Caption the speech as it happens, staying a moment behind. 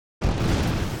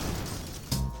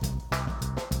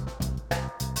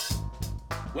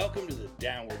Welcome to the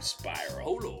Downward Spiral.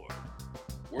 Oh, Lord.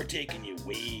 We're taking you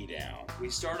way down. We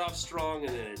start off strong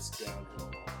and then it's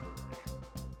downhill.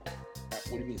 What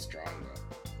do you mean strong, though?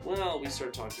 Well, we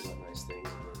start talking about nice things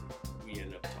and then we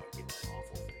end up talking about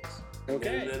awful things.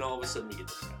 Okay. And then all of a sudden we get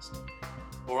depressed.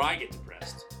 Or I get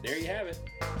depressed. There you have it.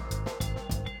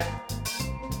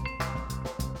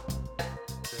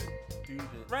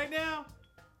 Right now,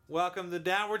 welcome to the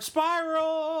Downward Spiral.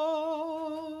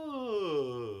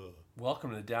 Welcome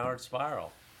to the Downward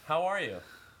Spiral. How are you?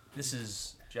 This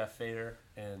is Jeff Fader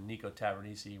and Nico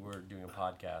Tavernisi. We're doing a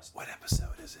podcast. What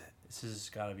episode is it? This has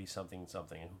got to be something, and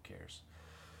who cares?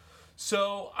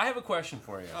 So, I have a question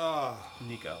for you,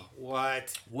 Nico.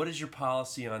 What? What is your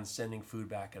policy on sending food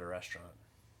back at a restaurant?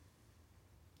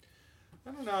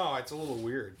 I don't know. It's a little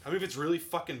weird. I mean, if it's really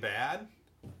fucking bad,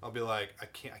 I'll be like, I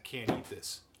can't eat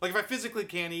this. Like, if I physically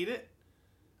can't eat it,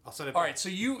 I'll send it back. All right,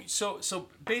 so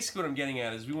basically what I'm getting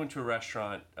at is we went to a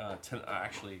restaurant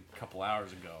actually a couple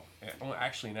hours ago. Well,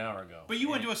 actually an hour ago. But you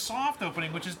went to a soft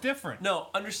opening, which is different. No,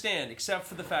 understand, except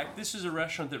for the fact this is a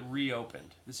restaurant that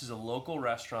reopened. This is a local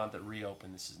restaurant that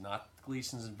reopened. This is not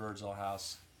Gleason's and Birdsall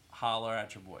House. Holler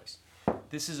at your boys.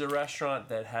 This is a restaurant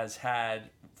that has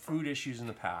had food issues in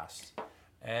the past.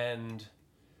 And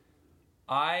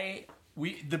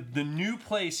the new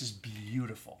place is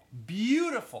beautiful.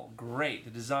 Beautiful. Great. The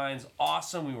design's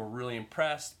awesome. We were really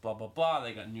impressed. Blah, blah, blah.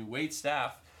 They got new wait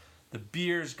staff. The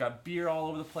beers, got beer all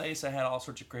over the place. I had all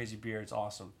sorts of crazy beer. It's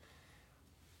awesome.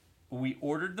 We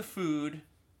ordered the food,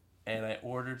 and I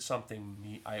ordered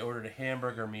something. I ordered a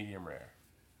hamburger medium rare.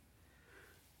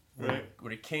 Right.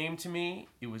 When it came to me,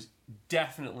 it was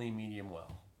definitely medium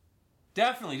well.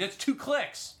 Definitely. That's 2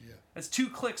 clicks. Yeah. That's 2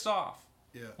 clicks off.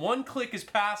 Yeah. 1 click is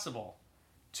passable.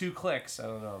 2 clicks, I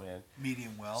don't know, man.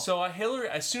 Medium well. So Hillary,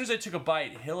 as soon as I took a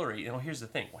bite, Hillary, here's the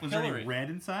thing. Was Hillary, there any red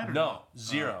inside? Or no, not?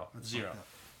 zero. Fucked up.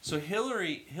 So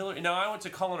Hillary. Now I went to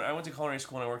culinary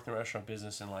school and I worked in the restaurant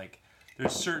business, and like,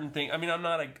 there's certain things. I mean, I'm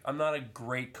not a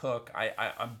great cook.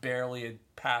 I'm barely a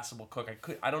passable cook.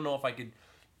 I don't know if I could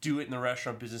do it in the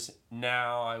restaurant business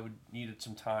now. I would need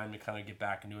some time to kind of get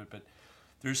back into it, but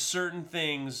there's certain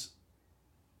things.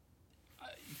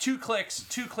 2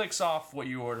 clicks off what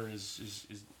you order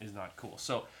is not cool.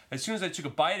 So as soon as I took a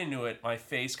bite into it, my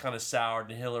face kind of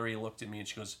soured, and Hillary looked at me and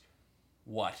she goes,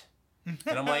 "What?" And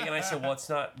I'm like, and I said, "Well, it's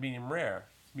not medium rare,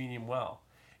 it's medium well."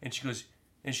 And she goes,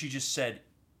 and she just said,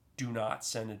 "Do not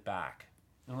send it back."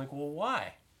 And I'm like, "Well,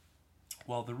 why?"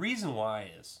 Well, the reason why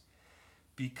is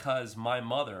because my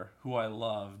mother, who I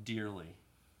love dearly,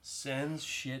 sends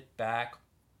shit back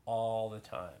all the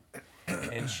time.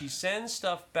 And she sends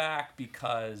stuff back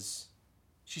because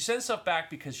she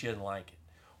doesn't like it,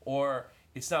 or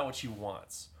it's not what she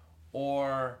wants,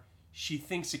 or she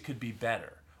thinks it could be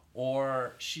better,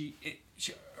 or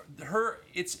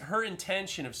it's her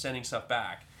intention of sending stuff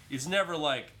back is never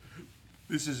like,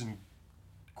 this is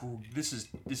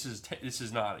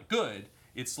not good.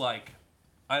 It's like,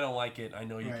 I don't like it. I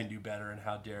know you can do better, and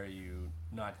how dare you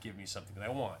not give me something that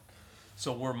I want.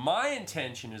 So where my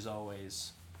intention is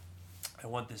always, I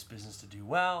want this business to do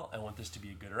well. I want this to be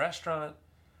a good restaurant.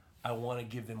 I want to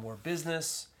give them more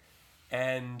business.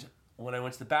 And when I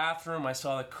went to the bathroom, I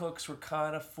saw the cooks were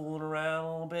kind of fooling around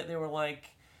a little bit. They were like,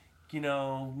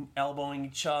 elbowing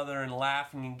each other and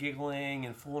laughing and giggling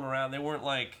and fooling around. They weren't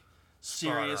like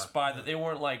serious they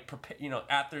weren't like,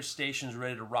 at their stations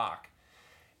ready to rock.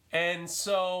 And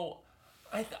so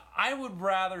I would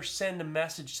rather send a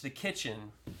message to the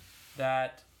kitchen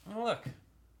that, look,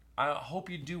 I hope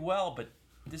you do well, but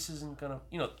this isn't gonna.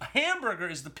 A hamburger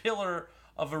is the pillar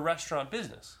of a restaurant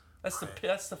business. That's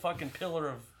the fucking pillar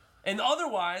of. And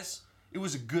otherwise, it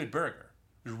was a good burger.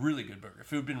 It was a really good burger.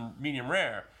 If it had been medium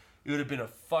rare, it would have been a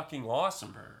fucking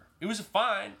awesome burger. It was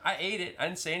fine. I ate it. I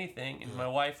didn't say anything, and my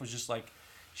wife was just like,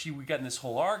 we got in this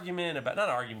whole argument about, not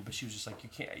argument, but she was just like, you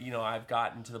can't. I've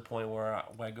gotten to the point where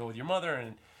I go with your mother,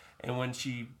 and when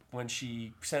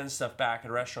she sends stuff back at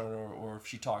a restaurant, or if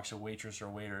she talks to a waitress or a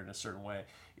waiter in a certain way,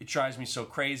 it drives me so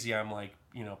crazy. I'm like,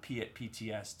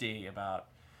 PTSD about,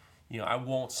 I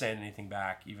won't send anything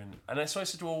back even. And so I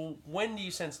said to her, well, when do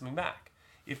you send something back?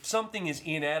 If something is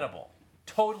inedible,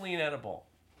 totally inedible,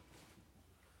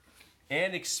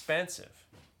 and expensive,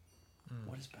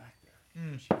 what is back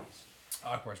there? Jeez.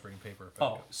 Aqua's bringing paper.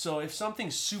 So if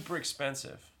something's super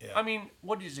expensive, I mean,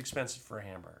 what is expensive for a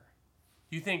hamburger?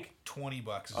 You think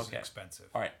 $20 is expensive.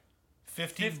 All right.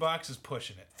 $15 is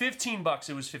pushing it. $15.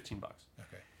 It was $15.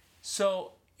 Okay.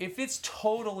 So if it's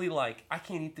totally like, I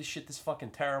can't eat this shit, this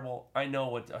fucking terrible, I know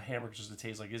what a hamburger's supposed to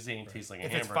taste like. This ain't taste like a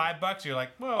hamburger. If it's $5, you're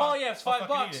like, well, oh yeah, it's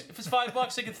 $5. It. If it's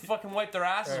 $5, they could fucking wipe their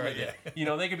asses with it. You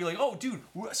know, they could be like, oh, dude,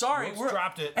 sorry, we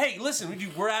dropped it. Hey, listen,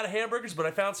 we're out of hamburgers, but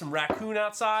I found some raccoon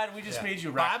outside, and we just made you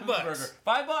a raccoon burger.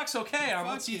 $5, okay.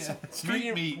 Let's eat some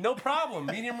street meat. No problem.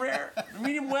 Medium rare,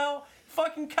 medium well.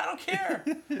 Fucking, I don't care.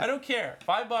 I don't care.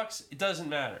 $5, it doesn't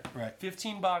matter. Right.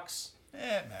 $15.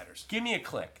 It matters. Give me a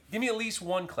click. Give me at least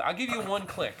one click. I'll give you one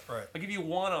click. Right. I'll give you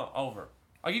one over.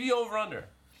 I'll give you over under.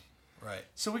 Right.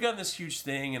 So we got this huge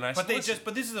thing, and but this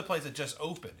is a place that just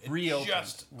opened.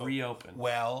 Reopened.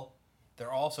 Well,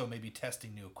 they're also maybe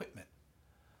testing new equipment,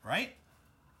 right?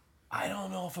 I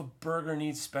don't know if a burger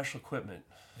needs special equipment.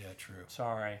 Yeah, true.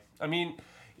 Sorry. I mean,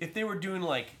 if they were doing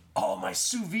like, oh, my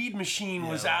sous vide machine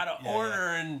was out of order,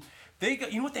 and they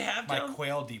got, you know what they have down? My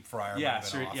quail deep fryer. Yeah,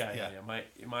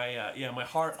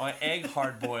 my egg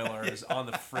hard boiler is on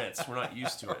the fritz. We're not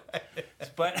used to it.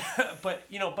 But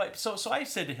so I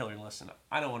said to Hillary, listen,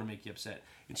 I don't want to make you upset.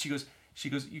 And she goes,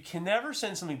 you can never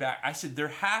send something back. I said, there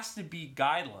has to be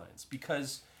guidelines,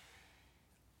 because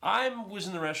I was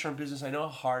in the restaurant business. I know how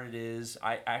hard it is.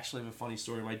 I actually have a funny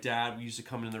story. My dad used to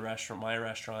come into my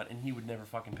restaurant, and he would never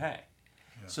fucking pay.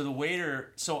 Yeah. So the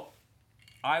waiter,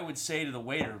 I would say to the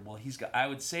waiter, I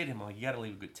would say to him, like, you got to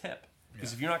leave a good tip.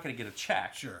 Because if you're not going to get a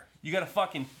check, you got to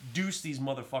fucking deuce these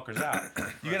motherfuckers out.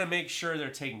 You got to make sure they're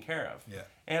taken care of. Yeah.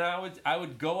 And I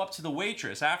would go up to the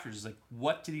waitress afterwards, like,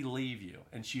 what did he leave you?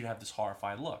 And she'd have this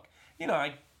horrified look. You know,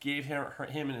 I gave him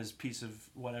and his piece of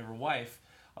whatever wife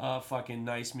a fucking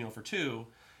nice meal for two.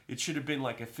 It should have been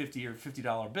like a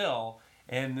 $50 bill.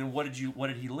 And then what did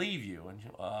he leave you? And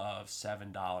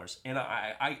 $7. And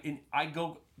I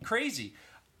go crazy.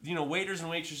 You know, waiters and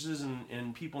waitresses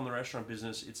and people in the restaurant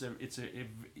business,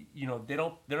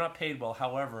 they're not paid well.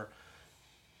 However,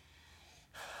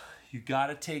 you got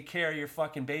to take care of your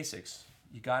fucking basics.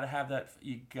 You got to have that.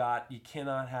 You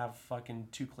cannot have fucking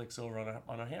 2 clicks over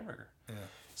on a hamburger. Yeah.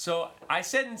 So I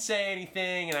didn't say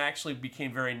anything, and I actually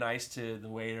became very nice to the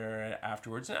waiter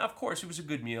afterwards. And of course, it was a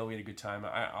good meal. We had a good time.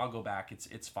 I'll go back.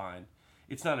 It's fine.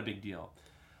 It's not a big deal.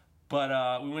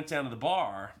 But we went down to the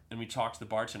bar, and we talked to the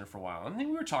bartender for a while. And then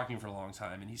we were talking for a long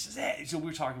time. And he says, hey, so we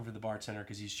were talking for the bartender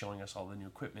because he's showing us all the new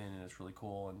equipment, and it's really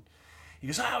cool. And he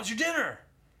goes, how was your dinner?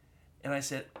 And I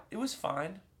said, it was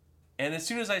fine. And as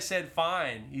soon as I said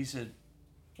fine, he said,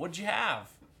 what'd you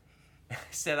have? I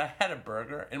said, I had a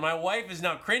burger. And my wife is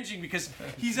now cringing because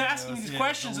he's asking these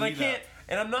questions, and I can't.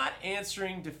 And I'm not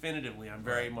answering definitively. I'm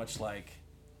very much like,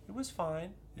 it was fine.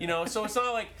 You know, so it's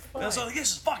not like, this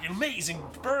is fucking amazing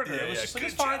burger. It was just like,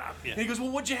 it's fine. Yeah. And he goes,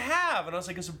 well, what'd you have? And I was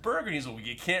like, it's a burger. And he's like, well,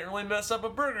 you can't really mess up a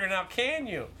burger now, can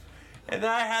you? And then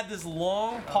I had this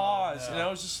long pause, and I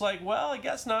was just like, well, I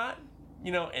guess not.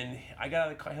 You know, and I got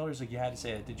out of the car. Hillary's like, you had to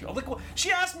say that, did you? I'm like, well,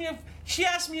 she asked me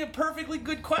a perfectly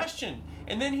good question.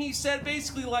 And then he said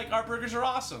basically like, our burgers are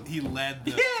awesome. He led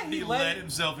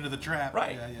himself into the trap.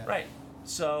 Right, right.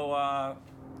 So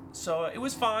it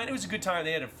was fine. It was a good time.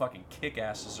 They had a fucking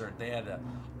kick-ass dessert. They had a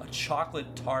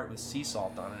chocolate tart with sea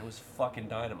salt on it. It was fucking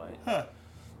dynamite. Huh.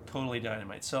 Totally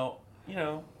dynamite. So, you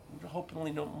know,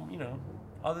 hopefully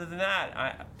other than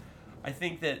that, I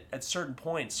think that at certain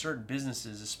points, certain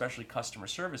businesses, especially customer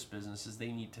service businesses,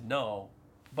 they need to know.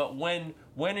 But when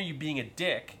are you being a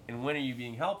dick and when are you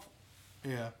being helpful?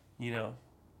 Yeah. You know?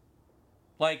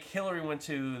 Like Hillary went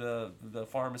to the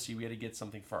pharmacy. We had to get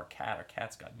something for our cat. Our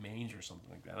cat's got mange or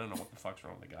something like that. I don't know what the fuck's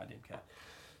wrong with the goddamn cat.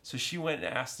 So she went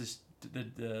and asked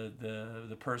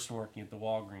the person working at the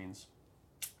Walgreens,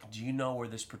 do you know where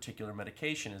this particular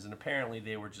medication is? And apparently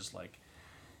they were just like,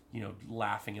 you know,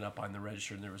 laughing it up on the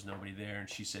register, and there was nobody there. And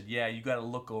she said, yeah, you got to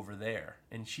look over there.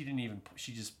 And she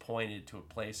just pointed to a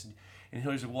place. And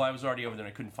Hillary's like, well, I was already over there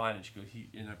and I couldn't find it. She goes,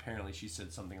 and apparently she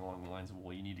said something along the lines of,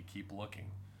 well, you need to keep looking.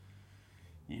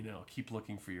 You know, keep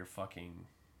looking for your fucking,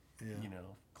 you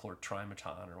know,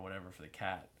 chlortrimeton or whatever for the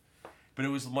cat. But it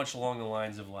was much along the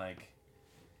lines of like,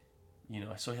 you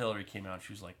know, so Hillary came out.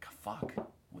 She was like, fuck,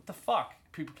 what the fuck?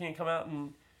 People can't come out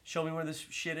and show me where this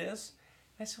shit is?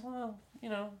 I said, well, you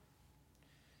know,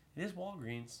 it is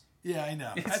Walgreens. Yeah, I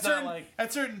know.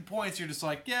 At certain points, you're just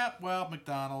like, yeah, well,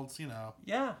 McDonald's, you know.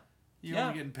 Yeah. You're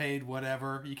only getting paid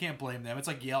whatever. You can't blame them. It's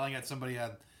like yelling at somebody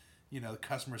on, you know,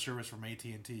 customer service from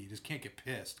AT&T. You just can't get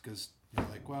pissed because you're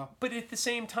like, well. But at the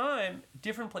same time,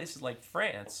 different places like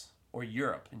France or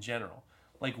Europe in general,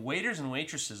 like waiters and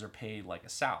waitresses are paid like a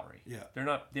salary. Yeah.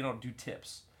 They don't do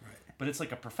tips. Right. But it's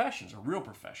like a profession. It's a real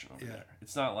profession over there.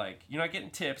 It's not like, you're not getting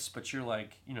tips, but you're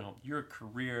like, you know, you're a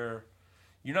career.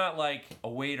 You're not like a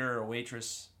waiter or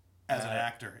waitress As an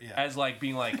actor, yeah. As like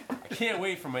being like, I can't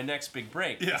wait for my next big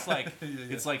break. Yeah. It's like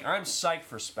it's like I'm psyched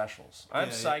for specials. I'm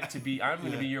psyched to be. I'm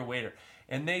going to be your waiter,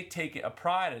 and they take a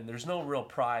pride, and there's no real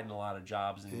pride in a lot of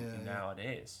jobs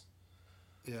nowadays.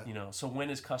 Yeah. You know, so when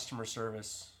is customer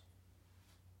service?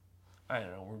 I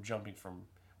don't know. We're jumping from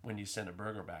when you send a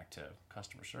burger back to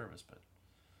customer service, but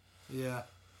Yeah.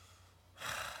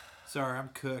 Sorry, I'm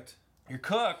cooked. you're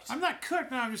cooked. I'm not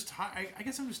cooked. No, I'm just tired. I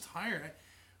guess I'm just tired.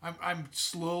 I'm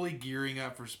slowly gearing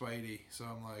up for Spidey, so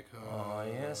I'm like, Oh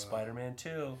yeah, Spider-Man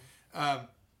 2. I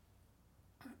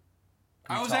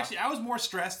was more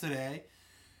stressed today.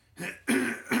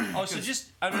 Oh, so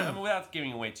just I mean, without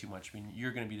giving away too much. I mean,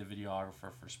 you're going to be the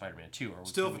videographer for Spider-Man 2, or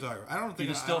Still photographer. I don't think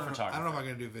You're still photographer. I don't know if I'm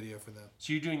going to do video for them.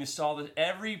 So you're doing this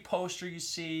every poster you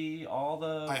see, all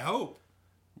the. I hope.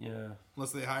 Yeah.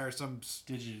 Unless they hire some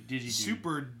Digi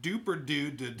super duper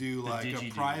dude to do like a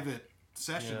private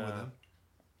session with him.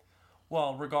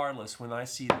 Well, regardless, when I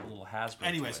see the little Hasbro.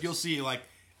 Anyways, toys, you'll see like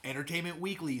Entertainment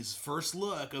Weekly's first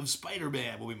look of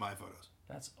Spider-Man will be my photos.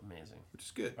 That's amazing. Which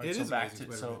is good. Right, It so is back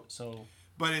amazing. to so.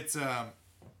 But it's Shara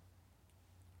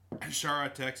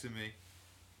texted me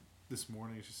this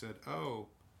morning. She said, "Oh,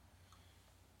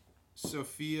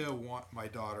 Sophia, my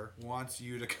daughter, wants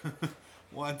you to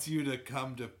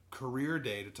come to career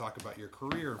day to talk about your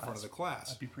career in front of the class."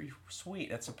 That'd be pretty sweet.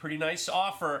 That's a pretty nice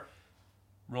offer.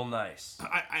 Real nice.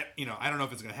 I don't know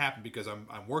if it's going to happen because I'm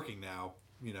working now.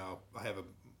 You know,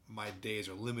 my days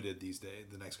are limited these days,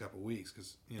 the next couple of weeks,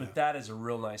 because But that is a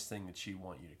real nice thing that she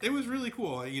want you to. It was really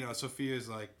cool. Sophia's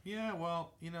like, yeah,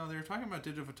 well, they were talking about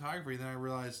digital photography. Then I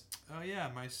realized, oh yeah,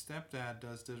 my stepdad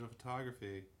does digital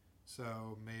photography,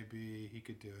 so maybe he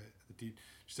could do it. She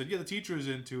said, yeah, the teacher is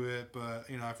into it,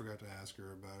 but I forgot to ask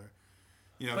her about it.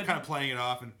 Kind of playing it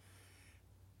off,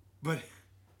 but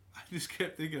I just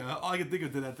kept thinking. All I could think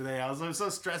of today. I was so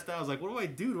stressed out. I was like, what do I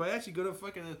do? Do I actually go to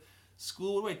fucking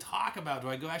school? What do I talk about? Do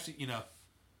I go actually?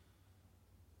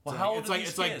 Well, how old are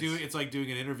these kids? It's like doing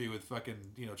an interview with fucking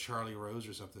Charlie Rose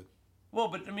or something. Well,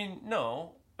 but I mean,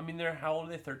 no. I mean, they're how old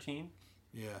are they? 13.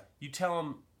 Yeah. You tell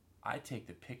them, I take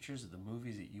the pictures of the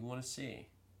movies that you want to see.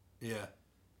 Yeah.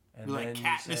 And you're like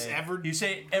Katniss Everdeen. You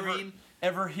say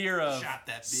ever hear of Shot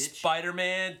that bitch.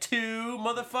 Spider-Man 2,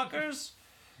 motherfuckers?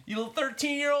 You little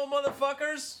 13-year-old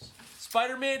motherfuckers.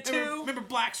 Spider-Man 2. Remember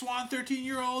Black Swan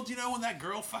 13-year-olds? When that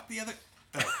girl fucked the other.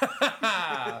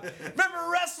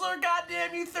 Remember Wrestler?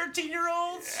 Goddamn you,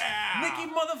 13-year-olds. Yeah. Mickey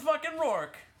motherfucking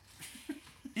Rourke.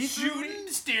 Shooting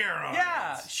steroids.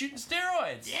 Yeah, shooting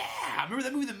steroids. Yeah. Remember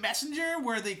that movie The Messenger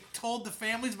where they told the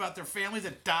families about their families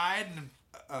that died and.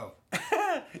 Oh.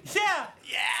 Yeah.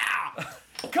 Yeah.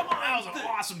 Come on, that was an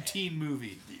awesome teen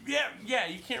movie. Yeah,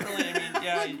 you can't really. I mean,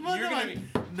 yeah, you're gonna be.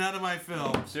 None of my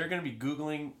films. They're gonna be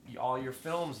googling all your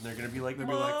films, and they're gonna be like, They'll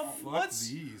 "Mom, be like, fuck what's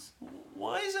these?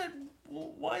 Why is that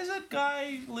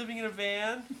guy living in a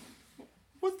van?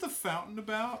 What's the fountain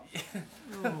about?"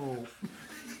 Oh.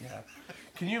 Yeah.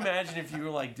 Can you imagine if you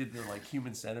were did the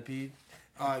Human Centipede?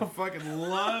 I fucking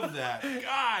love that.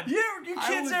 God. You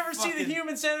kids ever see the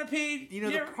Human Centipede?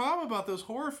 The problem about those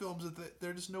horror films is that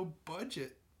there's just no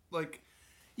budget. Like,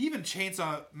 even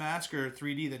Chainsaw Massacre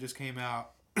 3D that just came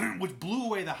out, which blew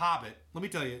away The Hobbit. Let me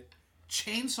tell you,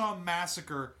 Chainsaw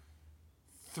Massacre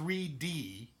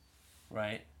 3D,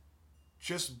 right,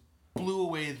 just blew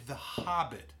away The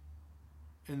Hobbit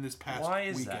in this past weekend. Why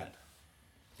is that?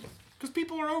 Because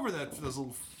people are over those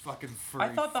little fucking furry I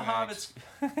thought The fags.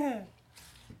 Hobbits.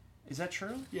 Is that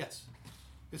true? Yes.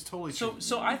 It's totally true.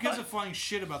 So Who gives a flying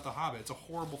shit about The Hobbit? It's a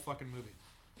horrible fucking movie.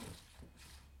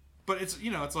 But it's,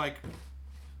 it's like,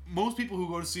 most people who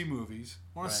go to see movies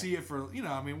want to see it for,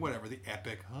 whatever, the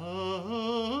epic, in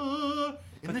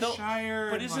the Shire,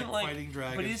 but and isn't fighting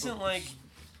dragons. But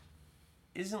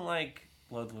isn't the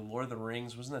Lord of the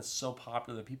Rings, wasn't that so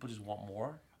popular that people just want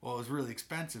more? Well, it was really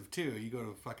expensive too. You go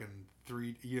to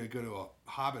go to a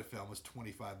Hobbit film, it's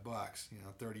 $25,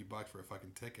 $30 for a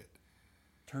fucking ticket.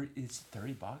 It's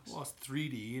 $30? Well, it's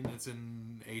 3D and it's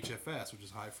in HFS, which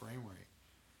is high frame rate.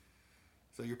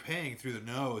 So you're paying through the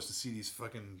nose to see these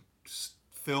fucking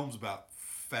films about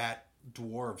fat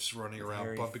dwarves running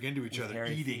around, bumping into each other,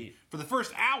 eating. Feet. For the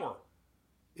first hour,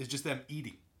 is just them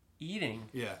eating. Eating?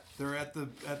 Yeah, they're at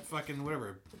fucking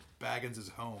whatever Baggins'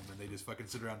 home, and they just fucking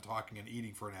sit around talking and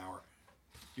eating for an hour.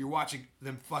 You're watching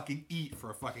them fucking eat for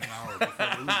a fucking hour before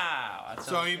they leave.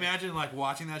 So you imagine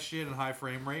watching that shit in high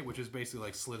frame rate, which is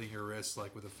basically slitting your wrists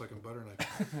with a fucking butter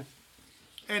knife.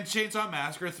 And Chainsaw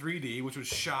Massacre 3D, which was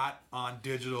shot on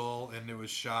digital, and it was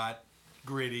shot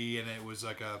gritty, and it was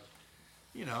like a,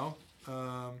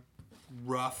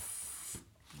 rough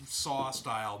Saw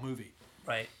style movie.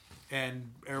 Right.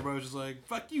 And everybody was just like,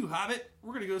 "Fuck you, Hobbit!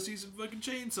 We're gonna go see some fucking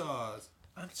chainsaws."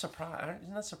 I'm surprised.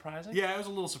 Isn't that surprising? Yeah, it was a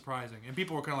little surprising, and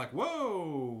people were kind of like,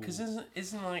 "Whoa!" Because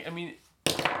isn't like, I mean,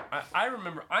 I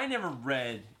remember I never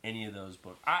read any of those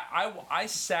books. I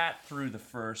sat through the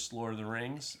first Lord of the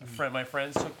Rings. My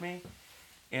friends took me,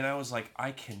 and I was like,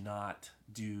 I cannot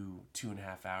do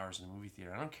 2.5 hours in the movie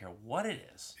theater. I don't care what it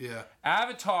is. Yeah.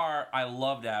 Avatar, I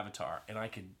loved Avatar, and I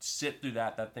could sit through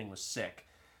that. That thing was sick.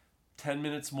 10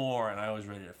 minutes more, and I was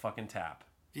ready to fucking tap.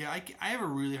 Yeah, I have a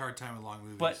really hard time with long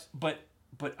movies.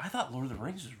 But I thought Lord of the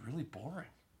Rings was really boring.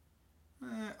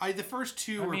 The first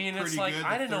two were pretty it's like good.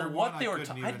 I didn't know what they were.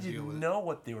 I didn't know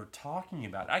what they were talking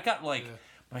about. I got like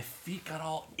my feet got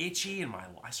all itchy, and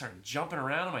I started jumping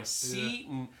around in my seat,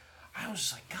 and I was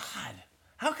just like, God,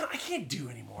 I can't do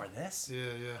any more of this.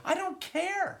 Yeah. I don't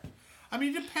care. I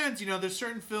mean, it depends. There's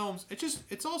certain films.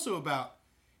 It's also about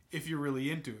if you're really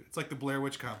into it. It's like the Blair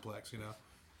Witch Complex.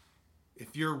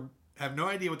 If you have no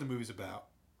idea what the movie's about,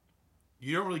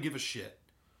 you don't really give a shit,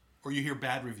 or you hear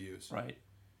bad reviews. Right.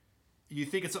 You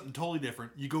think it's something totally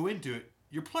different. You go into it.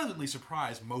 You're pleasantly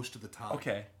surprised most of the time.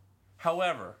 Okay.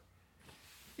 However,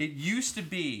 movies used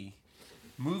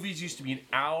to be an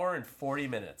hour and 40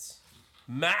 minutes.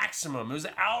 Maximum. It was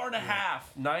an hour and a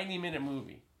half, 90-minute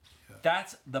movie. Yeah.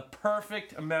 That's the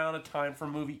perfect amount of time for a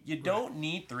movie. You don't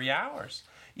need 3 hours.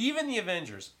 Even the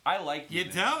Avengers. I like the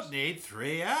Avengers. You don't need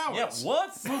 3 hours. Yeah,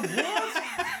 what's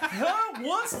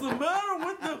the matter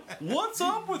with what's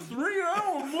up with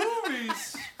 3-hour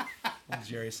movies?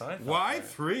 Jerry Seinfeld. Why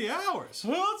 3 hours?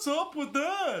 What's up with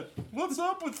that? What's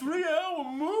up with 3-hour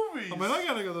movies? I mean, I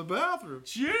gotta go to the bathroom.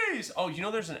 Jeez. Oh,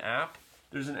 there's an app?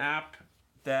 There's an app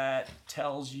that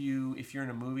tells you if you're in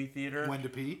a movie theater when to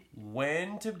pee,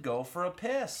 when to go for a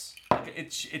piss.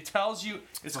 It tells you.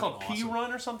 It's called Pee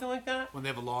Run or something like that. When they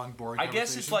have a long, boring I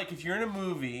guess it's like if you're in a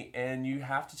movie and you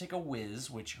have to take a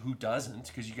whiz, which who doesn't?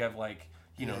 Because you have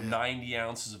 90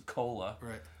 ounces of cola.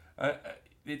 Right.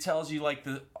 It tells you like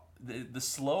the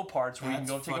slow parts where you can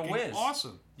go take a whiz.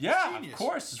 Awesome. Yeah, of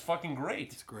course, it's fucking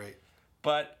great. It's great.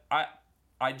 But I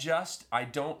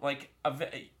don't like.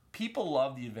 People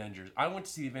love the Avengers. I went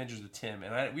to see the Avengers with Tim,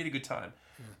 and we had a good time.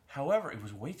 Yeah. However, it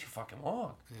was way too fucking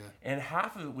long. Yeah. And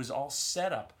half of it was all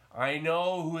set up. I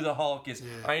know who the Hulk is.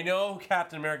 Yeah. I know who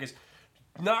Captain America is.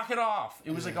 Knock it off.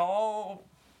 It was like all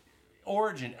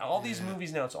origin. All these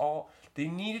movies now, it's all... They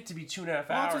need it to be 2.5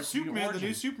 hours. It's Superman. The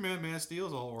new Superman, Man of Steel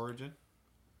is all origin.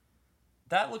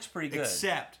 That looks pretty good.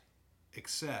 Except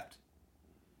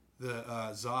the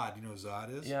Zod. You know who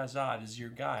Zod is? Yeah, Zod is your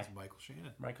guy. It's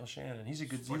Michael Shannon. He's a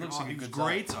good. He looks like a good.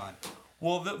 Great Zod.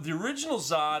 Well, the original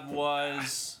Zod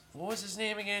was what was his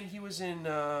name again? He was in.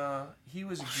 He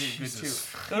was good too.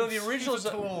 No, the original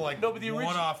Zod. No, but the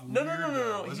original.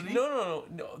 No.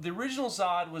 The original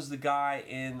Zod was the guy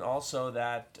in also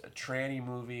that tranny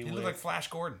movie. He looked like Flash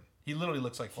Gordon. He literally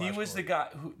looks like Flash. He was the guy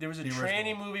who. There was a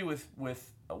tranny movie with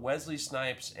Wesley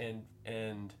Snipes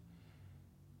and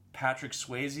Patrick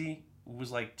Swayze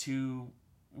was like two.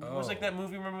 What was like that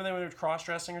movie? Remember they were cross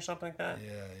dressing or something like that?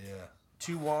 Yeah.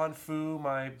 Tu Wan Fu,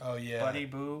 my buddy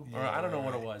boo, or I don't know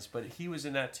what it was, but he was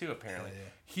in that too. Apparently,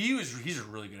 he's a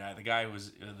really good actor. The guy who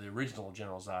was the original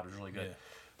General Zod was really good. Yeah.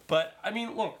 But I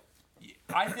mean, look,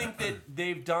 I think that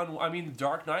they've done. I mean, The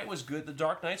Dark Knight was good. The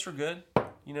Dark Knights were good,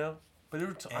 but they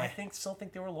were still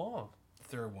think they were long. The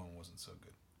third one wasn't so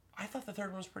good. I thought the third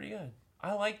one was pretty good.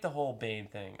 I liked the whole Bane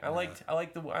thing. I liked.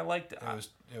 It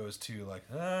was too like.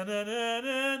 And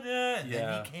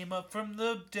then he came up from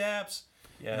the depths.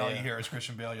 Yeah, and all you hear is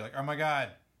Christian Bale. You're like, oh my God,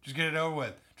 just get it over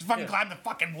with. Just fucking climb the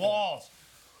fucking walls.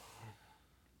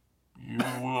 You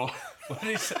will. What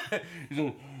did he say? He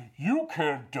said, you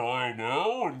can't die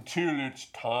now until it's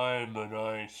time and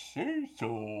I say so.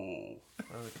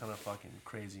 Really kind of fucking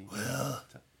crazy. Well,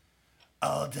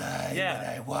 I'll die when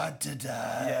I want to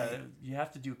die. Yeah, you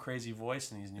have to do a crazy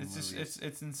voice in these new movies.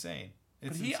 It's insane.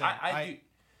 It's insane.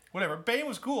 Whatever. Bane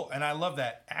was cool, and I love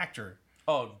that actor.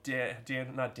 Oh,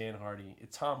 not Dan Hardy.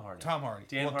 It's Tom Hardy. Tom Hardy.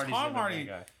 Hardy's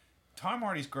guy. Tom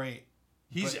Hardy's great.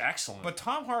 He's excellent. But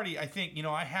Tom Hardy, I think,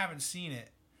 I haven't seen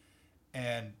it,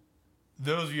 and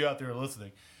those of you out there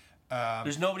listening,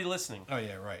 there's nobody listening. Oh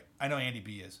yeah, right. I know Andy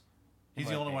B is. He's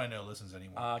the only one I know listens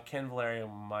anymore. Ken Valerio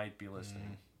might be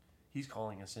listening. He's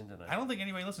calling us in tonight. I don't think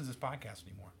anybody listens to this podcast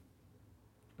anymore.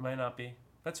 It might not be.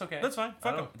 That's okay. That's fine.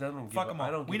 Fuck them. Fuck them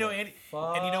all. We know Andy.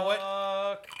 And you know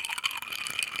what?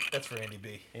 That's for Andy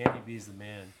B. Andy B's the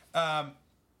man. What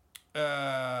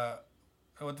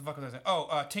the fuck was I saying?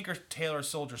 Oh, Tinker Tailor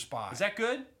Soldier Spy. Is that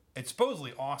good? It's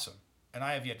supposedly awesome, and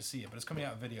I have yet to see it, but it's coming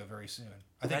out in video very soon.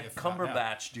 I think that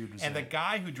Cumberbatch dude was and the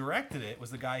guy who directed it was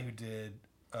the guy who did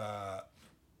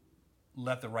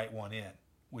Let the Right One In,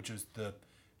 which is the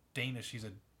Danish. He's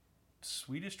a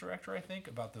Swedish director, I think,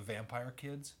 about the vampire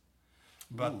kids.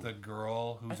 About the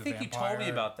girl who's a vampire. I think you told me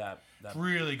about that. It's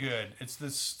really good. It's the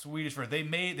Swedish version.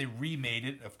 They remade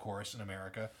it, of course, in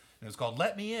America. And it was called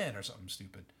Let Me In or something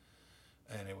stupid.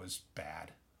 And it was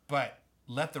bad. But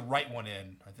Let the Right One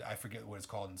In, I forget what it's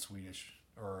called in Swedish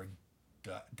or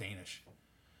Danish.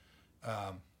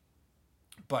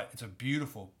 But it's a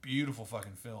beautiful, beautiful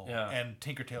fucking film. Yeah. And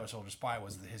Tinker Tailor Soldier Spy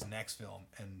was his next film.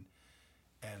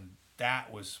 And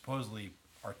that was supposedly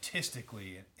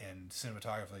artistically and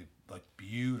cinematographically like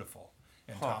beautiful.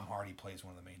 And Tom Hardy plays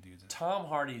one of the main dudes. Tom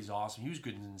Hardy's awesome. He was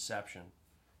good in Inception.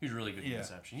 He was really good in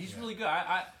Inception. He's really good.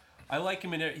 I like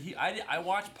him in it. I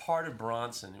watched part of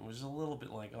Bronson. It was a little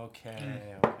bit like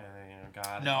okay,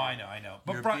 got it. No, I know.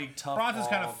 But Bronson's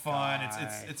kind of fun.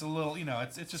 Guy. It's a little,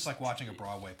 it's just like watching a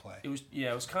Broadway play. It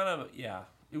was kind of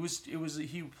It was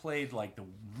he played like the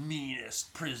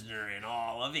meanest prisoner in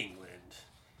all of England.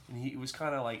 And it was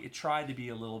kind of like it tried to be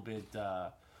a little bit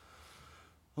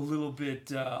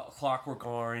Clockwork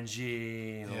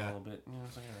Orangey and a little bit.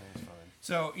 It's like, it's fine.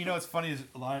 So it's funny is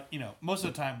a lot. Most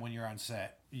of the time when you're on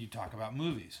set, you talk about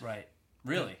movies. Right.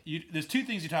 Really. There's two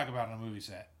things you talk about on a movie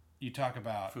set. You talk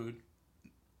about food.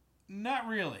 Not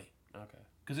really. Okay.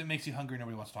 Because it makes you hungry.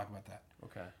 Nobody wants to talk about that.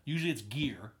 Okay. Usually it's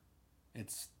gear.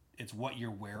 It's what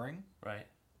you're wearing. Right.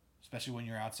 Especially when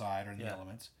you're outside or in the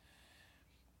elements.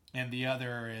 And the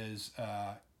other is,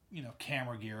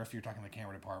 camera gear if you're talking the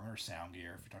camera department, or sound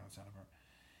gear if you're talking the sound department.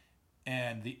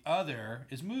 And the other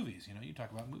is movies. You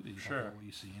talk about movies. You talk about what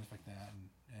you see and stuff like that.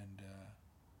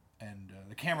 And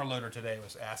the camera loader today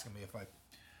was asking me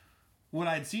what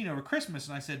I'd seen over Christmas,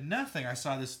 and I said nothing. I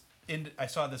saw this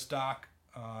doc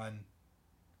on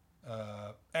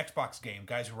Xbox game,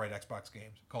 guys who write Xbox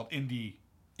games, called Indie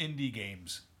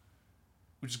Games.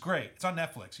 Which is great. It's on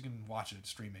Netflix. You can watch it.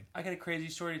 It's streaming. I got a crazy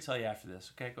story to tell you after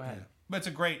this. Okay, go ahead. Yeah. But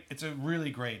it's a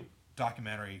really great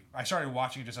documentary. I started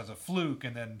watching it just as a fluke,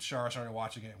 and then Shara started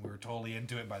watching it, and we were totally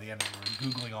into it. By the end, we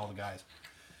were Googling all the guys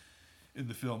in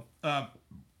the film.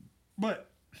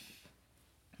 But,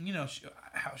 I was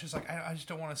just like, I just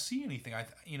don't want to see anything. And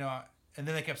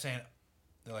then they kept saying,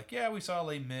 they're like, yeah, we saw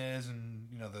Les Mis, and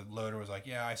the loader was like,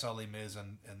 yeah, I saw Les Mis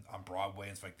on Broadway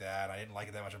and stuff like that. I didn't like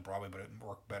it that much on Broadway, but it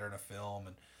worked better in a film.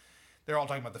 And they're all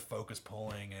talking about the focus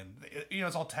pulling, and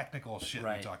it's all technical shit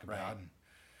we talk about.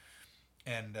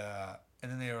 And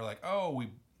then they were like, oh,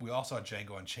 we all saw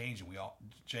Django Unchained, and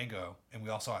we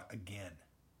all saw it again.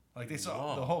 Like they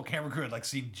saw the whole camera crew had like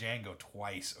seen Django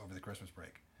twice over the Christmas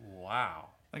break. Wow,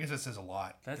 I guess that says a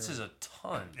lot. That says a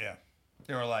ton. Yeah,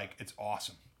 they were like, it's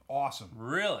awesome. Awesome.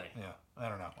 Really? Yeah. I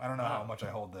don't know how much I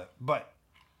hold that. But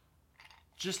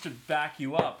just to back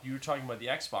you up, you were talking about the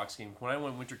Xbox game. When I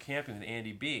went winter camping with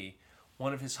Andy B,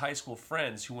 one of his high school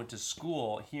friends who went to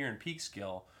school here in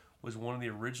Peekskill was one of the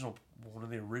original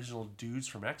dudes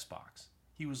from Xbox.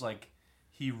 He was like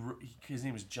his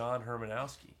name was John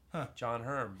Hermanowski. Huh. John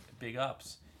Herm, big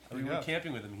ups. We went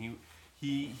camping with him.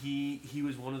 He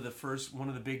was one of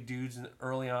the big dudes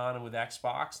early on with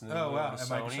Xbox, and then at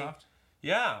Microsoft.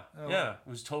 Yeah, it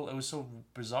was so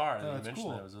bizarre that you mentioned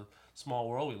cool. that. It was a small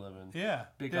world we live in. Yeah,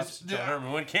 big ups to John Herman.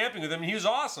 We went camping with him, and he was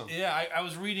awesome. Yeah, I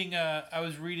was reading.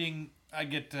 I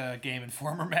get Game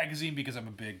Informer magazine because I'm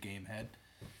a big game head,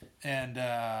 and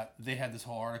they had this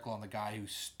whole article on the guy who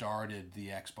started the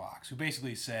Xbox, who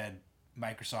basically said,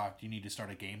 Microsoft, you need to start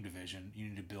a game division. You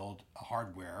need to build a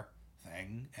hardware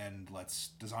thing, and let's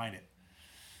design it.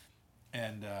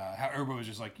 And how everybody was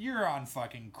just like, you're on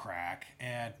fucking crack,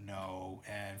 and no,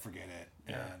 and forget it.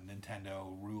 Yeah. And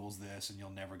Nintendo rules this, and you'll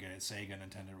never get it. Sega,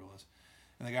 Nintendo rules.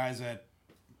 And the guys at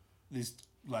these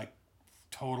like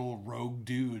total rogue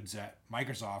dudes at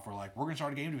Microsoft were like, we're gonna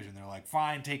start a game division. They're like,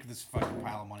 fine, take this fucking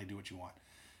pile of money, do what you want.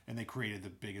 And they created the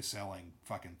biggest selling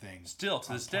fucking thing. Still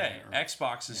to this day,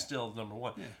 Xbox is still number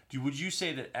one. Yeah. Would you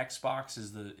say that Xbox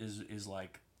is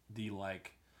like the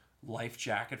life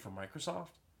jacket for Microsoft?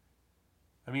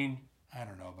 I mean, I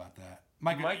don't know about that.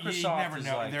 Microsoft, you never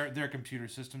know. Like, their computer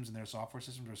systems and their software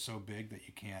systems are so big that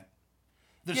you can't.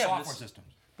 They're software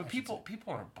systems. But people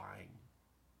aren't buying.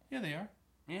 Yeah, they are.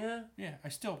 Yeah. Yeah,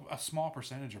 a small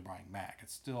percentage are buying Mac.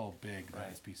 It's still big that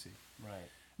it's PC. Right.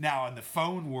 Now in the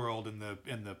phone world, in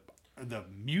the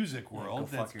music world,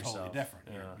 that's totally different.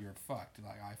 Yeah. You're fucked.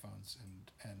 Like iPhones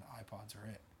and iPods are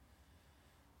it.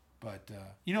 But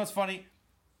it's funny.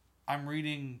 I'm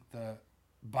reading the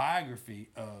biography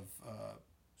of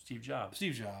Steve Jobs.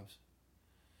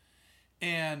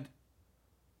 And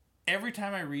every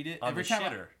time I read it, on the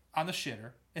shitter,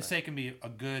 it's taken me a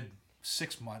good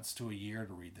 6 months to a year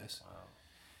to read this. Wow.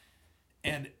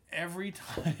 And every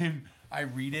time I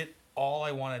read it. All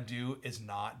I want to do is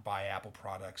not buy Apple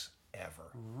products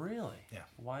ever. Really? Yeah.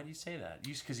 Why do you say that?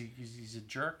 Because he's a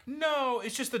jerk? No,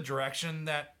 it's just the direction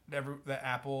that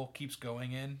Apple keeps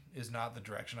going in is not the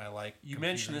direction I like. You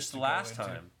mentioned this the last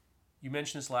time. You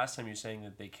mentioned this last time. You're saying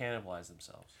that they cannibalize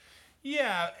themselves.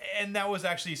 Yeah, and that was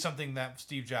actually something that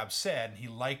Steve Jobs said, and he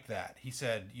liked that. He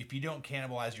said, if you don't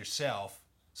cannibalize yourself,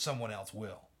 someone else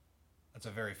will. That's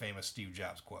a very famous Steve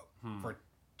Jobs quote. For,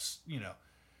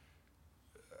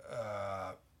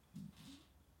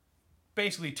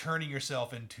 basically turning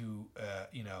yourself into,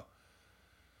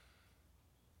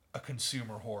 a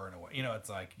consumer whore in a way. It's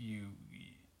like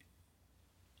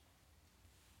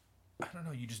I don't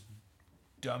know, you just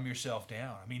dumb yourself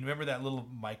down. I mean, remember that little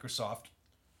Microsoft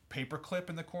paperclip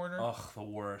in the corner? Ugh, the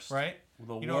worst. Right?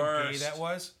 The you know worst. how gay that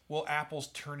was? Well, Apple's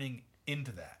turning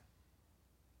into that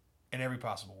in every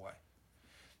possible way.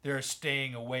 They're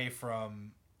staying away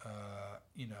from,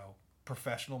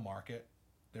 professional market.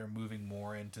 They're moving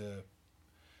more into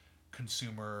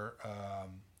consumer,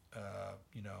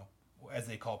 as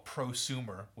they call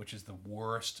prosumer, which is the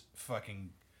worst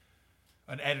fucking...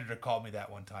 An editor called me that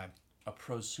one time. A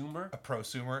prosumer? A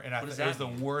prosumer, and I thought does it was that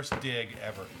the mean? worst dig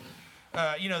ever.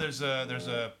 There's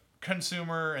a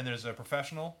consumer and there's a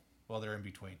professional. Well, they're in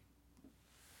between.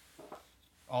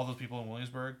 All those people in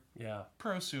Williamsburg, Yeah.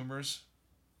 prosumers.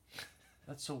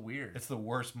 That's so weird. It's the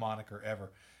worst moniker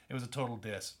ever. It was a total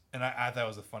diss, and I thought it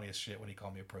was the funniest shit when he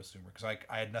called me a prosumer because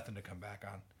I had nothing to come back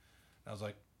on. I was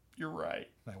like, "You're right,"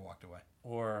 and I walked away.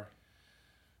 Or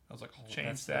I was like, "I'll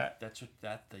change that." That's what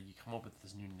you come up with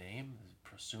this new name?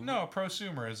 Prosumer? No,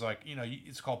 prosumer is like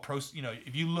it's called pro.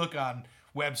 If you look on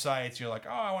websites, you're like,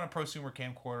 "Oh, I want a prosumer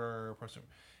camcorder." Or prosumer.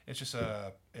 It's just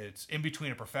it's in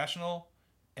between a professional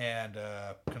and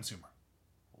a consumer.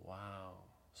 Wow.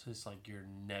 So it's like you're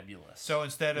nebulous. So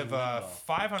instead of a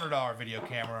 $500 video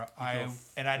camera, I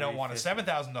don't want a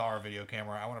 $7,000 video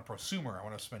camera. I want a prosumer. I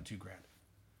want to spend $2,000.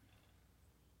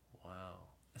 Wow.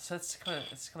 So that's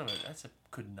a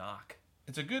good knock.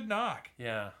 It's a good knock.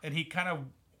 Yeah. And he kind of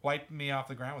wiped me off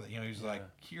the ground with it. He's like,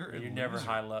 "You're never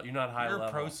high level. You're not high level. You're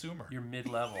a prosumer. You're mid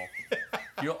level.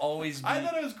 You'll always be. I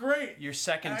thought it was great. You're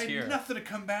second tier. I had nothing to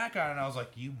come back on, and I was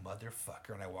like, "You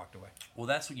motherfucker!" And I walked away. Well,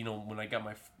 that's what when I got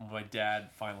my dad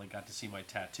finally got to see my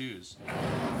tattoos.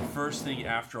 The first thing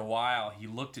after a while, he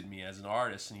looked at me as an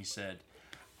artist and he said,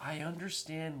 "I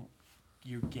understand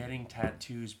you're getting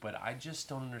tattoos, but I just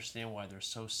don't understand why they're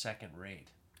so second rate."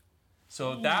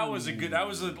 So that was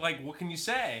like, what can you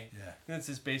say? Yeah. That's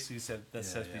just basically said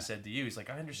to you. He's like,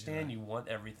 I understand you want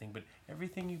everything, but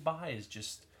everything you buy is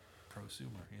just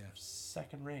prosumer. Yeah.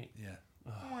 Second rate. Yeah.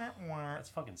 That's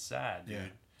fucking sad, dude. Yeah.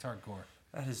 It's hardcore.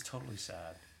 That is totally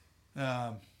sad.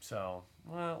 Um, So,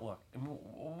 well, look, I mean,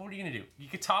 what are you gonna do? You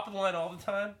could top of the line all the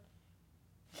time.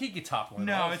 He could top of the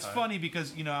line all the it's time. funny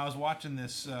because I was watching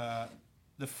this.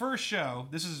 The first show.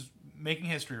 This is making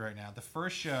history right now. The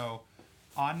first show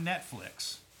on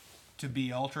Netflix to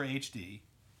be Ultra HD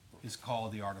is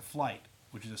called The Art of Flight,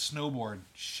 which is a snowboard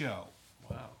show.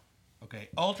 Wow. Okay,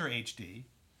 Ultra HD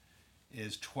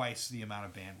is twice the amount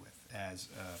of bandwidth as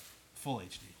full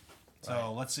HD.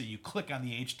 So let's say you click on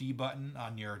the HD button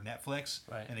on your Netflix,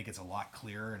 and it gets a lot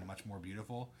clearer and much more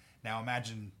beautiful. Now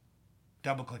imagine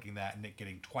double-clicking that and it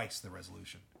getting twice the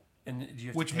resolution. And do you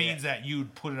have which means that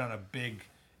you'd put it on a big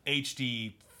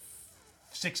HD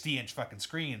 60-inch fucking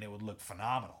screen and it would look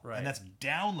phenomenal. Right. And that's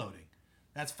downloading.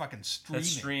 That's fucking streaming.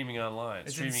 That's streaming online.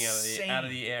 It's streaming out of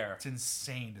the air. It's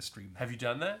insane to stream that. Have you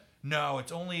done that? No,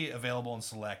 it's only available in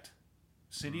select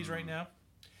cities right now.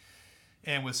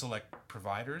 And with select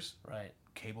providers. Right.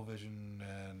 Cablevision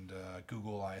and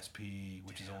Google ISP,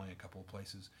 which is only a couple of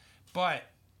places. But,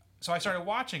 so I started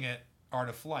watching it, Art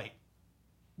of Flight,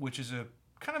 which is a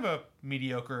kind of a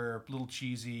mediocre, little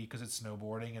cheesy, because it's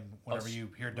snowboarding, and whenever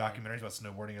you hear documentaries about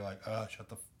snowboarding, you're like, oh, shut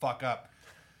the fuck up.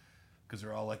 Because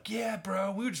they're all like, yeah,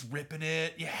 bro, we were just ripping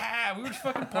it. Yeah, we were just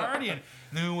fucking partying. And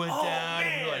then we went down,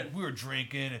 and we were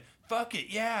drinking, and fuck it,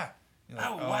 yeah. Like,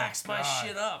 I waxed my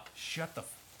shit up. Shut the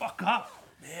fuck up.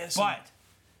 Man, but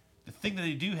the thing that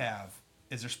they do have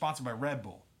is they're sponsored by Red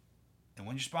Bull. And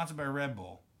when you're sponsored by Red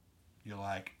Bull, you're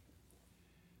like,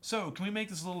 so can we make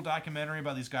this little documentary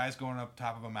about these guys going up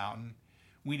top of a mountain?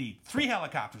 We need 3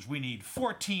 helicopters. We need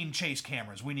 14 chase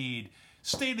cameras. We need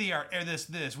state-of-the-art air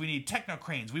this. We need techno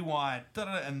cranes. We want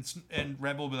and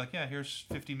Red Bull will be like, yeah, here's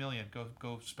 $50 million.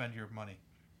 Go spend your money.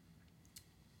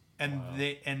 And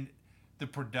the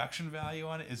production value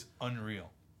on it is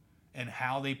unreal. And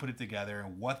how they put it together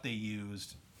and what they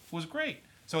used was great.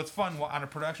 So it's fun on a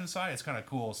production side. It's kind of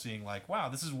cool seeing like, wow,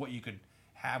 this is what you could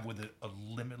have with a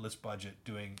limitless budget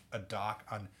doing a doc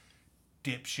on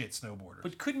dipshit snowboarders.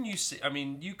 But couldn't you say? I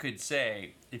mean, you could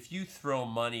say if you throw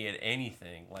money at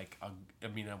anything, like a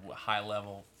high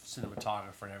level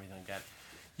cinematographer and everything like that,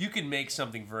 you can make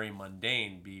something very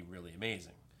mundane be really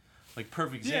amazing. Like,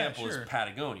 perfect example is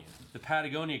Patagonia. The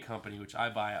Patagonia company, which I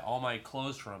buy all my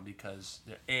clothes from because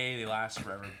they last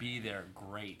forever. B, they're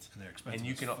great. And they're expensive. And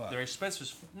you can. As fuck. They're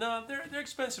expensive. No, they're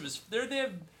expensive as.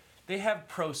 They have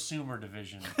prosumer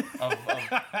division of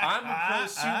I'm a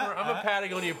prosumer. I'm a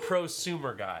Patagonia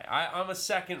prosumer guy. I'm a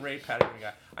second-rate Patagonia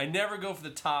guy. I never go for the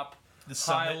top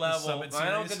high level. I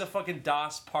don't get the fucking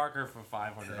DOS Parker for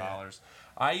 $500. Yeah.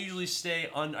 I usually stay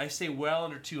well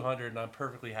under $200, and I'm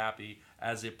perfectly happy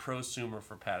as a prosumer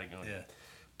for Patagonia. Yeah.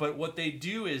 But what they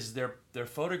do is their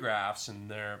photographs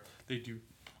and they do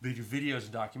videos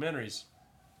and documentaries.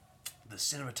 The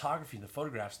cinematography and the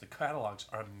photographs, the catalogs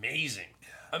are amazing. Yeah.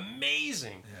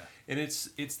 Amazing. Yeah. And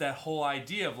it's that whole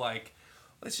idea of like,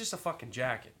 well, it's just a fucking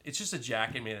jacket. It's just a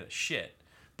jacket made out of shit.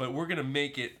 But we're gonna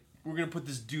put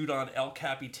this dude on El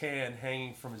Capitan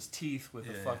hanging from his teeth with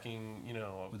a fucking,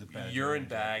 with a urine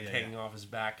bag hanging off his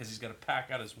back because he's got to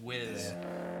pack out his whiz.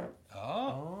 Yeah.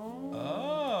 Oh,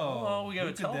 we got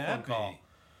a telephone call.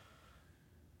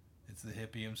 It's the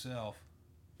hippie himself.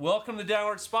 Welcome to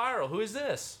Downward Spiral. Who is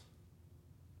this?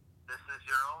 This is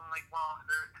your only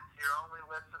listener.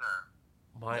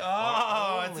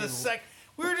 It's a sec.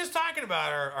 We were just talking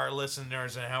about our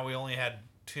listeners and how we only had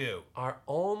 2. Our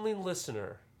only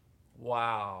listener.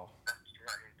 Wow. That's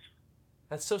right.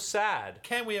 That's so sad.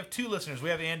 Ken, we have 2 listeners. We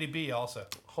have Andy B also.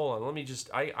 Hold on, let me just.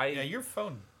 Yeah, your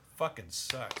phone fucking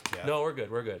sucks, Jeff. No, we're good.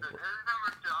 Who's number 2?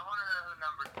 I want to know who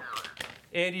number 2 is.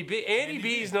 Andy B. Andy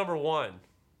B is number 1.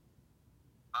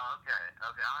 Oh, okay.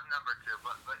 I'm number 2,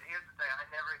 but here's the thing: I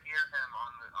never hear him on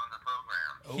the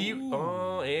program.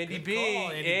 Andy B.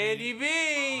 Call, Andy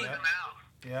B.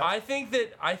 Yeah. I think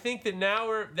that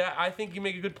now I think you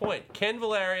make a good point. Ken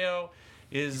Valerio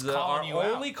is our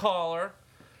only caller.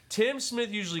 Tim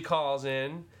Smith usually calls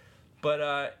in,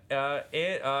 but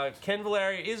Ken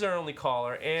Valerio is our only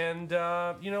caller, and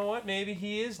you know what? Maybe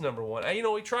he is number 1.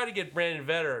 We try to get Brandon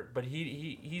Vetter, but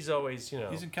he's always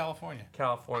he's in California.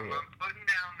 I'm putting down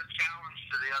the challenge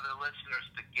to the other listeners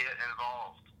to get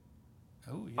involved.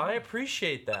 Oh yeah. I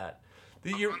appreciate that.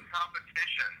 Competition.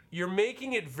 You're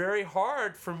making it very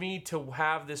hard for me to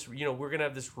have this, we're going to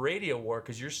have this radio war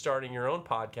because you're starting your own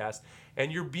podcast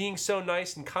and you're being so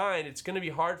nice and kind. It's going to be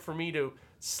hard for me to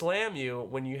slam you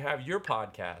when you have your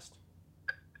podcast.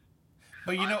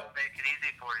 But I will make it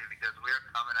easy for you because we're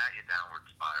coming at you, Downward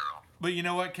Spiral. But you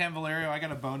know what, Ken Valerio, I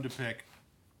got a bone to pick.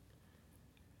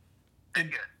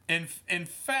 In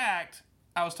fact,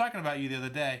 I was talking about you the other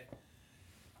day.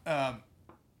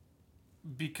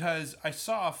 Because I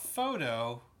saw a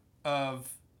photo of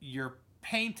your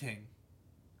painting.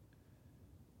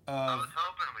 I was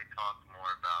hoping we'd talk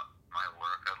more about my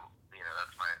work.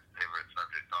 That's my favorite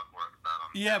subject, talk more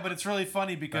about. Yeah, but it's really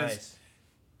funny because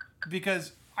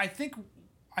I think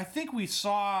we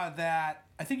saw that.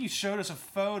 I think you showed us a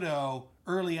photo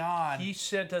early on. He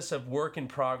sent us a work in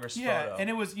progress photo. Yeah, and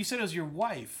you said it was your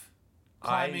wife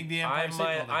climbing the Empire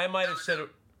State Building. I might have said it.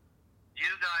 You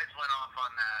guys went off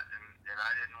on that, and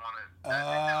I didn't want to.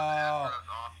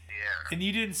 Off the air. And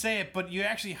you didn't say it, but you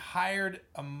actually hired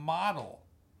a model.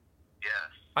 Yes.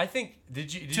 I think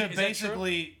did you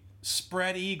basically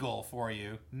spread eagle for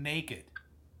you naked.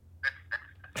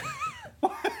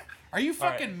 Are you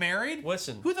fucking married?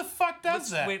 Listen. Who the fuck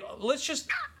does that? Wait, let's back.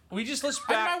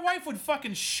 My wife would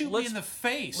fucking shoot me in the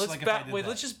face.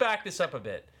 Let's just back this up a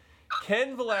bit.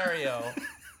 Ken Valerio.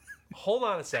 Hold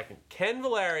on a second. Ken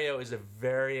Valerio is a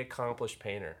very accomplished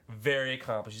painter. Very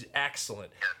accomplished. He's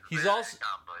excellent. He's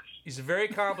a very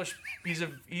accomplished. He's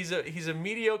a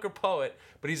mediocre poet,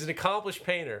 but he's an accomplished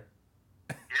painter.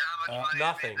 Yeah,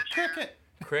 nothing.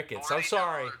 Crickets. I'm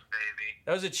sorry. Baby.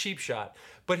 That was a cheap shot.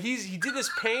 But he did this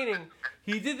painting.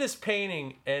 He did this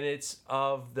painting, and it's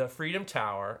of the Freedom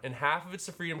Tower, and half of it's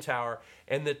the Freedom Tower,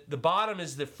 and the bottom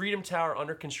is the Freedom Tower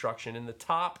under construction, and the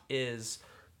top is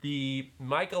the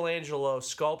Michelangelo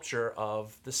sculpture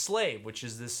of the slave, which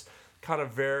is this kind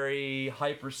of very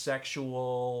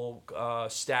hypersexual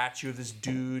statue of this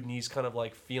dude, and he's kind of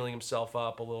like feeling himself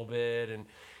up a little bit, and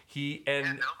nobody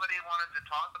wanted to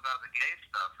talk about the gay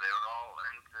stuff. They were all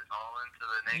into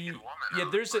the naked woman. Yeah,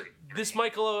 there's this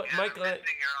Michelangelo. You're missing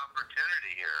your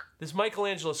opportunity here. This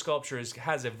Michelangelo sculpture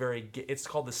has it's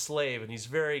called the slave, and he's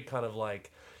very kind of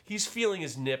like he's feeling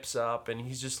his nips up, and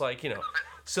he's just like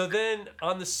So then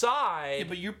on the side, yeah,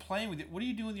 but you're playing with it. What are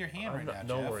you doing with your hand right now?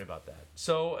 Don't worry about that.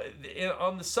 So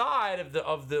on the side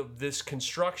of this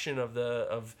construction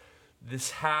of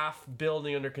this half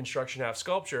building under construction, half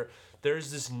sculpture,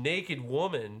 there's this naked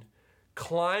woman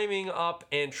climbing up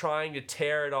and trying to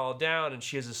tear it all down, and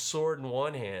she has a sword in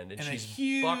one hand, and she's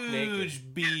buck naked.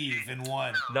 Huge beef in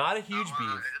one. Not a huge beef.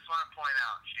 I just want to point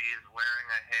out, she is wearing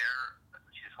a hair.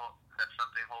 Has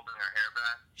something holding her hair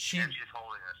back, and she's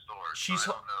holding a sword. So I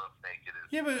don't know if naked is.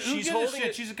 Yeah, but who she's gives a holding shit?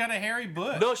 it. She's got a hairy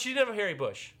bush. No, she didn't have a hairy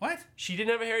bush. What? She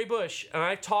didn't have a hairy bush, and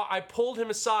I pulled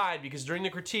him aside because during the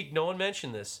critique, no one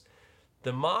mentioned this.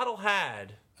 The model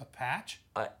had A patch?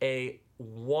 a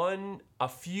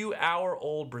few hour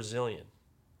old Brazilian.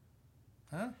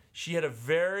 Huh? She had a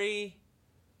very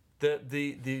the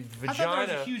vagina. I thought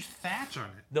there was a huge thatch on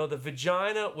it. No, the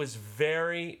vagina was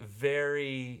very,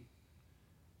 very.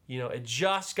 It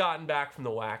just gotten back from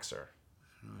the waxer.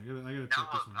 I gotta Now check this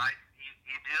look, one.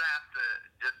 you do have to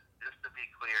just to be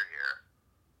clear here.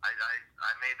 I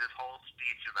made this whole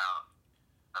speech about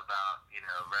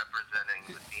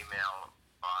representing the female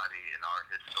body in our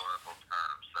historical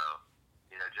terms. So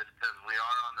just because we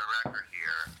are on the record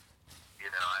here,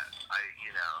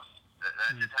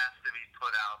 that just has to be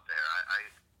put out there.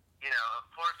 Of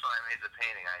course, when I made the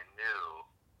painting, I knew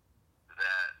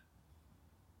that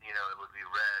it would be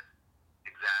read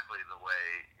exactly the way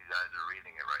you guys are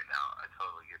reading it right now. I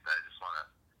totally get that. I just want to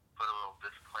put a little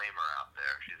disclaimer out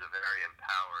there. She's a very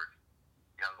empowered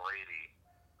young lady,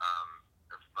 a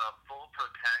full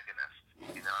protagonist.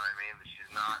 You know what I mean? She's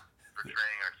not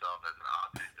portraying herself as an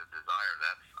object of desire.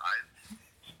 I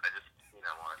just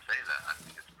want to say that. I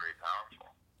think it's pretty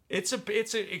powerful. It's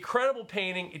an incredible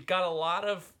painting. It got a lot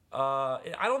of.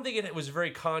 I don't think it was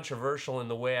very controversial in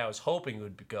the way I was hoping it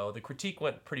would go. The critique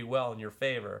went pretty well in your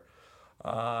favor.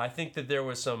 I think that there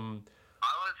was some. I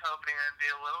was hoping there'd be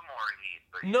a little more heat,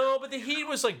 but but the heat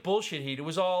was like bullshit heat. It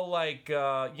was all like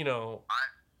there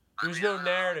was no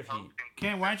narrative heat.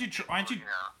 Ken, why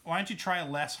don't you try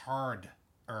less hard?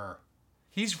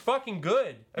 He's fucking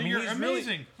good. I mean, you're he's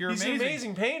amazing. Really, he's an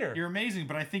amazing painter. You're amazing,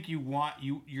 but I think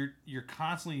you're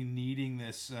constantly needing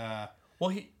this.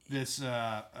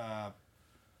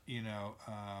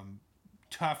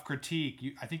 Tough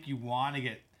critique. I think you want to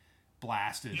get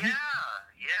blasted. Yeah.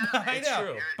 I know,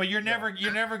 true. but you're never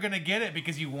gonna get it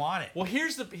because you want it. Well,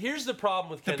 here's the problem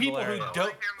with The Ken people who Valerio. don't.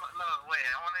 Wait, I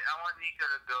want Nico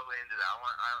to go into that.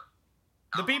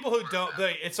 The people who don't,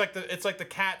 it's like the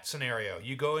cat scenario.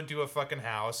 You go into a fucking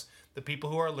house. The people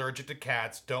who are allergic to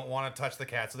cats don't want to touch the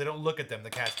cat, so they don't look at them. The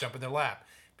cats jump in their lap.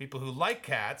 People who like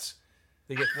cats,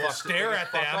 They get will stare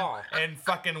at them and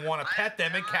fucking want to pet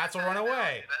them, and cats will run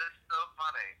away. That is so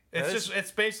funny.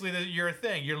 It's basically your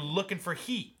thing. You're looking for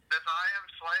heat. Because I am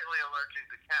slightly allergic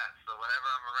to cats, so whenever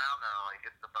I'm around them, I'm like,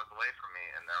 get the fuck away from me,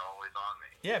 and they're always on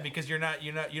me. Yeah, because you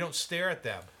don't stare at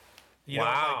them. You Wow.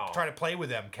 don't like try to play with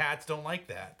them. Cats don't like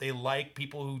that. They like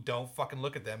people who don't fucking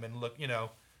look at them and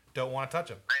don't want to touch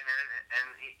them. And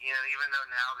even though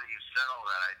now that you've said all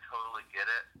that, I totally get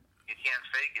it. You can't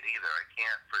fake it either. I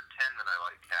can't pretend that I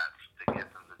like cats to get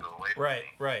them to go away from me.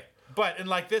 Right. But and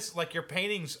like this, like your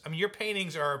paintings. I mean, your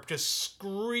paintings are just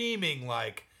screaming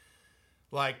like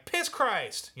piss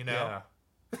Christ. Yeah.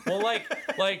 Well, like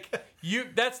you.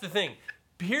 That's the thing.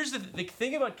 Here's the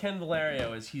thing about Ken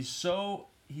Valerio is he's so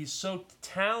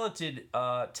talented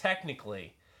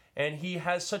technically, and he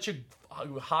has such a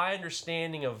high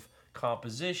understanding of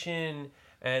composition,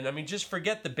 and I mean, just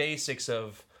forget the basics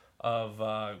of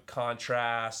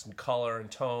contrast and color and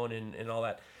tone and all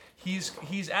that. He's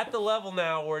at the level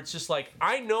now where it's just like,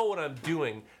 I know what I'm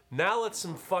doing. Now let's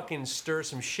fucking stir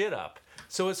some shit up.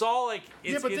 So it's all like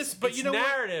it's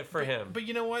narrative for him. But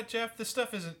you know what, Jeff? This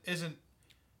stuff isn't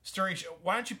stirring.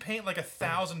 Why don't you paint like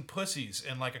 1,000 pussies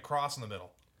and like a cross in the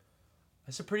middle?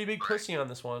 That's a pretty big pussy on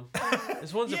this one.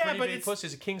 This one's a pretty big pussy.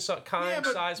 It's a king size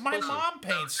pussy. My mom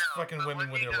paints fucking women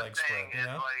with their legs spread. Is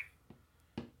like,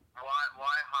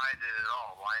 why hide it at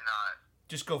all? Why not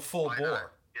just go full bore?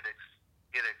 Not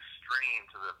get extreme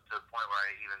to the point where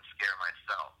I even scare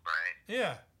myself, right?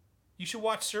 Yeah, you should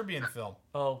watch Serbian film.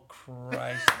 Oh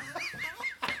Christ!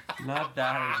 Not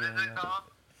that again.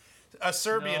 A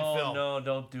Serbian film. No,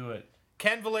 don't do it.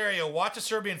 Ken Valerio, watch a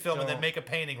Serbian film and then make a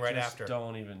painting right after.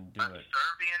 Don't even do it.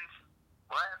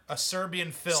 A A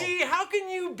Serbian film. See, how can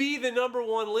you be the #1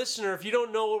 listener if you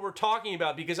don't know what we're talking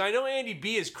about? Because I know Andy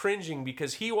B is cringing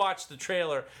because he watched the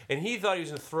trailer and he thought he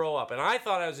was going to throw up, and I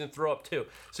thought I was going to throw up too.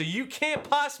 So you can't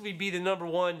possibly be the #1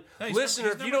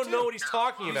 listener if you don't know what he's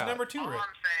talking about. He's #2, Rick. All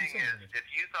I'm saying is, if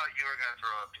you thought you were going to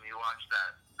throw up and you watched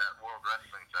that World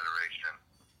Wrestling Federation,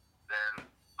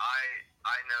 then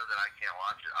I know that I can't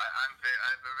watch it. I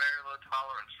have a very low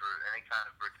tolerance for any kind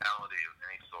of brutality of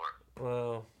any sort.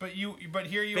 Well, but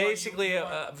here you basically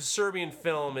a Serbian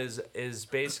film is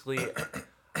basically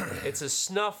It's a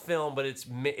snuff film, but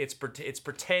it's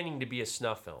pretending to be a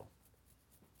snuff film.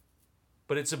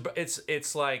 But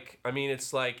it's like, I mean,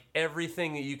 it's like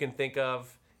everything that you can think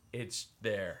of. It's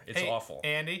there. It's awful.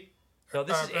 Andy. No,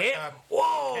 this is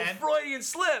whoa, Ken? Freudian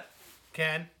slip.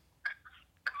 Ken.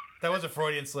 That was a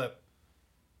Freudian slip.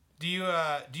 Do you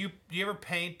ever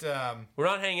paint? We're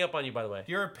not hanging up on you, by the way.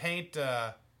 Do you ever paint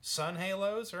sun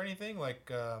halos or anything like?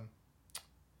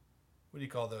 What do you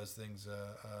call those things?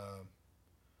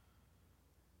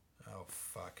 Oh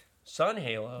fuck. Sun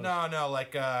halos. No,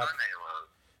 like Sun halos.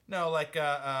 no, like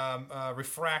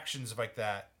refractions like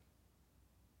that.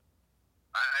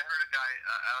 I heard a guy.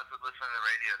 I was listening to the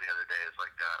radio the other day. It's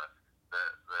like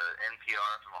the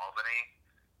NPR from Albany,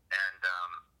 and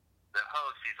the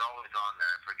host. He's always on there.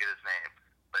 I forget his name,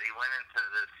 but he went into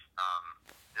this.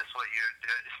 Just what you're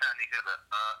doing, just sounding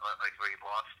like where he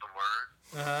lost the word.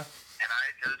 Uh huh. And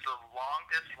it was the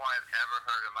longest one I've ever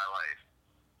heard in my life.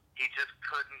 He just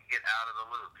couldn't get out of the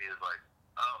loop. He was like,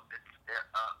 "Oh, it's,"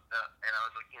 and I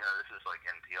was like, this is like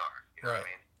NPR. You know what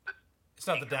I mean? It's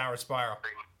not the downward spiral.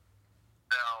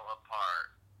 Fell apart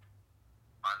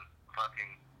on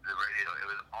fucking the radio. It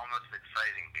was almost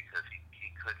exciting because he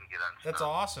couldn't get unstuck. That's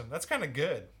awesome. That's kind of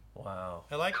good. Wow.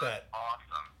 I like that.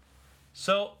 Awesome.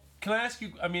 So, can I ask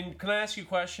you? I mean, can I ask you a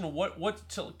question?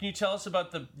 Can you tell us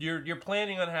about you're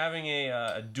planning on having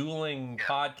a dueling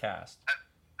podcast?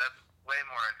 That's way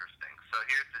more interesting. So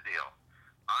here's the deal.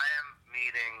 I am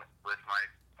meeting with my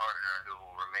partner who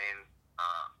will remain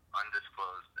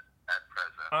undisclosed at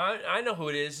present. I know who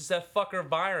it is. It's that fucker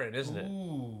Byron, isn't it?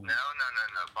 Ooh. No.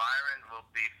 Byron will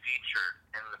be featured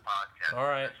in the podcast. All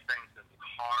right. This thing's gonna be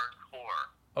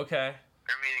hardcore. Okay.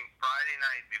 We're meeting Friday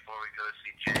night before we go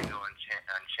see Django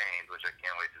Unchained, which I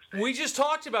can't wait to see. We just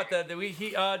talked about that.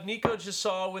 Nico just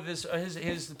saw with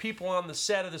his people on the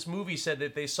set of this movie said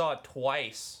that they saw it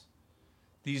twice.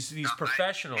 These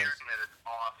professionals. I'm hearing that it's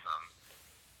awesome.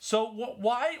 So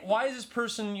why is this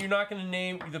person you're not going to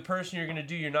name the person you're going to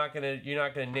do? You're not going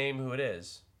to name who it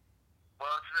is. Well,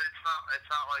 it's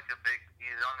not like a big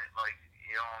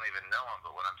you don't even know him.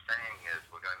 But what I'm saying is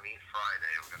we're going to meet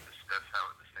Friday. We're going to discuss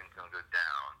how this thing's going to go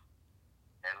down,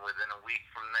 and within a week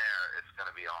from there, it's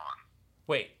going to be on.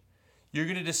 Wait, you're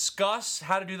going to discuss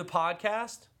how to do the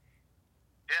podcast?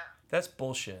 Yeah. That's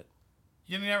bullshit.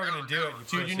 You're never going to do it.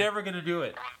 Dude, you're never going to do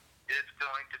it. It's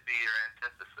going to be your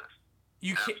antithesis.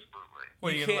 You can't. Absolutely.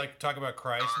 What, are you going to talk about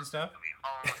Christ and stuff?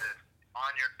 It's going to be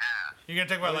on your ass. You're going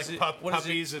to talk about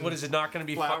puppies and what is it not going to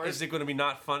be flowers? Is it going to be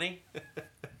not funny?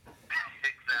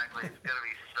 Exactly. It's going to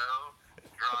be so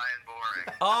dry and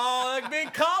boring. Oh, like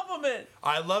big compliment.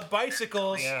 I love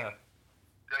bicycles. Yeah.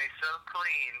 It's going to be so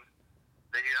clean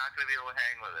that you're not going to be able to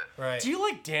hang with it. Right. Do you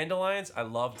like dandelions? I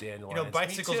love dandelions.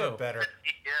 Bicycles Me too. are better.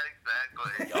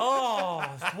 Yeah, exactly. Oh,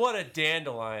 what a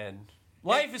dandelion.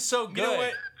 Life is so good. You know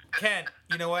what, Ken?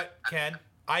 Ken?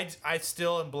 I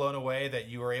still am blown away that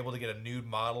you were able to get a nude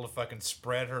model to fucking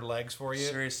spread her legs for you.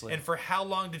 Seriously. And for how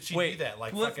long did she do that?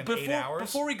 Like fucking 8 hours?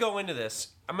 Before we go into this,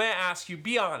 I'm gonna ask you.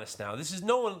 Be honest now. This is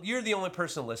no one. You're the only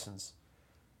person that listens.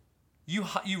 You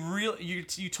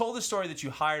told the story that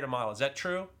you hired a model. Is that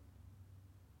true?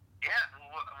 Yeah.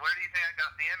 Where do you think I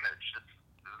got the image?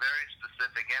 It's a very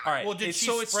specific image. All right. Well, did she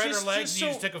spread her legs and you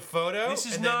just took a photo? This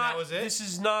is and not. then that was it? This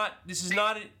is not. Now, this is the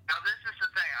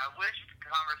thing. I wish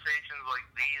conversations like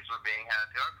these were being had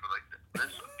at the art for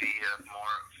this would be a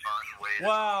more fun way to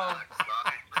Wow.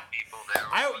 obviously people there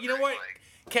You know what, like,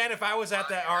 Ken? If I was at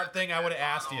that art thing, I would have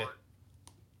asked you.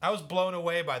 I was blown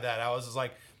away by that. I was just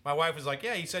like, my wife was like,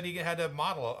 "Yeah, you said he had to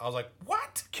model." I was like,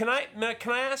 "What?" Can I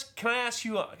ask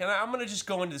you? I'm gonna just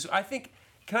go into this. I think.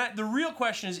 The real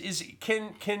question is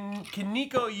can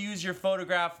Nico use your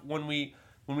photograph when we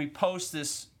post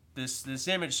this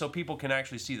image so people can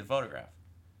actually see the photograph?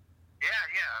 Yeah.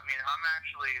 I mean, I'm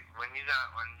actually when you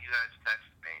guys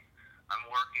texted me, I'm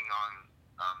working on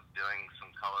doing some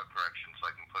color correction so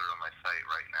I can put it on my site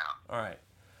right now. All right.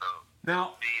 So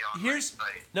Now it'll be on my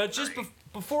site. just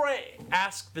before I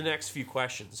ask the next few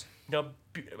questions,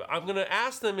 I'm going to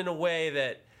ask them in a way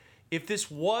that if this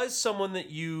was someone that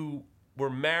you were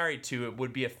married to, it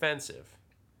would be offensive.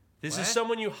 This is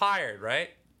someone you hired, right?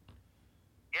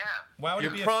 Yeah. Why would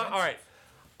it be offensive? All right.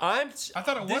 I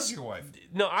thought it was your wife.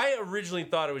 No, I originally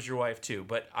thought it was your wife too,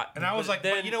 but I was like,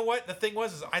 then, but you know what? The thing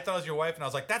was, I thought it was your wife, and I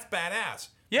was like, that's badass.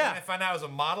 Yeah. And I found out it was a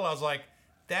model. I was like,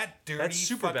 that dirty That's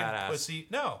super fucking badass. pussy.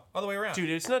 No, all the way around. dude,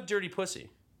 it's not dirty pussy,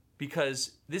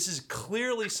 because this is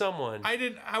clearly someone.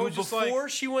 I was just like, before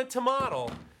she went to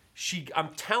model, I'm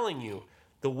telling you,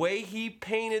 the way he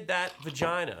painted that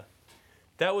vagina,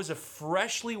 That was a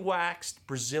freshly waxed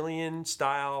Brazilian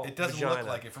style. It doesn't vagina. look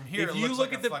like it from here. If it you looks look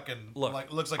like at a the fucking look,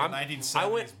 looks like a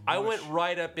 1970s. I bush. went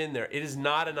right up in there. It is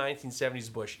not a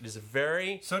 1970s bush. It is a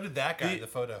very. So did that guy in the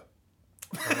photo.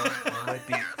 That might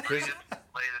be. Let me just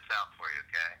lay this out for you,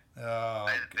 okay? Oh,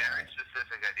 I had a very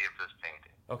specific idea for this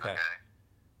painting. Okay.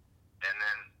 And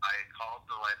then I called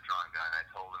the life drawing guy and I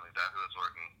told him exactly who I was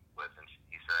working with, and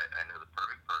he said I knew the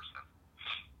perfect person.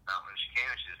 When she came,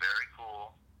 she was very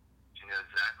cool. She knew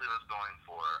exactly what I was going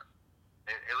for.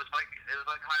 It was like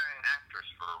hiring an actress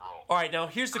for a role. All right, now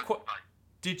here's the question.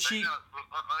 Did she? No,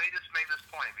 let me just make this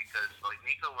point because like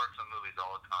Nico works on movies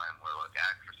all the time where like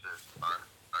actresses are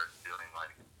doing like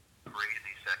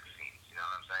crazy sex scenes. You know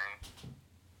what I'm saying?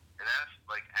 And that's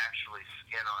like actually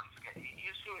skin on skin.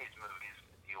 You've seen these movies,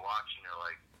 you watch and you're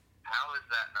like, how is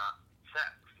that not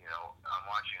sex? You know, I'm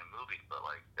watching a movie, but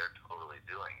like they're totally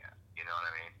doing it. You know what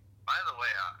I mean? By the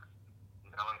way,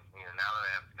 now that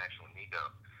I have a connection with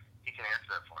Nico, he can answer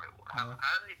that for me. How do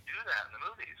they do that in the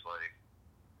movies? Like,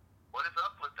 what is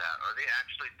up with that? Are they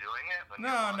actually doing it?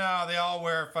 No, they all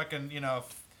wear fucking,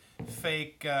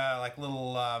 fake, like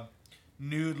little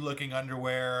nude-looking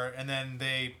underwear, and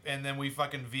then we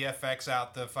fucking VFX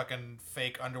out the fucking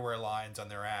fake underwear lines on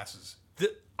their asses.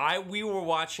 We were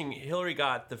watching. Hillary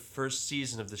got the first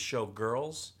season of the show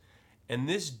Girls, and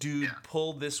this dude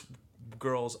pulled this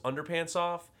girl's underpants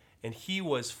off, and he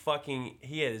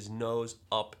had his nose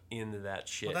up into that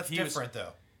shit. Well, that's different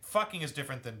though. Fucking is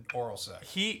different than oral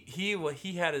sex. He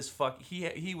had his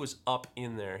he was up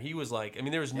in there. He was like, I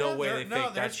mean, there was no way they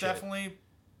faked that shit.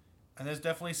 There's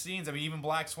definitely scenes. I mean, even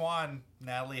Black Swan,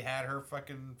 Natalie had her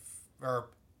fucking, or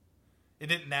it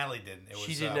didn't. Natalie didn't. It was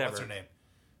she did what's never. her name?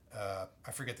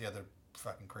 I forget the other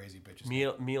fucking crazy bitches.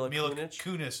 Mila Kunis?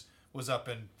 Kunis was up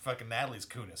in fucking Natalie's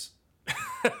Kunis.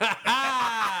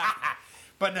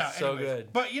 But no, so anyways.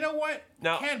 good. But you know what,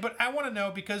 now, Ken? But I want to know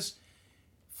because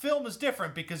film is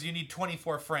different because you need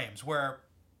 24 frames. Where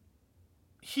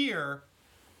here,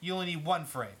 you only need one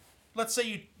frame. Let's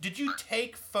say did you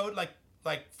take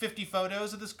like 50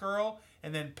 photos of this girl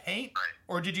and then paint,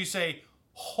 or did you say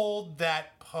hold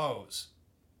that pose?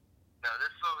 No,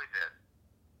 this is what we did.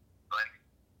 Like,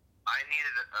 I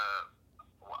needed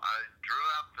I drew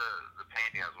out the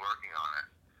painting. I was working on it,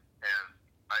 and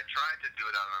I tried to do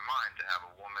it out of my mind to have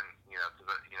a woman, because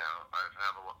I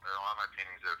have a lot of my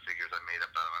paintings are figures I made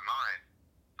up out of my mind.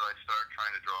 So I started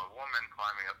trying to draw a woman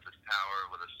climbing up this tower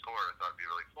with a sword. I thought it'd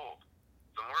be really cool.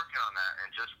 So I'm working on that,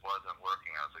 and it just wasn't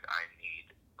working. I was like, I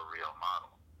need a real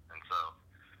model. And so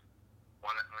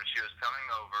when she was coming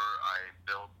over, I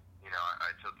built,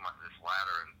 I took this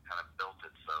ladder and kind of built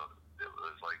it so it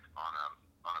was like on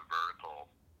a vertical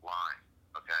line.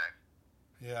 Okay.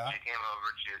 Yeah. She came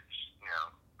over. She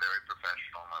very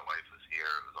professional. My wife was here.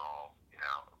 It was all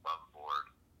above board.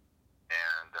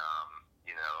 And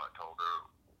I told her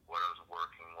what I was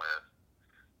working with,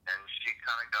 and she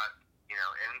kind of got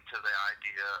into the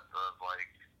idea of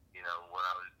like what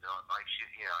I was doing. Like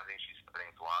I think she's studying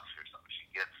philosophy or something. She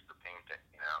gets the painting.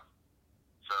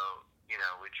 So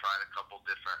we tried a couple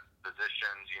different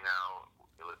positions.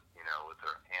 With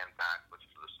her hand back with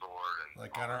the sword and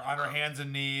like on her hands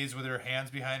and knees with her hands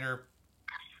behind her.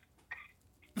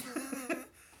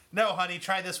 No, honey,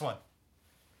 try this one.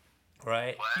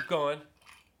 Right, what? keep going. Yeah,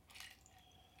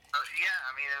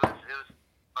 I mean it was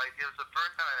the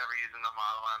first time I'd ever used the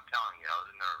model. I'm telling you, I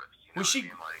was nervous.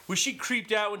 Was she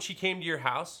creeped out when she came to your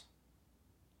house?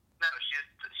 No,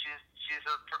 she's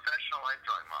a professional life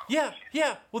drawing model.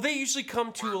 Yeah. Well, they usually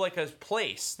come to like a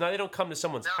place. Now they don't come to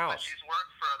someone's house. But she's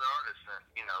worked for other artists, and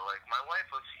like my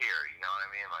wife was here. You know what I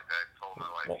mean? Like I told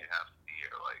my wife you have to be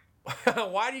here. Like,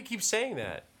 why do you keep saying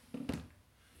that?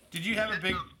 Did you have a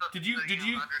big? Did you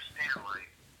understand like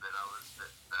that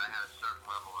I had a certain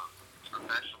level of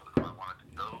professionalism I wanted to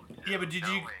go to? Yeah, but did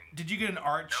you get an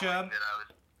art chub?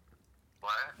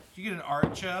 What? Did you get an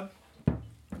art chub?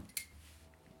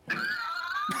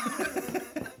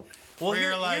 Well,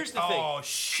 you're like, here's the thing. Oh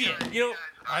shit!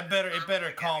 It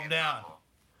better calm down.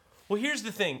 Well, here's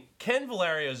the thing. Ken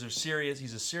Valerio's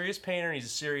he's a serious painter, and he's a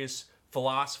serious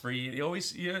philosopher.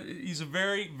 He's a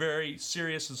very, very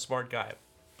serious and smart guy.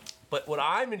 But what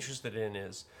I'm interested in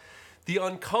is the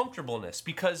uncomfortableness,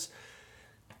 because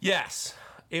yes,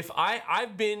 if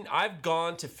I've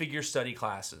gone to figure study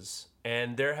classes,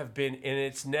 and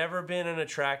it's never been an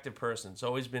attractive person. It's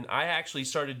always been. I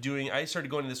started going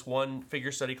to this one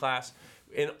figure study class,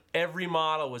 and every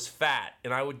model was fat,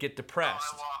 and I would get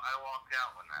depressed. I walked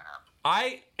out when that happened.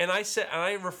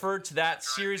 I referred to that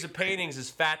series of paintings as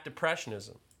fat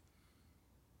depressionism.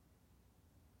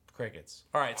 Crickets.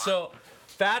 All right, so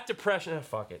fat depression.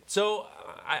 Fuck it. So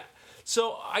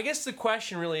So I guess the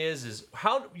question really is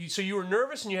how? So you were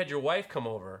nervous and you had your wife come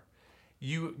over.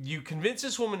 You convinced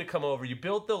this woman to come over. You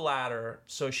built the ladder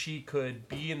so she could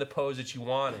be in the pose that you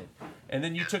wanted, and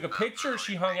then you took a picture.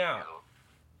 She hung out.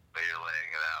 But you're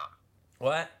laying it out.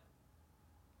 What?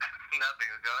 Nothing.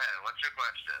 Go ahead. What's your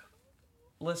question?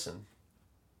 Listen.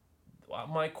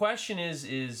 My question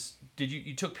is did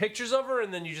you took pictures of her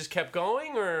and then you just kept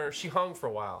going, or she hung for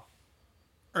a while?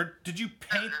 Or did you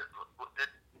paint? It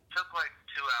took like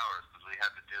 2 hours because we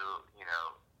had to do,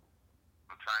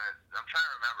 I'm trying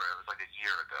to remember. It was like a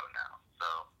year ago now. So,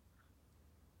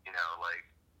 like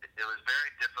it was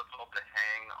very difficult to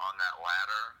hang on that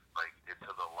ladder. Like it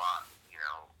took a lot.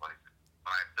 Like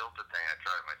when I built the thing, I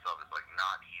tried it myself. It's like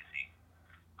not easy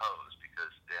pose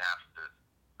because it has to.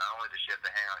 Not only does she have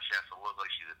to hang on, she has to look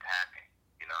like she's attacking.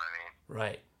 You know what I mean?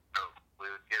 Right. So we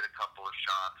would get a couple of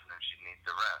shots, and then she'd need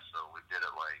to rest. So we did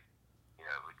it like,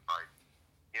 we'd probably,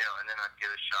 and then I'd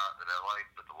get a shot that I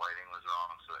liked, but the lighting was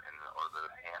wrong, or the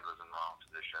hand was in the wrong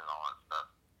position, and all that stuff.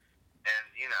 And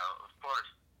of course,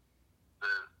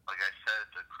 like I said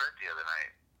to Crit the other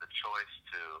night, the choice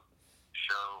to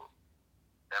show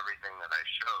everything that I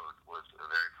showed was a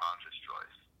very conscious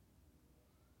choice,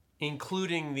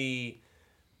 including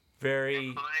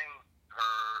including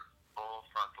her full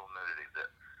frontal nudity.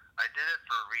 I did it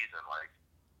for a reason. Like,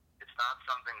 it's not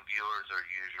something viewers are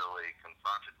usually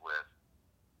confronted with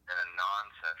in a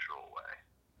non-sexual way.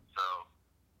 So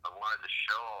I wanted to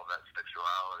show all that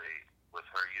sexuality with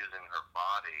her using her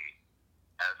body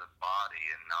as a body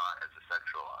and not as a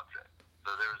sexual object.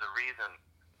 So there was a reason.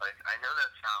 Like, I know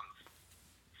that sounds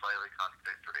slightly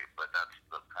contradictory, but that's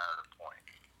the kind of the point.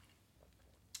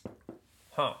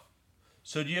 Huh.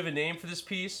 So do you have a name for this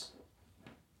piece?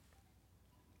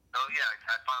 Oh, yeah,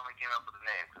 I finally came up with a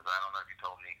name, because I don't know if you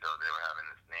told Nico they were having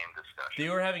this name discussion. They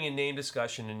were having a name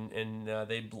discussion, and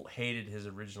they hated his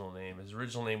original name. His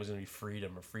original name was going to be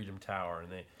Freedom or Freedom Tower,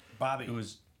 and Bobby. It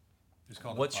was. Just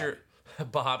called what's Bobby. your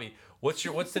Bobby? What's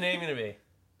the name going to be?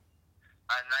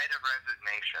 A Night of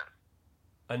Resignation.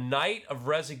 A Night of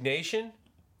Resignation?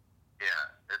 Yeah,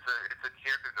 it's a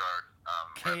Kierkegaard.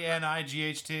 Knight. Knighth.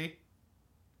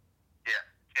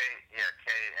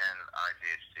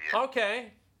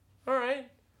 Okay. All right.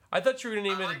 I thought you were going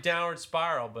to name it a Downward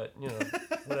Spiral, but,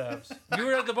 whatever. You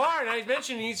were at the bar, and I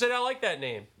mentioned it, and you said, I like that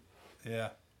name.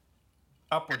 Yeah.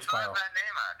 Upward It's Spiral. not that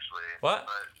name, actually. What?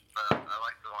 But I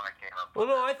like the one I came up Well,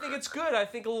 with. no, I think it's good. I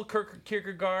think a little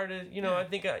Kierkegaard,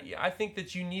 I think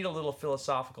that you need a little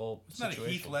philosophical It's not situation.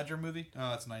 a Heath Ledger movie.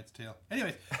 Oh, that's Knight's Tale.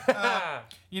 Anyways,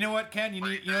 you know what, Ken?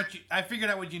 I figured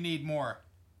out what you need more.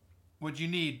 What you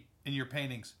need in your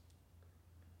paintings.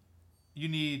 You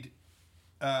need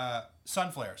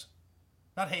sun flares,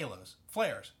 not halos.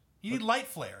 Flares. You need light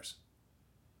flares.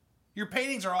 Your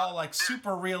paintings are all like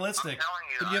super realistic,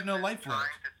 but you have no light flares. I'm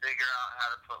trying to figure out how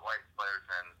to put light flares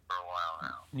in for a while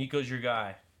now. Nico's your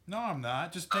guy. No, I'm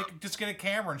not. Just get a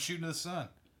camera and shoot into the sun.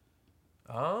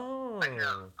 Oh. I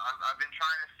know. I've been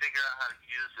trying to figure out how to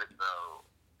use it though,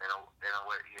 in a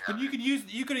way. But you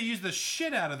could have used the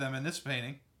shit out of them in this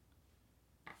painting.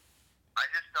 I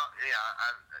just don't.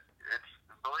 Yeah,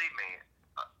 believe me.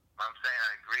 I'm saying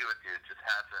I agree with you. It just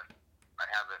I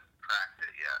haven't cracked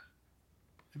it yet.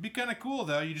 It'd be kind of cool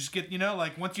though. You just get,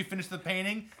 like once you finish the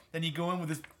painting, then you go in with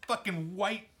this fucking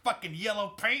white, fucking yellow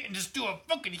paint and just do a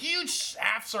fucking huge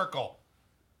half circle.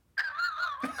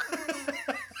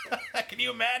 Can you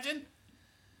imagine?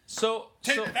 So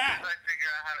Take so that. If I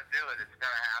figure out how to do it, it's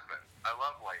gonna happen. I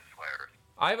love light flares.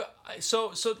 I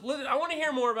want to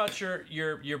hear more about your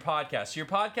podcast. Your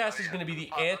podcast is going to be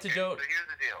the antidote. Okay, so here's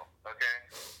the deal, okay?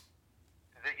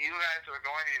 That you guys are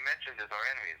going to be mentioned as our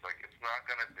enemies. Like it's not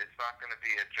gonna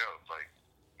be a joke. Like,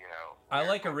 I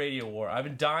like a radio war. I've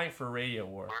been dying for a radio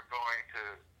war. We're going to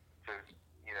go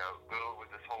with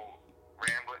this whole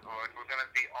rambling. We're going to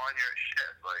be on your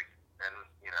shit, so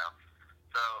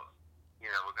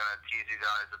we're going to tease you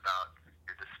guys about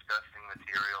your disgusting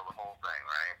material, the whole thing,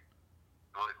 right?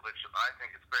 Which I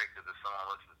think is great because if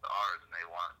someone listens to ours and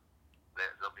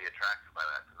they'll be attracted by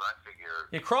that because I figure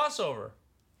Crossover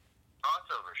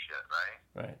shit, right?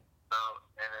 Right. So,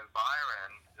 and then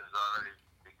Byron has already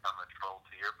become a troll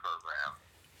to your program.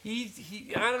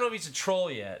 I don't know if he's a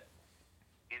troll yet.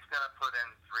 He's going to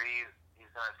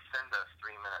he's going to send us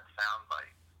 3-minute sound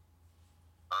bites.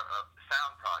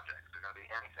 Sound projects. They're going to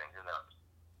be anything, who knows?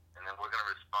 And then we're going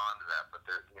to respond to that, but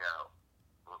they're,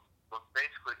 we're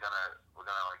basically going to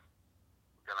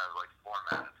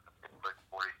format it. It's like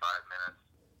 45 minutes.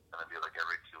 It's going to be like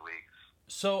every 2 weeks.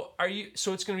 So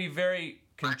it's going to be very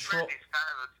He's kind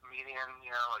of a comedian,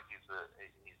 like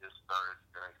he's just started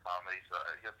doing comedy, so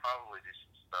he'll probably do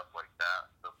some stuff like that.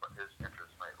 So his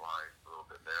interest might lie a little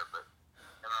bit there, but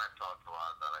him and I've talked a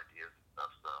lot about ideas and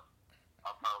stuff, so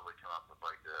I'll probably come up with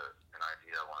like an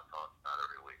idea I want to talk about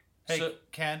every week. Hey,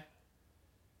 Ken,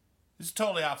 this is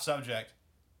totally off subject.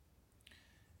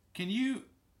 Can you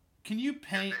paint? You're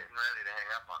getting ready to hang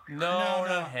up on me. No, right? we're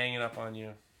not hanging up on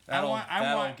you. That'll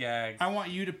gag. I want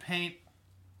you to paint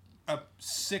a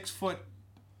 6-foot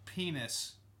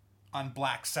penis on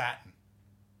black satin.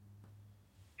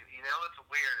 You know what's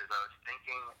weird is I was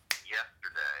thinking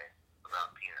yesterday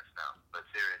about penis now, but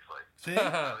seriously. See?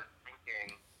 I was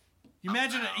thinking. You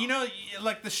imagine,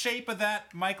 like the shape of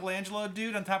that Michelangelo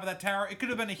dude on top of that tower. It could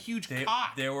have been a huge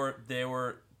cock.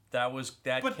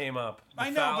 That came up.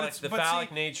 I know, but the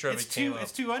phallic nature of it came up.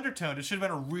 It's too undertoned. It should have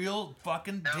been a real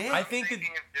fucking No, dick. I think I'm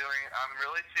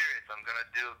really serious. I'm gonna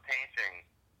do a painting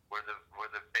where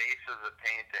the base of the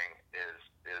painting is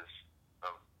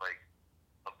like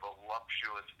a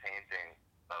voluptuous painting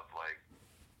of like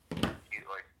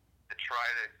to try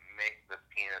to make the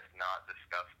penis not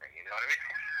disgusting. You know what I mean?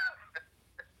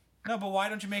 No, but why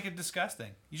don't you make it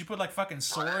disgusting? You should put like fucking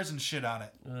sores and shit on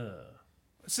it. Ugh.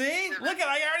 See? Look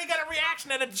I already got a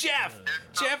reaction out of Jeff.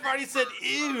 Jeff already said,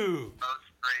 ew. Most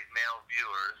straight male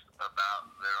viewers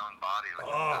about their own body, which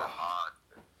is kind of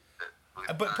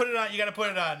odd. But put it on. You got to put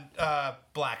it on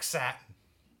black satin.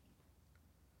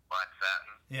 Black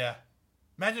satin. Yeah.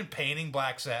 Imagine painting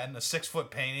black satin, a 6-foot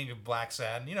painting of black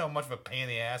satin. You know how much of a pain in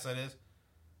the ass that is.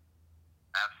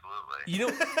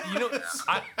 Absolutely.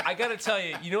 I gotta tell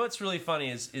you, you know what's really funny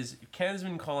is Ken's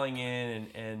been calling in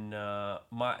and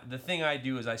the thing I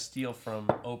do is I steal from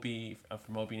Opie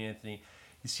and Anthony.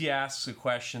 He asks a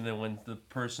question, then when the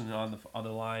person on the other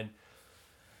line,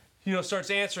 starts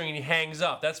answering and he hangs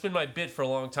up. That's been my bit for a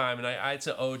long time, and it's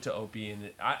an ode to Opie,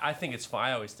 and I think it's fun.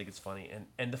 I always think it's funny,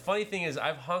 and the funny thing is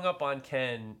I've hung up on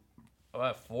Ken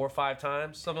about 4 or 5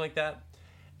 times, something like that.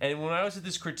 And when I was at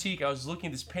this critique, I was looking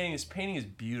at this painting. This painting is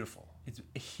beautiful. It's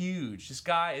huge. This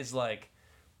guy is like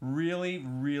really,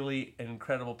 really an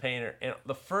incredible painter. And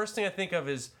the first thing I think of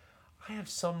is, I have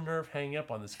some nerve hanging up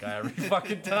on this guy every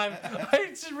fucking time.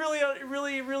 It's just really,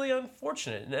 really, really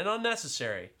unfortunate and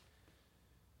unnecessary.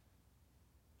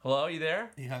 Hello, you there?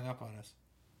 He hung up on us.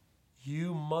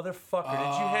 You motherfucker.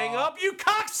 Did you hang up? You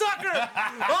cocksucker!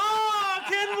 Oh,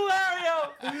 Ken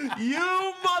Valerio!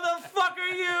 You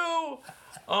motherfucker, you!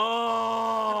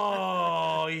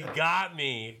 Oh, he got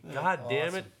me. God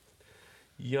damn it.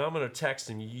 Yeah, I'm going to text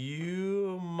him.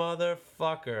 You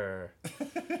motherfucker.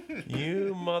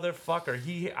 You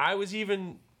motherfucker. I was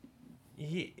even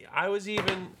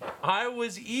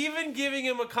giving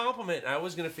him a compliment. I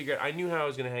was going to figure out, I knew how I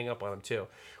was going to hang up on him too.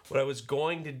 What I was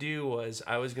going to do was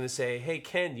I was going to say, hey,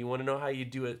 Ken, do you want to know how you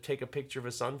take a picture of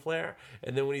a sun flare?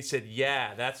 And then when he said,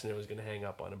 yeah, that's when I was going to hang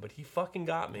up on him. But he fucking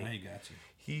got me. Now he got you.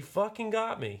 He fucking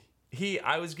got me.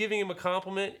 I was giving him a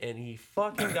compliment, and he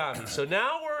fucking got me. So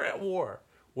now we're at war.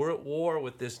 We're at war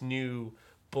with this new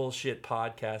bullshit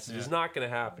podcast. It is not going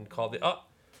to happen.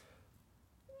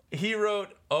 He wrote,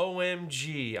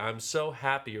 OMG, I'm so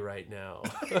happy right now.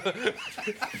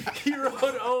 He wrote,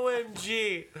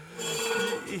 OMG.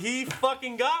 He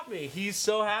fucking got me. He's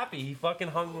so happy. He fucking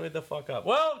hung me the fuck up.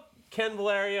 Well, Ken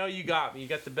Valerio, you got me. You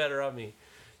got the better of me.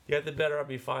 You got the better of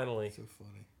me finally. So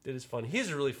funny. It is funny.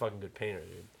 He's a really fucking good painter,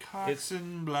 dude. Cocks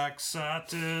in black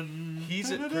satin.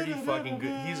 He's a pretty fucking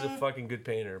good. He's a fucking good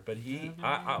painter. But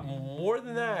more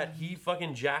than that, he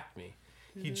fucking jacked me.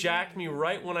 He jacked me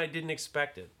right when I didn't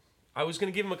expect it. I was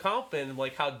gonna give him a compliment,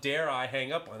 like how dare I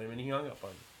hang up on him, and he hung up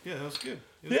on me. Yeah, that was good.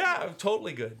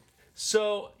 Totally good.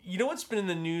 So you know what's been in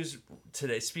the news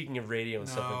today? Speaking of radio and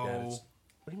stuff like that. What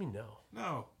do you mean no?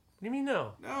 No. What do you mean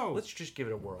no? No. Let's just give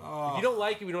it a whirl. If you don't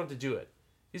like it, we don't have to do it.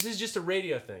 This is just a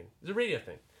radio thing. It's a radio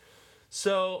thing.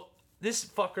 So this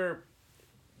fucker,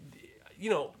 you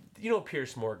know what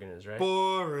Pierce Morgan is, right?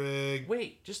 Boring.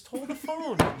 Wait, just hold the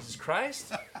phone, Jesus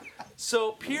Christ.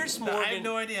 So Pierce Morgan. I have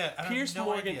no idea. Pierce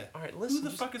Morgan. Idea. All right, listen. Who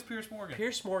the fuck is Pierce Morgan?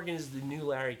 Pierce Morgan is the new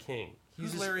Larry King.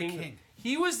 Who's Larry King?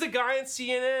 He was the guy on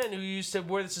CNN who used to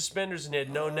wear the suspenders and had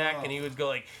no neck, and he would go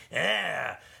like,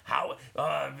 "Yeah,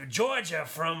 Georgia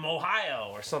from Ohio"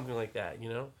 or something like that. You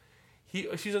know. He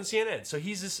was on CNN, so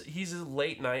he's a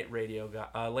late night radio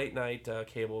guy, late night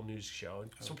cable news show.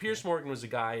 So Pierce Morgan was a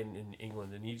guy in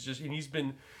England, and he's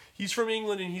from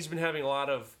England, and he's been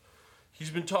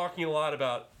talking a lot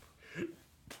about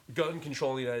gun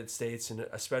control in the United States, and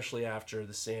especially after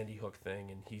the Sandy Hook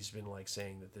thing, and he's been like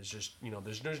saying that there's just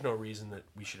there's no reason that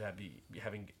we should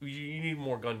you need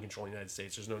more gun control in the United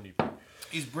States. There's no need.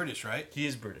 He's British, right? He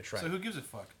is British, right? So who gives a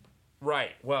fuck?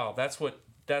 Right. Well, that's what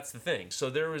that's the thing. So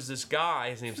there was this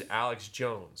guy, his name's Alex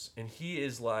Jones, and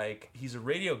he's a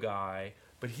radio guy,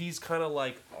 but he's kind of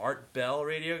like Art Bell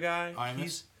radio guy.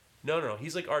 No,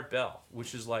 he's like Art Bell,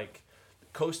 which is like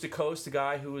Coast to Coast, the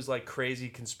guy who was like crazy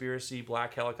conspiracy,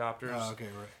 black helicopters. Oh, okay,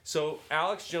 right. So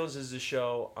Alex Jones is a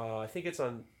show. I think it's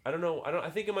on. I don't know. I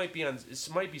think it might be on. It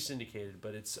might be syndicated,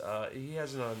 but it's he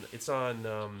has it on. It's on.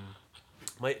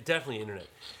 Definitely internet.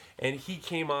 And he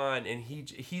came on, and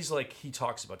he's like, he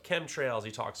talks about chemtrails.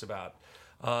 He talks about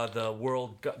the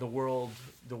World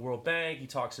Bank. He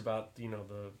talks about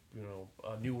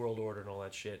New World Order and all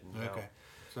that shit. And okay.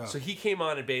 So he came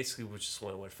on and basically just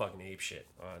went fucking ape shit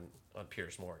on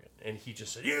Piers Morgan, and he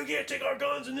just said, "You can't take our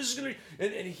guns, and this is gonna."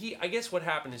 And he, I guess what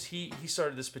happened is he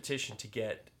started this petition to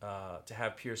get to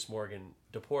have Piers Morgan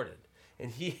deported,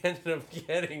 and he ended up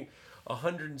getting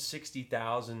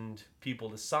 160,000 people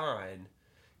to sign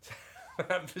to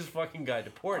have this fucking guy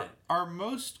deported. Are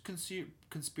most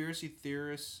conspiracy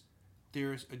theorists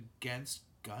against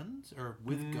guns or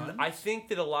with guns? I think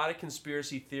that a lot of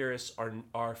conspiracy theorists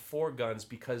are for guns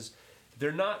because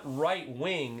they're not right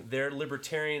wing. They're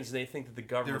libertarians, and they think that the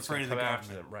government's going to come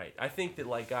after them. Right. I think that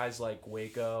like guys like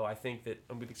Waco. I think that,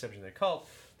 with the exception of their cult,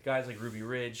 guys like Ruby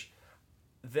Ridge.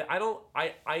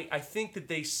 I think that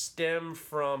they stem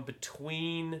from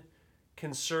between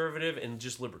conservative and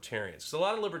just libertarians. Because a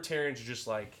lot of libertarians are just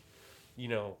like, you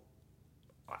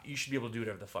should be able to do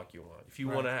whatever the fuck you want. If you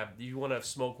want to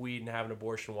smoke weed and have an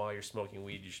abortion while you're smoking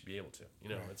weed, you should be able to.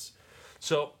 It's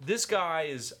so this guy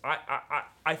is.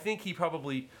 I think he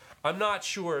probably. I'm not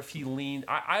sure if he leaned.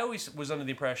 I always was under the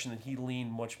impression that he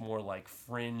leaned much more like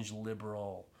fringe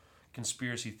liberal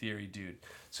conspiracy theory dude.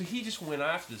 So he just went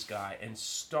after this guy and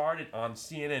started on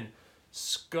CNN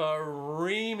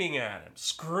screaming at him.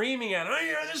 Oh,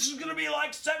 yeah, this is going to be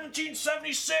like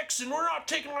 1776 and we're not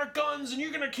taking our guns and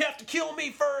you're going to have to kill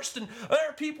me first and there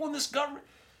are people in this government.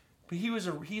 But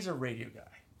he's a radio guy.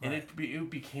 And it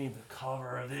became the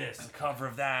cover of this, the cover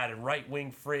of that, and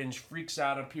right-wing fringe freaks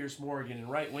out on Piers Morgan and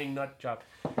right-wing nut job.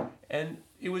 And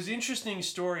it was an interesting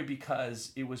story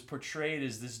because it was portrayed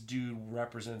as this dude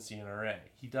represents the NRA.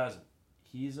 He doesn't.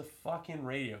 He's a fucking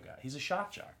radio guy. He's a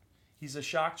shock jock. He's a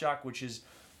shock jock, which is,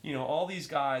 all these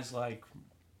guys like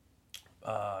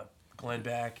Glenn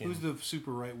Beck and who's the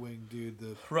super right-wing dude?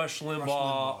 The Rush Limbaugh.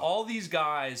 All these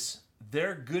guys,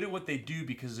 they're good at what they do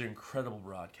because they're incredible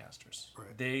broadcasters.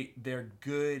 Right. They're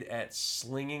good at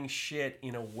slinging shit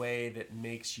in a way that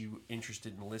makes you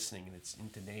interested in listening and its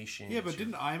intonation. Yeah, but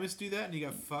didn't Imus do that and he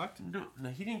got fucked? No,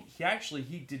 he didn't. He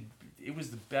did. It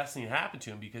was the best thing that happened to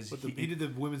him because he did the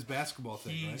women's basketball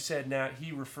thing. He said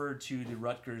he referred to the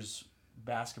Rutgers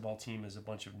basketball team as a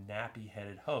bunch of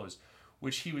nappy-headed hoes,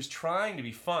 which he was trying to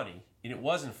be funny and it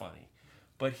wasn't funny.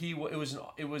 But he was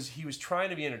trying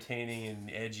to be entertaining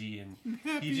and edgy, and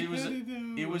it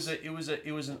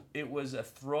was a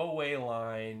throwaway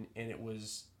line, and it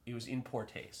was in poor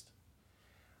taste.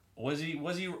 Is he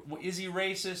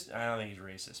racist? I don't think he's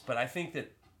racist, but I think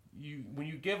that when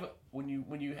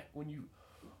you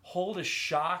hold a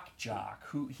shock jock,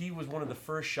 who he was one of the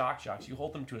first shock jocks, you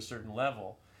hold them to a certain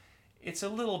level, it's a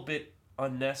little bit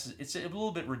unnecessary. It's a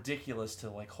little bit ridiculous to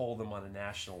like hold them on a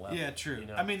national level. Yeah, true.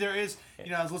 I mean, there is.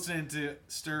 I was listening to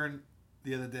Stern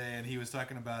the other day, and he was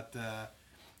talking about.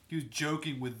 He was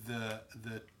joking with the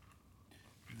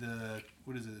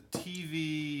what is it?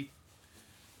 TV,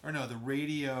 or no, the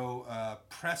radio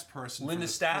press person. Linda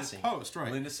Stassi. Post,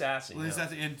 right? Linda Stassi.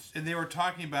 And they were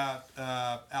talking about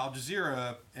Al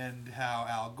Jazeera and how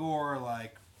Al Gore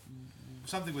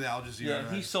something with Al Jazeera.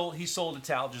 Yeah, he sold it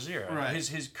to Al Jazeera. Right.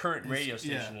 His current radio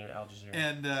station at Al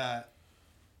Jazeera.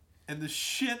 And the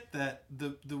shit that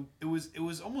it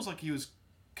was almost like he was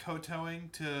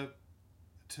kowtowing to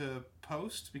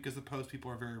Post because the Post people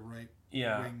are very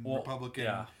right-wing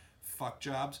Republican fuck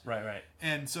jobs. Right.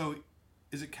 And so,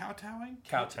 is it kowtowing?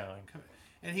 Kowtowing.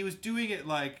 And he was doing it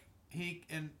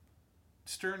and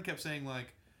Stern kept saying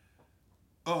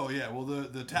oh yeah, well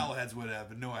the towelheads would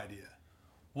have no idea.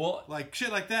 Well,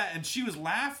 shit like that, and she was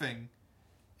laughing,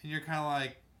 and you're kind of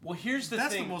like, well, here's the thing.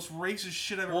 That's the most racist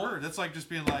shit I've ever heard. That's like just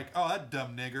being like, oh, that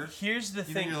dumb nigger. Here's the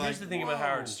thing. Here's the thing about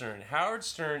Howard Stern. Howard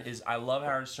Stern is. I love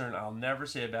Howard Stern. I'll never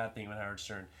say a bad thing about Howard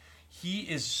Stern. He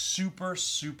is super,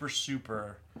 super,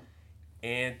 super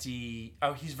anti.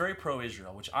 Oh, he's very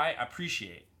pro-Israel, which I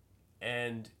appreciate,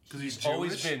 and he's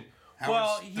always been.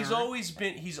 Well, he's always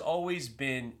been. He's always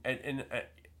been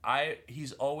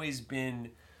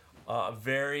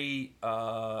very.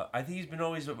 I think he's been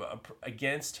always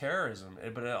against terrorism,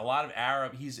 but a lot of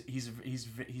Arab. He's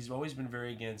always been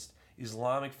very against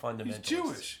Islamic fundamentalists. He's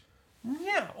Jewish.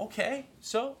 Yeah. Okay.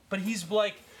 So, but he's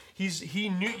he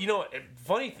knew. You know,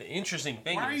 interesting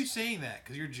thing. Why are you saying that?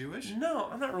 Because you're Jewish? No,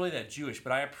 I'm not really that Jewish,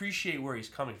 but I appreciate where he's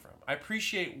coming from. I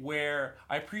appreciate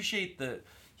the.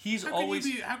 He's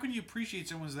always. How can you appreciate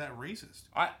someone's that racist?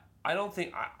 I don't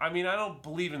think. I mean, I don't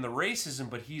believe in the racism,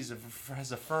 but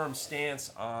has a firm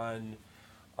stance on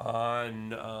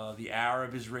the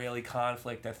Arab-Israeli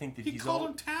conflict. I think that he called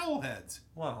them towel heads.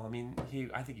 Well, I mean,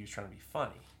 I think he was trying to be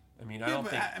funny. I mean, he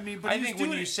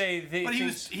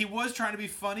was trying to be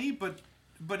funny, but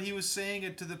he was saying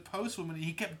it to the postwoman.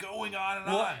 He kept going on and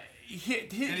on.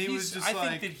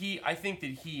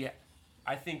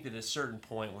 I think that at a certain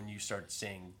point when you start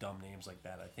saying dumb names like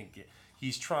that, I think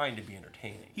he's trying to be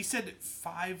entertaining. He said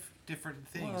 5 different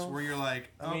things where you're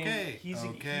like, okay, he's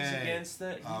against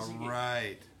it.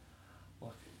 Right.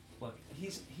 Look,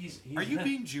 he's. Are you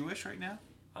being Jewish right now?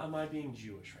 Am I being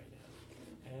Jewish right now?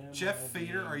 Jeff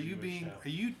Fader, are you being? Are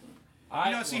you?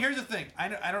 See, here's the thing.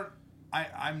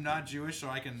 I'm not Jewish, so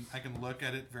I can look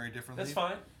at it very differently. That's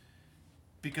fine.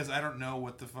 Because I don't know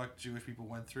what the fuck Jewish people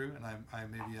went through, and I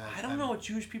don't know what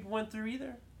Jewish people went through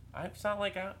either. It's not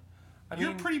like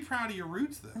you're pretty proud of your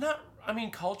roots, though. Not, I mean,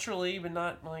 culturally, but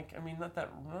not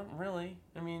really.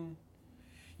 I mean,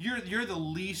 you're the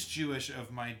least Jewish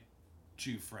of my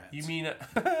Jew friends. You mean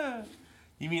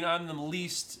I'm the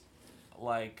least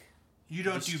like. You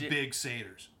don't do big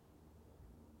seders.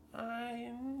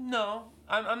 No.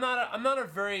 I'm not a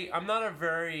very.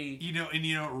 You know, and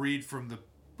you don't read from the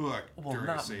book. Well, during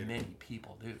not Seder. many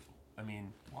people do. I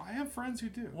mean. Well, I have friends who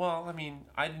do. Well, I mean,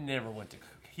 I never went to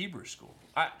Hebrew school.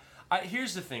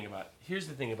 Here's the thing about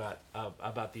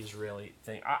the Israeli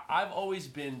thing. I've always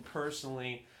felt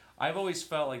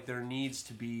like there needs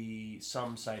to be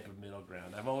some type of middle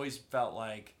ground. I've always felt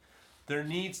like there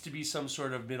needs to be some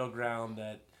sort of middle ground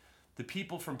that the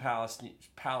people from the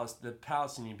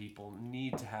Palestinian people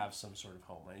need to have some sort of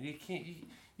homeland. You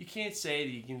can't say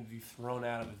that you can be thrown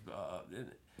out of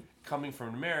coming from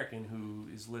an American who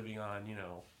is living on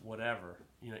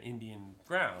Indian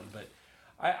ground. But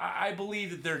I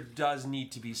believe that there does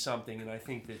need to be something, and I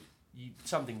think that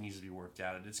something needs to be worked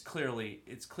out. It's clearly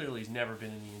has never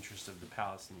been in the interest of the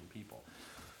Palestinian people.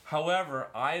 However,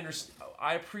 I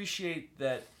appreciate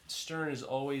that Stern has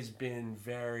always been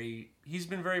very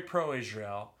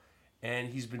pro-Israel, and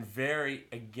he's been very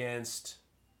against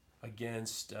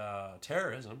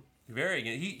terrorism. Very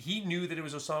against. He knew that it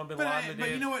was Osama bin Laden.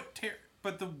 But you know what?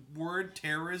 But the word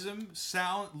terrorism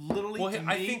sound literally to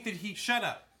me. I think that he shut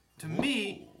up. To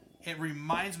me, it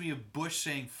reminds me of Bush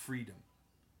saying freedom.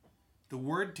 The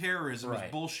word terrorism is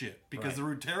bullshit because the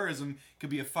word terrorism could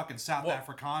be a fucking South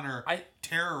Afrikaner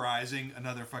terrorizing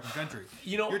another fucking country.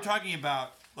 You're talking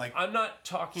about like I'm not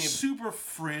talking super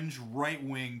fringe right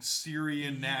wing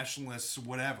Syrian nationalists,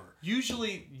 whatever.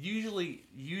 Usually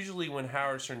when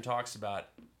Howard Stern talks about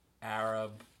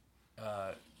Arabs,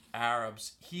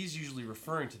 he's usually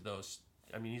referring to those.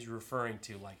 I mean, he's referring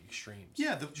to like extremes.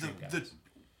 Yeah, the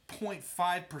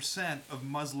 0.5% of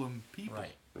Muslim people.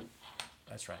 Right.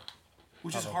 That's right.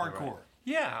 Which is hardcore. Right.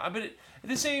 Yeah, but at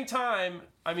the same time,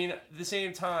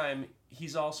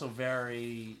 he's also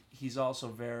very, he's trying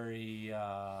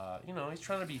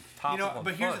to be topical.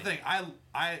 But here's the thing,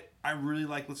 I really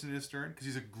like listening to Stern because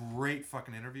he's a great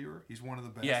fucking interviewer. He's one of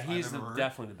the best. Yeah, he's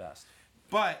definitely the best.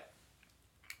 But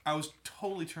I was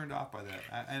totally turned off by that,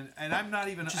 and I'm not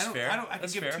even. I can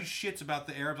give 2 shits about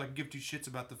the Arabs. I can give 2 shits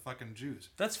about the fucking Jews.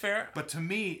 That's fair. But to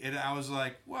me, I was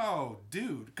like, whoa,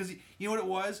 dude, because you know what it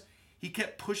was. He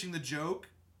kept pushing the joke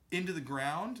into the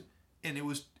ground, and it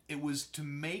was to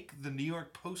make the New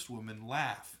York Post woman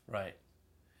laugh. Right.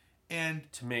 And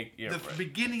to make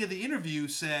beginning of the interview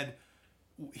Stern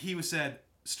was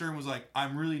like,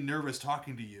 "I'm really nervous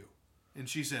talking to you," and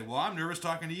she said, "Well, I'm nervous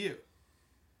talking to you."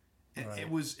 And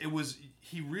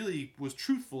he really was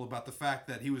truthful about the fact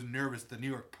that he was nervous. The New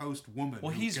York Post woman.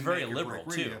 Well, he's very liberal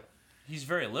too. He's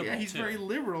very liberal. Yeah, he's very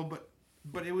liberal,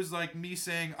 but it was like me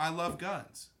saying I love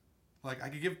guns. Like, I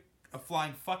could give a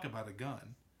flying fuck about a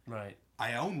gun. Right.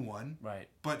 I own one. Right.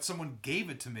 But someone gave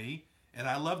it to me, and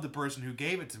I love the person who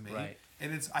gave it to me. Right.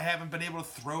 And I haven't been able to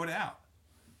throw it out.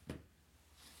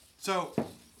 So,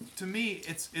 to me,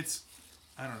 it's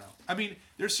I don't know. I mean,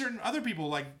 there's certain other people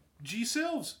like G.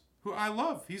 Silves, who I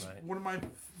love. He's one of my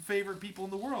favorite people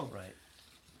in the world. Right.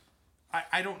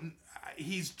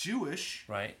 He's Jewish.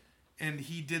 Right. And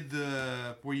he did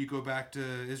where you go back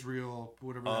to Israel,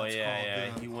 whatever that's called.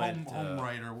 Yeah. He went home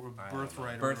right or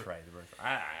birthright. Birthright.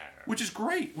 Which is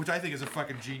great, which I think is a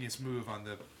fucking genius move on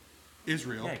the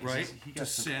Israel, right?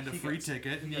 Just send a free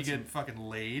ticket and you get fucking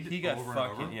laid he got over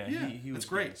fucking, and over. Yeah, he was that's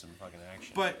great. Some fucking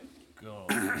action. But go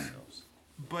themselves.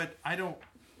 But I don't.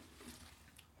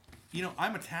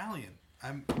 I'm Italian.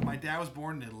 My dad was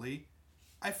born in Italy.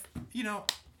 I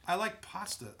like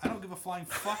pasta. I don't give a flying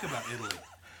fuck about Italy.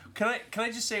 Can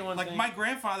I just say one thing? Like my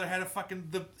grandfather had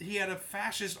he had a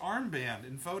fascist armband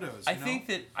in photos. I think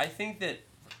that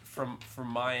from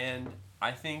my end,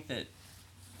 I think that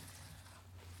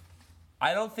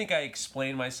I don't think I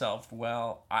explained myself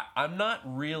well. I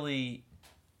don't really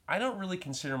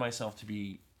consider myself to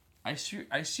be. I see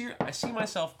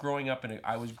myself growing up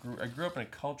I grew up in a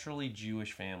culturally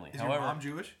Jewish family. Is your mom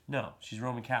Jewish? No, she's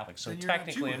Roman Catholic. So then you're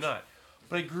technically, I'm not.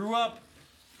 But I grew up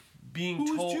being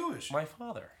told. Who was Jewish? My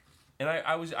father, and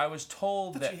I was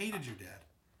told that you hated your dad.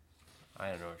 I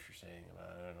don't know what you're saying.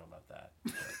 I don't know about that.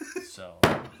 So,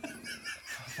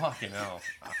 fucking hell.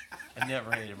 I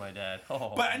never hated my dad.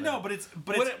 Oh, but man. no, but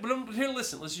here.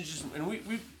 Listen. Just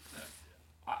and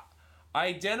I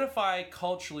identify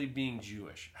culturally being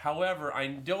Jewish. However, I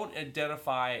don't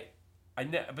identify.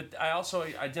 But I also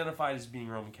identified as being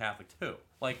Roman Catholic too.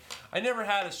 Like I never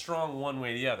had a strong one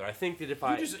way or the other. I think that if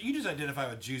you just identify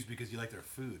with Jews because you like their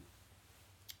food.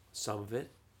 Some of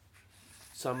it.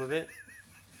 You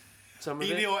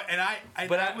know, and I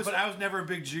was never a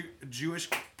big Jewish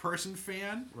person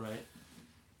fan. Right.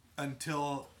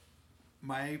 Until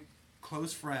my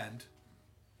close friend,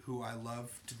 who I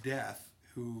love to death,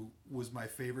 who was my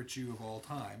favorite Jew of all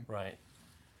time, right,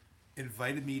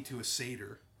 invited me to a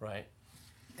Seder. Right.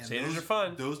 And Seders are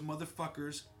fun. Those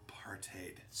motherfuckers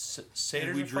partayed. Seders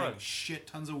and we are drank fun. Shit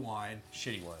tons of wine.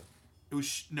 Shitty wine. It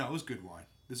was good wine.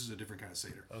 This is a different kind of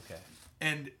Seder. Okay.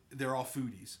 And they're all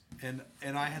foodies, and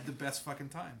I had the best fucking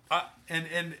time.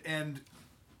 And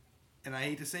I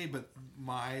hate to say, but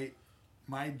my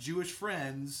Jewish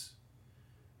friends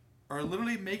are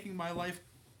literally making my life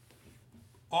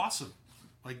awesome.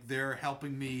 Like they're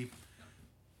helping me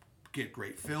get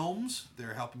great films.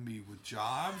 They're helping me with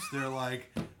jobs. They're like,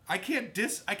 I can't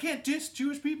diss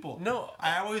Jewish people. No,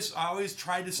 I always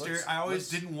tried to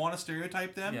didn't want to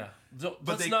stereotype them. Yeah,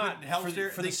 but they couldn't help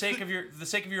for the sake of your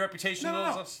reputation.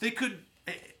 No. They couldn't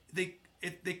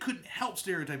help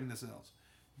stereotyping themselves.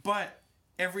 But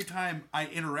every time I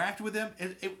interact with them,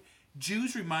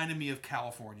 Jews reminded me of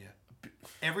California.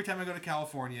 Every time I go to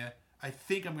California, I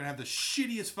think I'm gonna have the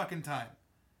shittiest fucking time.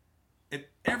 And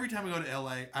every time I go to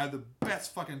LA, I have the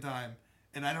best fucking time,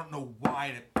 and I don't know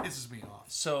why it pisses me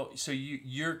off. So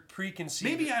you're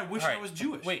preconceived. Maybe I wish I was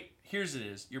Jewish. Wait, here's it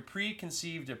is. Your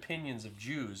preconceived opinions of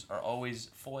Jews are always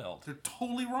foiled. They're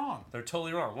totally wrong.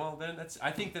 Well, then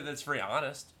I think that's very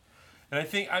honest, and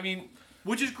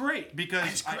which is great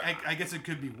because I guess it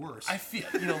could be worse. I feel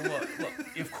look,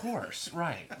 of course,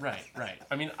 right.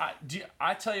 I mean,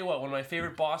 I tell you what, one of my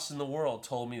favorite bosses in the world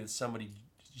told me that somebody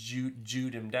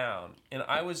Jewed him down, and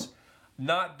I was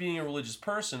not being a religious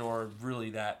person or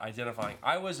really that identifying.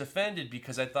 I was offended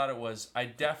because I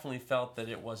definitely felt that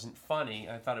it wasn't funny.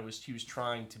 I thought he was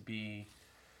trying to be.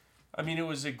 I mean, it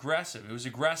was aggressive. It was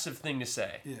an aggressive thing to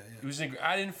say. Yeah. It was.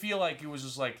 I didn't feel like it was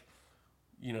just like,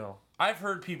 I've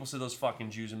heard people say those fucking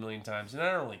Jews a million times, and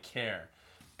I don't really care.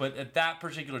 But at that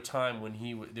particular time,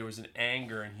 when there was an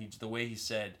anger, and the way he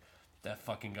said, "That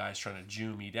fucking guy's trying to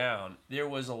Jew me down," there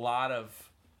was a lot of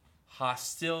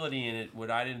hostility in it, what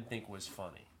I didn't think was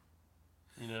funny.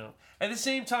 At the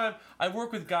same time, I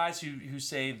work with guys who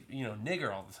say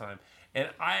nigger all the time, and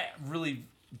I really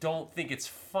don't think it's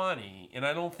funny, and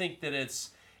I don't think that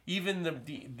it's even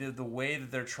the way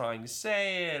that they're trying to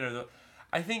say it,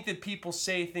 I think that people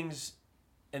say things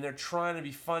and they're trying to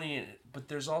be funny, but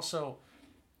there's also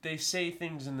they say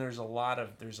things and there's a lot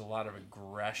of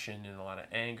aggression and a lot of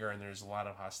anger and there's a lot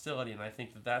of hostility, and I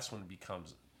think that's when it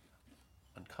becomes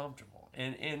uncomfortable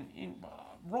and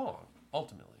wrong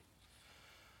ultimately.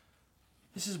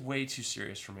 This is way too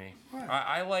serious for me. What?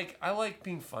 I like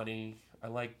being funny. I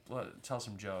like tell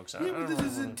some jokes. Yeah, but this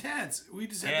is intense. We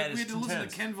just had to listen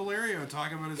to Ken Valerio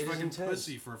talk about his fucking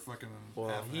pussy for a fucking half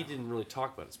an hour. Didn't really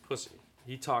talk about his pussy.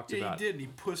 He talked about. He did, and he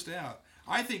pussed out.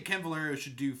 I think Ken Valerio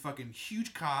should do fucking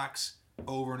huge cocks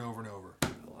over and over and over.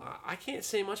 I can't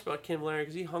say much about Ken Valerio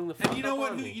because he hung the fuck up. And you know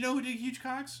what? Me. You know who did huge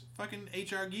cocks? Fucking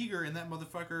H.R. Giger, and that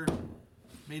motherfucker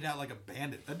made out like a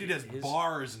bandit. That dude has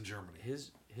bars in Germany.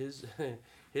 His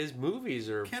movies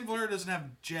are. Ken Valerio doesn't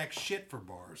have jack shit for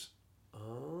bars.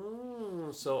 Oh,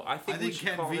 so I think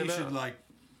Ken V should like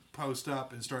post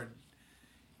up and start.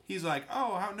 He's like,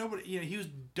 oh, how nobody. He was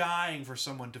dying for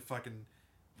someone to fucking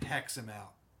hex him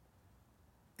out,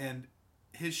 and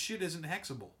his shit isn't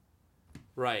hexable.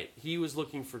 Right. He was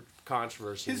looking for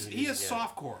controversy. He has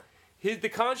softcore. the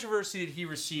controversy that he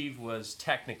received was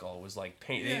technical. It was like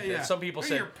paint. Some people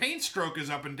said your paint stroke is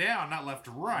up and down, not left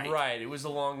to right. Right. It was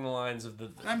along the lines of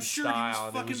the I'm sure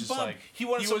style. he was fucking bummed. bummed. He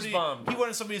was bummed. He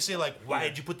wanted somebody to say like, "Why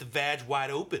did you put the vag wide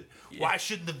open? Why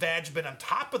shouldn't the vag been on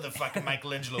top of the fucking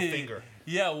Michelangelo finger?"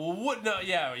 Yeah. Well, what? No.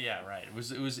 Yeah. Yeah. Right. It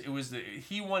was.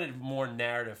 He wanted more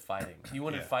narrative fighting. He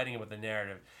wanted fighting about the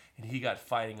narrative, and he got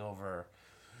fighting over.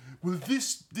 Well,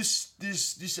 this.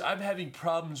 I'm having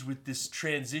problems with this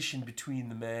transition between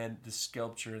the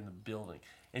sculpture, and the building.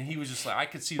 And he was just like, I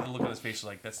could see the look on his face,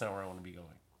 like, that's not where I want to be going.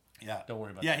 Yeah. Don't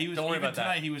worry about that. that. He was. Don't worry even about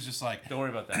tonight, that. he was just like. Don't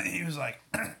worry about that. He was like,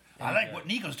 I like what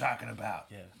Nico's talking about.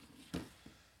 Yeah.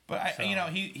 But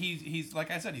he's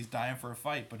like I said, he's dying for a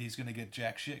fight, but he's gonna get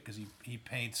jack shit because he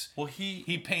paints. Well,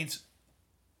 he paints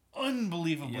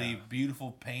unbelievably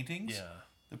beautiful paintings. Yeah.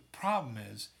 The problem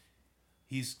is,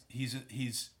 he's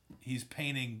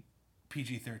painting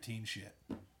PG-13 shit.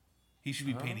 He should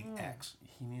be painting X.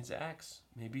 He needs X.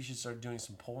 Maybe he should start doing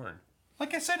some porn.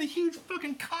 Like I said, a huge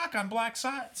fucking cock on black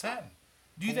satin.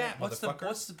 Do that, motherfucker.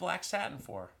 What's the black satin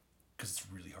for? Because it's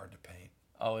really hard to paint.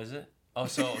 Oh, is it? Oh,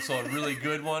 so a really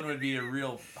good one would be a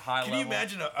real high level. Can you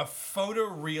imagine a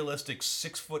photorealistic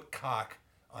 6-foot cock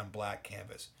on black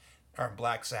canvas or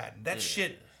black satin? That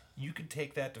shit, you could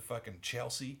take that to fucking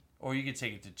Chelsea. Or you could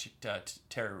take it to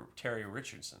Terry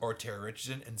Richardson. Or Terry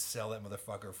Richardson and sell that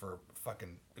motherfucker for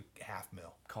fucking $500,000.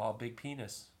 Call Big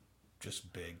Penis.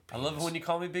 Just big penis. I love it when you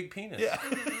call me Big Penis. Yeah.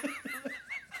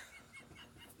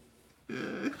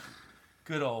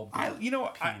 Good old penis.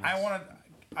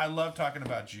 I love talking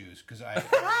about Jews because I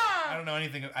don't know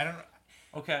anything. I don't.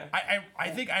 Okay. I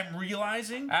think I'm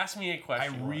realizing. Ask me a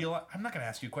question. I'm not going to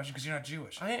ask you a question because you're not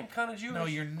Jewish. I am kind of Jewish. No,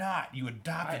 you're not. You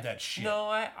adopted that shit. No,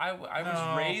 I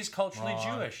was raised culturally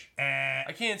Jewish.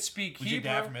 I can't speak Hebrew. Was your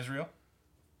dad from Israel?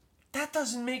 That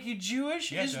doesn't make you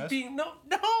Jewish. Yeah, it does.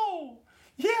 No.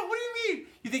 Yeah, what do you mean?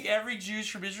 You think every Jew's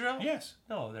from Israel? Yes.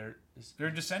 No, they're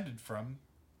descended from.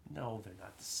 No, they're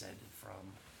not descended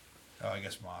from. Oh, I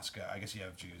guess Moscow. I guess you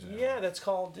have Jews. Yeah, that's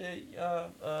called.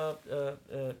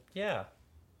 Yeah.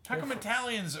 How come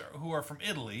Italians who are from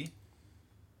Italy,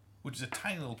 which is a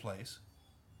tiny little place?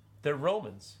 They're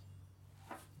Romans.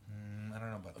 I don't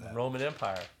know about that. Roman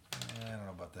Empire. I don't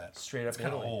know about that. Straight up it's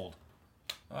kind of Italy. old.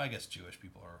 Well, I guess Jewish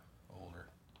people are older.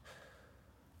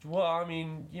 Well, I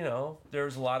mean,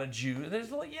 there's a lot of Jews. There's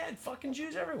fucking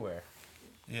Jews everywhere.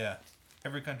 Yeah,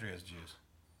 every country has Jews.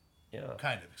 Yeah.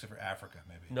 Kind of, except for Africa,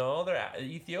 maybe. No, they're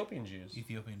Ethiopian Jews.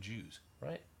 Ethiopian Jews.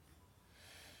 Right.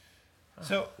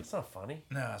 So it's not funny.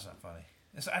 No, it's not funny.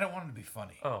 I don't want it to be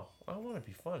funny. Oh, I want it to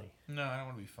be funny. No, I don't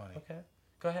want it to be funny. Okay,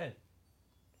 go ahead.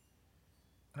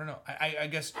 I don't know. I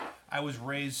guess I was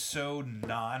raised so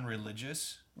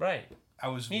non-religious. Right. I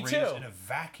was me raised too. in a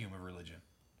vacuum of religion.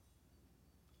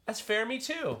 That's fair. Me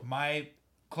too. One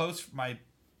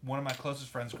of my closest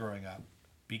friends growing up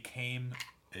became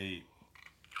a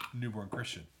newborn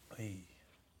Christian. Hey.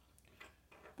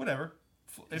 Whatever.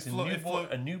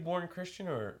 A newborn Christian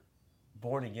or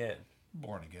born again?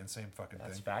 Born again, same fucking thing.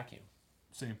 That's vacuum.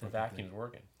 Same fucking thing. The vacuum's thing.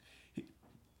 working.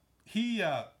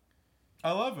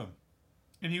 I love him.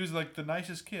 And he was like the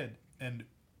nicest kid. And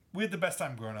we had the best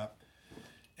time growing up.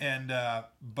 And,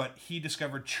 but he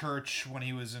discovered church when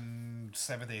he was in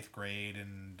 7th, 8th grade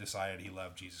and decided he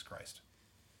loved Jesus Christ.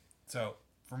 So,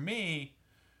 for me,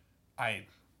 I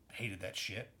hated that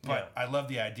shit. But I loved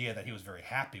the idea that he was very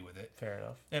happy with it. Fair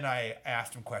enough. And I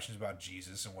asked him questions about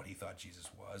Jesus and what he thought Jesus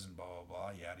was and blah, blah, blah,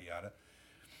 yada, yada.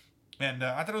 And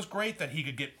I thought it was great that he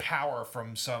could get power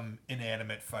from some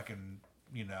inanimate fucking,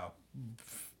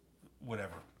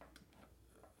 whatever.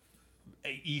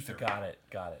 Ether. Got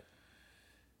it.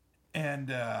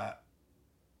 And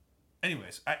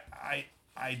anyways, I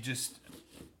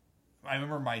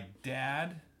remember my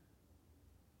dad.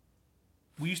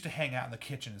 We used to hang out in the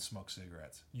kitchen and smoke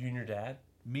cigarettes. You and your dad?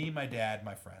 Me, my dad,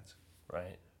 my friends.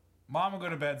 Right. Mom would go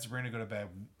to bed, Sabrina would go to bed,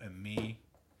 and me.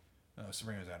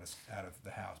 Sabrina was out of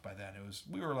the house by then.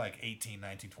 We were like 18,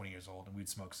 19, 20 years old, and we'd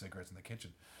smoke cigarettes in the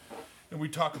kitchen. And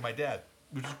we'd talk to my dad,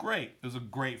 which was great. It was a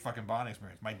great fucking bonding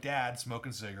experience. My dad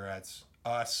smoking cigarettes,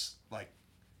 us,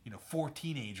 4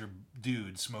 teenager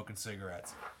dudes smoking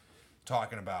cigarettes,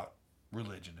 talking about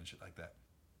religion and shit like that.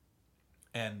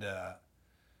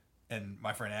 And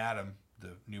my friend Adam,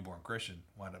 the newborn Christian,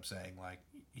 wound up saying,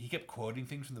 he kept quoting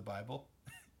things from the Bible.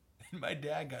 And my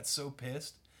dad got so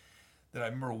pissed that I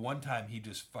remember one time he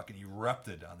just fucking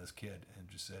erupted on this kid and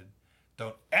just said,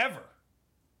 "Don't ever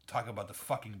talk about the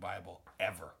fucking Bible,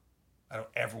 ever. I don't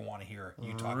ever want to hear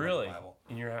you talk about the Bible."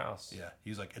 In your house? Yeah. He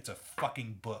was like, "It's a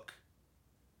fucking book."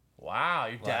 Wow,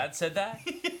 your dad said that?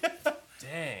 Yeah.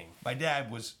 Dang. My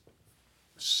dad was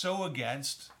so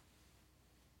against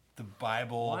the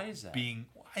Bible. Why is that? Being,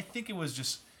 I think it was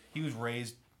just he was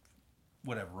raised,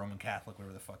 whatever, Roman Catholic,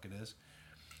 whatever the fuck it is.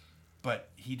 But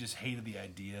he just hated the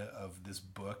idea of this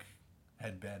book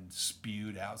had been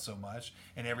spewed out so much,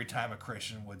 and every time a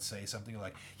Christian would say something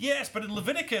like, "Yes, but in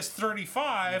Leviticus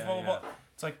 35," blah, blah, blah.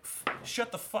 It's like,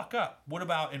 shut the fuck up. What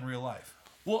about in real life?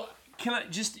 Well, can I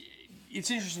just? It's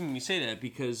interesting you say that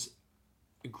because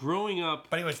growing up.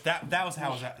 But anyways, that's how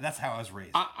I was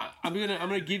raised. I'm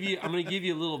gonna give you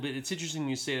a little bit. It's interesting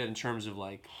you say that in terms of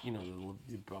like the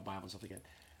Bible and stuff like that.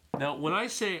 Now, when I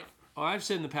say, I've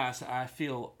said in the past, I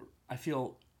feel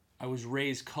I was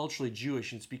raised culturally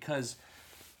Jewish. It's because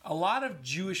a lot of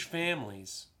Jewish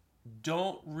families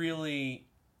don't really.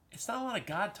 It's not a lot of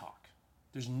God talk.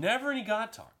 There's never any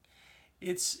God talk.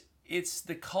 It's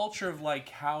the culture of like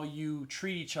how you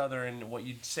treat each other and what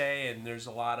you say, and there's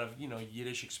a lot of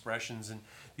Yiddish expressions and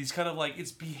these kind of like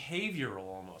it's behavioral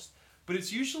almost, but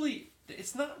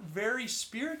it's not very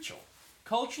spiritual.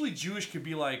 Culturally Jewish could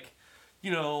be like,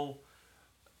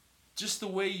 just the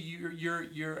way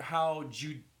you're how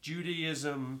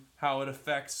Judaism, how it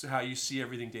affects how you see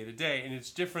everything day to day, and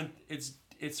it's different. It's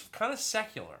kind of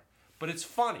secular, but it's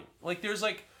funny. Like there's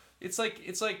like. It's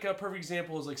like a perfect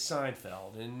example is like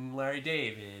Seinfeld and Larry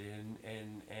David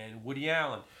and Woody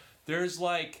Allen. There's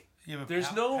like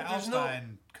there's no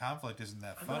conflict isn't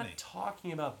that funny. I'm not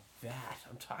talking about that.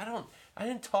 I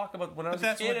didn't talk about when I was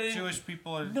a kid. But that's what Jewish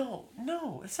people are.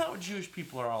 No, it's not what Jewish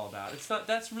people are all about. It's not.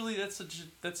 That's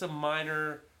a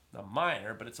minor, not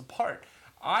minor, but it's a part.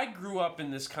 I grew up in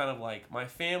this kind of like my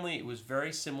family. It was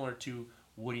very similar to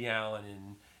Woody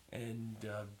Allen and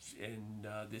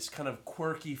this kind of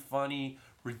quirky, funny,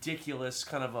 ridiculous,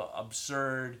 kind of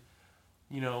absurd,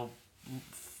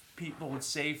 people would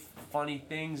say funny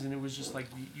things, and it was just like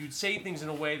you'd say things in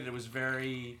a way that it was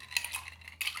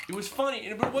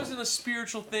funny, but it wasn't a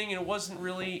spiritual thing, and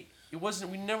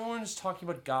we never were just talking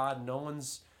about God. No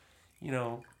one's,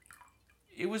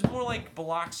 it was more like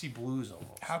Biloxi Blues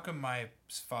almost. How come my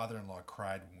father-in-law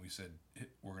cried when we said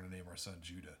we're going to name our son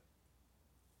Judah?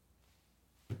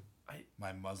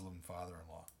 My Muslim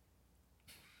father-in-law.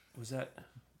 Was that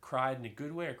cried in a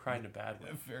good way or cried in a bad way?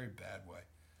 A very bad way.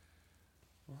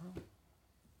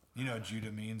 You know what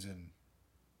Judah means in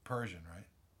Persian, right?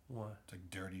 What? It's like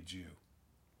dirty Jew.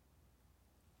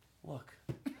 Look,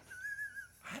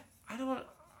 I don't.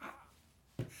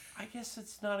 I guess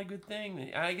it's not a good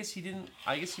thing. I guess he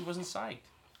wasn't psyched.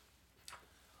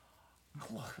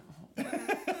 Look,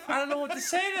 I don't know what to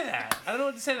say to that. But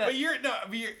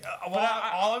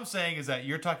all I'm saying is that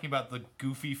you're talking about the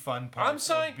goofy fun part of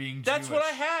being Jewish. That's what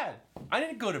I had.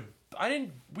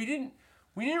 We didn't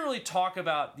really talk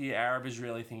about the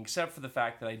Arab-Israeli thing except for the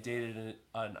fact that I dated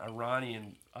an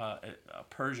Iranian, a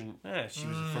Persian. She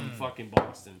was from fucking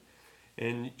Boston,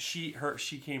 and she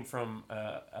came from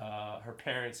her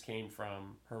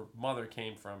mother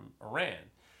came from Iran,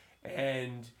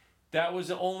 and that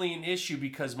was only an issue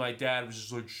because my dad was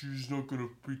just like, she's not going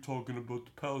to be talking about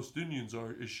the Palestinians,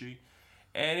 is she?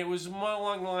 And it was more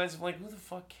along the lines of like, who the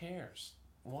fuck cares?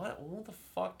 What? Who the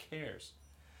fuck cares?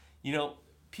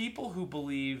 People who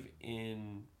believe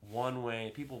in one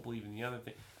way, people believe in the other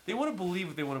thing. They want to believe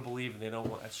what they want to believe, and they don't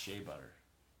want. That's shea butter.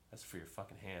 That's for your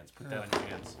fucking hands. Put that on your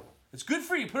hands. It's good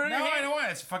for you. Put it on your hands. No, I don't want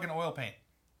it. It's fucking oil paint.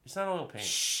 It's not oil paint.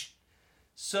 Shh.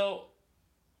 So,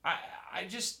 I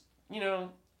just,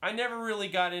 I never really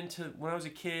got into, when I was a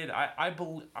kid,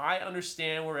 I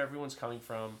understand where everyone's coming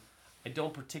from. I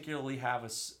don't particularly have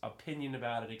an opinion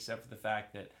about it except for the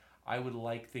fact that I would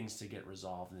like things to get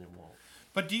resolved and it won't.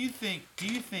 But do you think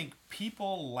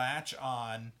people latch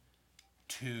on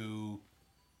to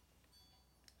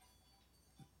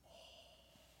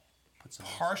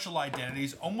partial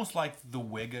identities, almost like the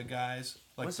Wigga guys?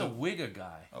 Like what's a Wigga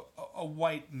guy? A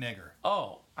white nigger.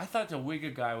 Oh, I thought the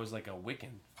Wigga guy was like a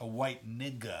Wiccan. A white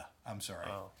nigga. I'm sorry.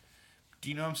 Oh. Do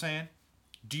you know what I'm saying?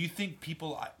 Do you think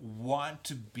people want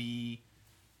to be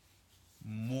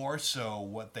more so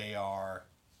what they are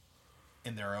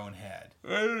in their own head? I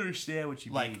don't understand what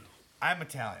you mean. I'm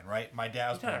Italian, right? My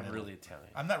dad's You're not really Italian.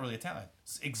 I'm not really Italian.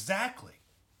 Exactly.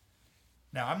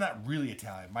 Now, I'm not really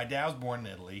Italian. My dad was born in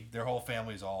Italy. Their whole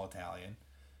family is all Italian.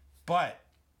 But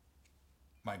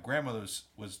my grandmother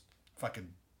was fucking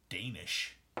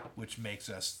Danish, which makes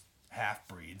us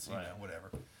half-breeds, whatever.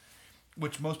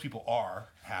 Which most people are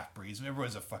half-breeds.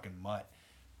 Everyone's a fucking mutt.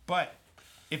 But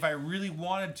if I really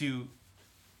wanted to,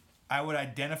 I would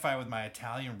identify with my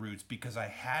Italian roots because I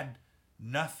had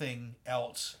nothing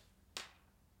else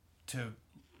to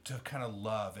kind of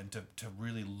love and to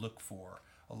really look for.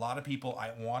 A lot of people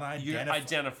want to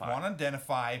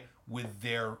identify with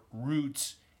their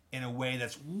roots in a way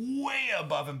that's way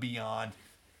above and beyond.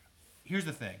 Here's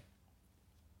the thing.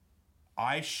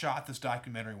 I shot this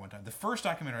documentary one time. The first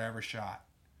documentary I ever shot.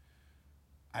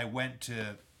 I went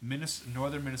to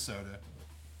northern Minnesota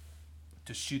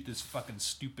to shoot this fucking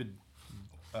stupid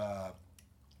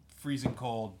freezing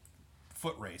cold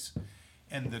foot race.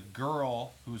 And the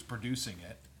girl who was producing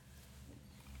it,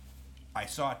 I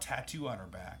saw a tattoo on her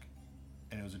back,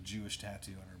 and it was a Jewish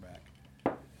tattoo on her back.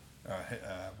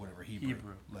 Whatever,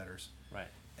 Hebrew letters. Right.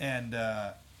 And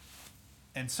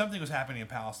something was happening in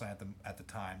Palestine at the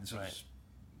time. This was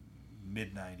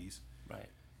mid-90s. Right.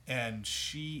 And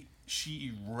she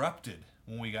erupted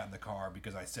when we got in the car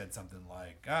because I said something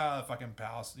like, fucking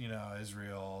Palestine,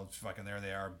 Israel, fucking there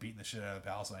they are beating the shit out of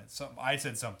Palestine. I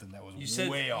said something that was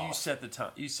way off. You set the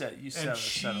time. You set and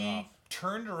set her off.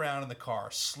 Turned around in the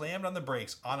car, slammed on the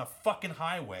brakes on a fucking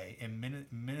highway in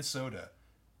Minnesota,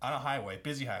 on a highway,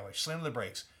 busy highway, slammed on the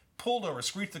brakes, pulled over,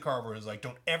 screeched the car over, and was like,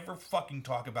 don't ever fucking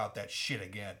talk about that shit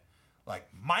again. Like,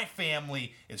 my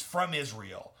family is from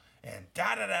Israel, and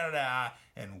da-da-da-da-da,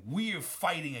 and we're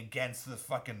fighting against the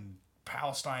fucking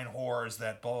Palestine whores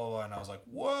that blah, blah, blah. And I was like,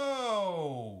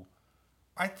 whoa,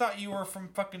 I thought you were from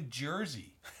fucking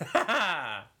Jersey.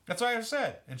 That's what I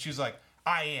said. And she's like,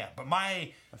 I am, but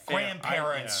my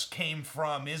grandparents came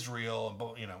from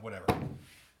Israel, and whatever.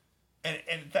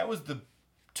 And that was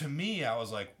to me, I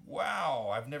was like,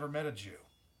 wow, I've never met a Jew.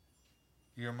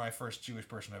 You're my first Jewish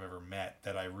person I've ever met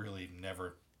that I really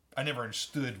never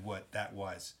understood what that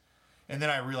was. And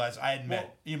then I realized I had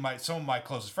met some of my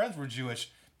closest friends were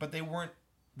Jewish, but they weren't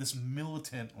this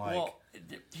militant like. Well,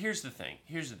 here's the thing.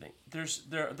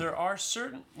 There are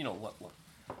certain look.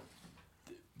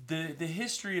 The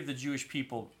history of the Jewish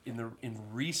people in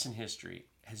recent history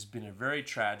has been very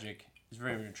tragic. It's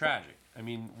very, very tragic. I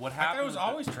mean, what happened? It was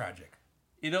always tragic.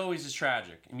 It always is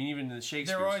tragic. I mean, even in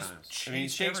Shakespeare's times. I mean,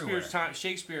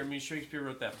 Shakespeare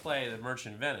wrote that play, The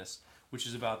Merchant of Venice, which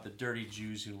is about the dirty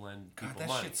Jews who lend people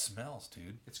money. That shit smells,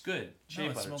 dude. It's good. Shea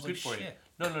butter. It's good for you.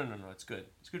 No. It's good.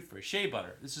 It's good for you. Shea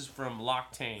butter. This is from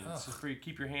L'Occitane. This is for you.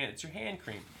 Keep your hand. It's your hand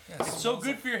cream. Yeah, it's so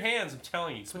good for your hands. I'm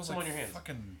telling you. Put some on your hands.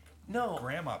 Fucking. No.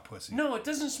 Grandma pussy. No, it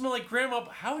doesn't smell like grandma.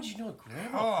 How would you know what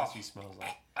grandma pussy smells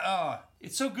like?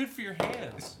 It's so good for your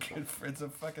hands. It's a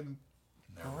fucking...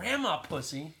 Grandma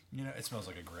pussy? It smells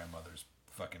like a grandmother's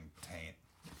fucking taint.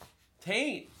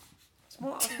 Taint?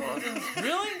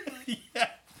 Really? Yeah.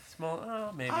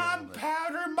 Maybe I'm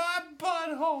powdering my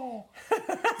butthole.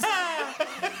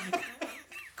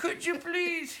 Could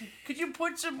you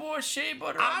put some more shea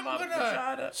butter on my vagina?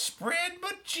 I'm gonna spread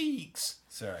my cheeks.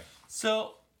 Sorry.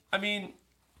 So, I mean,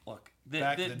 look,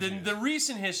 the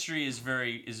recent history is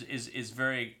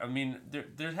very. I mean,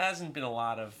 there hasn't been a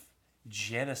lot of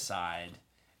genocide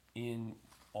in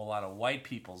a lot of white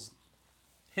people's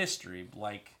history,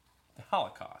 like the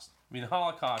Holocaust. I mean, the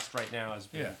Holocaust right now has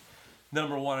been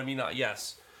number one. I mean,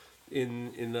 yes,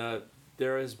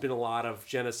 there has been a lot of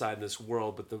genocide in this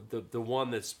world, but the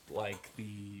one that's like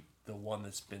the one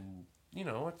that's been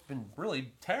it's been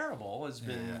really terrible has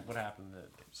been what happened to the.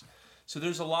 So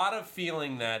there's a lot of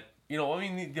feeling that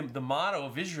the motto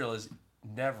of Israel is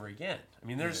never again. I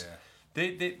mean,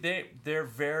 they're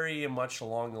very much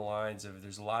along the lines of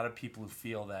there's a lot of people who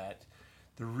feel that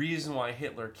the reason why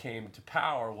Hitler came to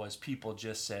power was people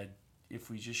just said, if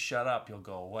we just shut up, you'll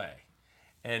go away.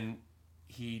 And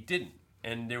he didn't.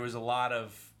 And there was a lot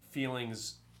of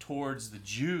feelings towards the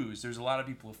Jews. There's a lot of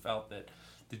people who felt that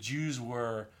the Jews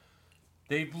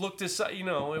they looked aside,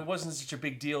 it wasn't such a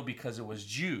big deal because it was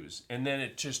Jews. And then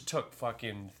it just took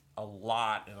fucking a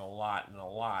lot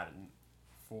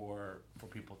for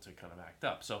people to kind of act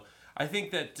up. So I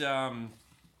think that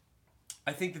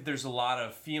there's a lot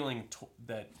of feeling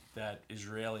that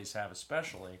Israelis have,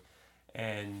 especially,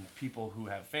 and people who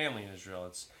have family in Israel.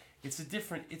 It's a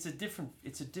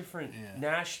different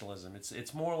nationalism.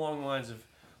 It's more along the lines of,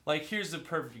 like, here's the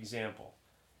perfect example.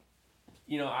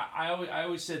 I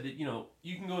always said that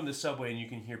you can go in the subway and you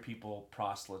can hear people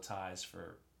proselytize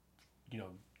for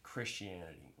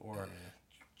Christianity or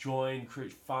join,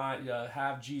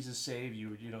 have Jesus save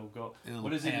you. Go.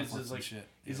 What is it?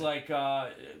 It's like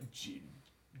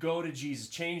go to Jesus,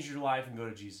 change your life, and go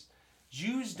to Jesus.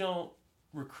 Jews don't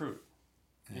recruit.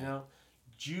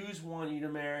 Jews want you to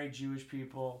marry Jewish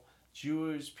people.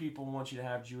 Jewish people want you to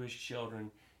have Jewish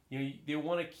children. They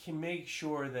want to make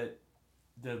sure that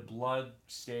the blood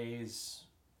stays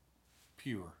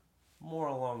pure. More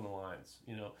along the lines,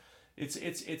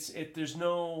 there's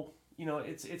no,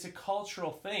 it's a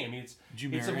cultural thing. I mean, it's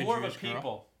more of a people.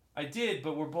 Girl? I did,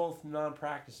 but we're both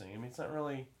non-practicing. I mean, it's not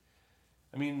really.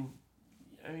 I mean,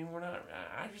 we're not.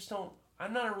 I just don't.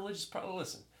 I'm not a religious.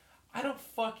 Listen, I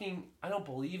don't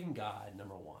believe in God.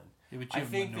 Number one. Yeah, but you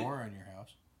have a menorah in your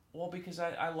house. Well, because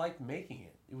I like making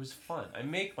it. It was fun. I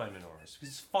make my menorahs because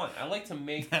it's fun. I like to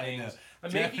make things.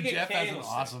 I'm making a Jeff has an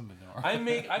candlestick. awesome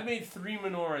menorah. I made 3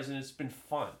 menorahs and it's been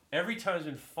fun. Every time it's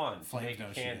been fun to make a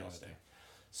candlestick.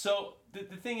 So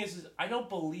the thing is I don't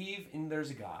believe in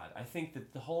there's a God. I think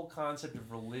that the whole concept of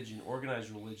religion, organized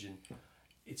religion,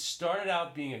 it started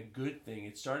out being a good thing.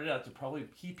 It started out to probably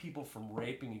keep people from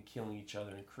raping and killing each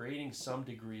other and creating some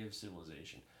degree of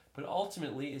civilization. But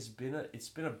ultimately, it's been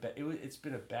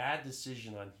a bad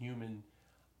decision on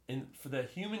for the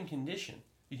human condition.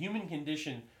 The human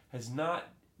condition has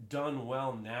not done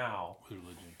well now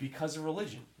because of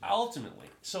religion. Ultimately,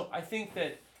 so I think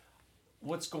that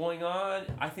what's going on.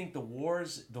 I think the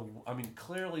wars.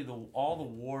 Clearly, all the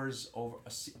wars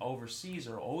overseas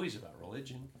are always about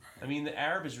religion. I mean, the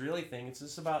Arab-Israeli thing.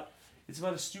 It's about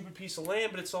a stupid piece of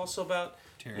land, but it's also about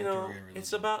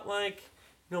it's about like.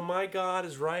 My God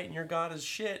is right and your God is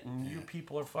shit, and you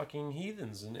people are fucking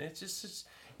heathens, and it's just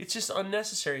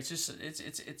unnecessary.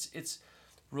 It's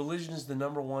religion is the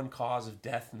number one cause of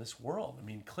death in this world. I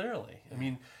mean, clearly. I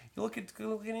mean, you look at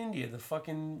India. The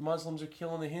fucking Muslims are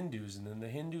killing the Hindus, and then the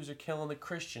Hindus are killing the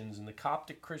Christians, and the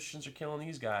Coptic Christians are killing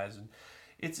these guys, and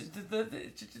it's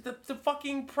the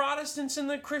fucking Protestants and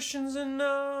the Christians in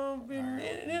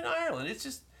Ireland.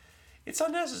 It's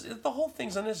unnecessary. The whole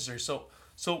thing's unnecessary.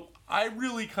 So I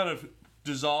really kind of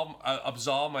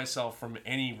absolve myself from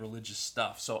any religious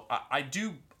stuff. So I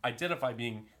do identify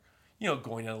being,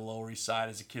 going down the Lower East Side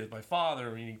as a kid with my father,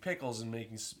 and eating pickles and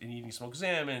eating smoked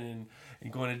salmon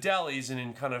and going to delis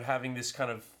and kind of having this kind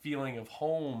of feeling of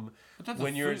home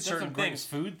when you're in certain things.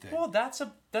 Food thing. Well, that's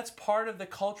part of the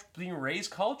culture, being raised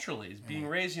culturally. Is being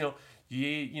raised, you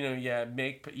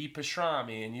eat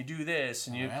pastrami and you do this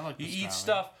and you eat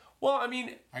stuff. Well, I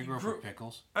mean... I grew up with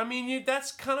pickles. I mean,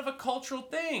 that's kind of a cultural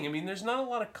thing. I mean, there's not a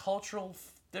lot of cultural...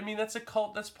 that's that's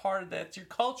your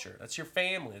culture. That's your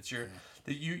family. It's your...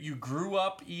 That you grew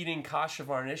up eating kasha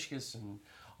varnishkas and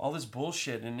all this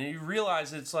bullshit, and you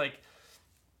realize it's like...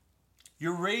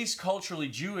 You're raised culturally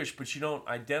Jewish, but you don't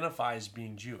identify as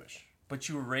being Jewish. But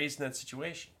you were raised in that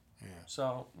situation. Yeah.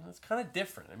 So, it's kind of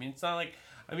different. I mean, it's not like...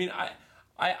 I mean,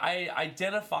 I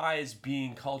identify as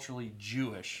being culturally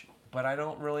Jewish... But I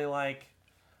don't really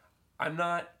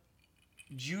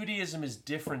Judaism is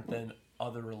different than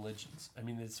other religions. I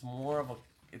mean, it's more of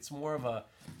a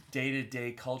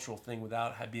day-to-day cultural thing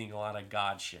without being a lot of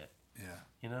God shit. Yeah.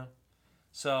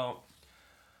 So.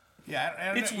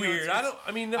 Yeah, it's weird.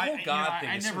 The whole God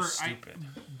thing is so stupid.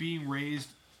 Being raised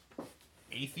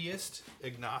atheist,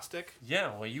 agnostic.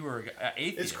 Yeah, well, you were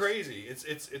atheist. It's crazy.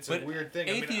 It's a weird thing.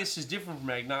 Atheist is different from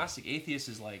agnostic. Atheist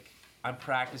is like. I'm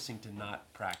practicing to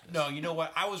not practice. No, you know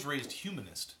what? I was raised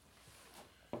humanist.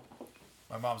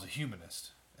 My mom's a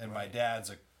humanist, and my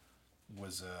dad's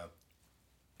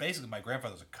basically my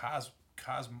grandfather's a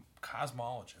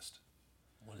cosmologist.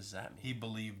 What does that mean? He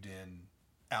believed in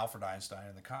Alfred Einstein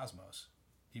and the cosmos.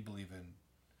 He believed in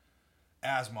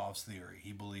Asimov's theory.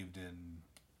 He believed in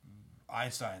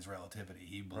Einstein's relativity.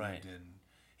 He believed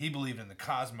in the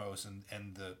cosmos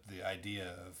and the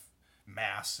idea of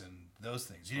mass and those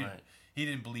things. He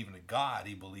didn't believe in a God.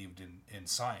 He believed in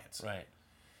science. Right.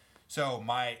 So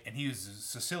and he was a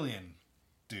Sicilian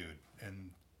dude,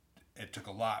 and it took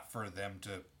a lot for them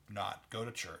to not go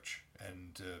to church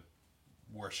and to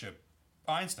worship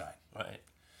Einstein. Right.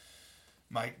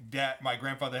 My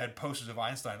grandfather had posters of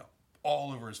Einstein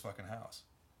all over his fucking house,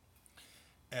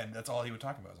 and that's all he would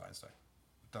talk about was Einstein.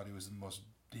 Thought he was the most.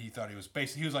 He thought he was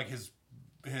basically. He was like his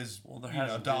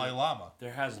Dalai Lama.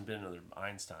 There hasn't been another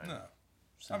Einstein. No.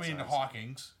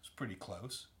 Hawking's is pretty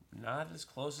close. Not as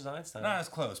close as Einstein. Not as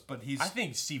close, but I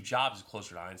think Steve Jobs is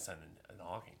closer to Einstein than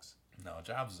Hawking's. No,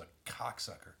 Jobs is a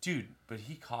cocksucker. Dude, but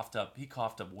he coughed up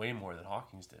way more than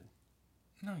Hawking's did.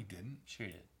 No, he didn't. Sure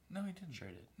he did. No, he didn't. Sure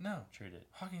he did. No. Sure he did.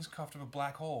 Hawking's coughed up a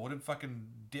black hole. What did fucking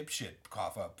dipshit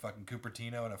cough up? Fucking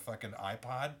Cupertino and a fucking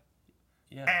iPod?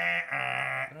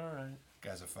 Yeah. All right.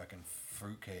 Guy's a fucking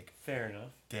fruitcake. Fair enough.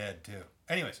 Dead, too.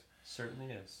 Anyways.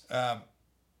 Certainly is. But,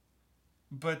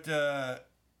 like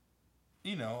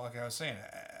I was saying,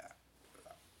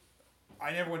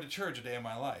 I never went to church a day in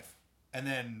my life. And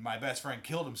then my best friend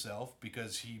killed himself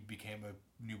because he became a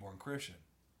newborn Christian.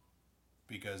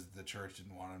 Because the church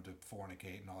didn't want him to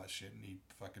fornicate and all that shit, and he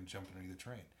fucking jumped underneath the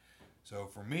train. So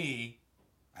for me,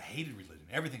 I hated religion.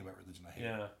 Everything about religion I hated.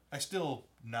 Yeah.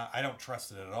 I don't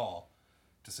trust it at all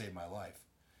to save my life.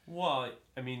 Well,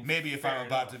 I mean, maybe if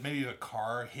maybe if a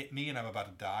car hit me and I'm about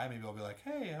to die, maybe I'll be like,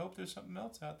 hey, I hope there's something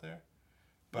else out there.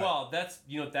 But, well, that's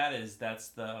what that is. That's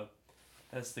the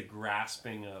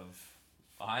grasping of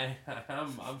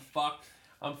I'm fucked.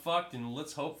 I'm fucked, and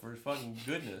let's hope for fucking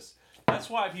goodness. That's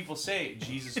why people say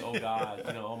Jesus, oh God,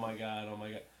 oh my God, oh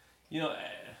my God.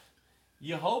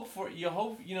 You hope,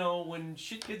 when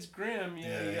shit gets grim, you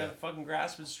gotta fucking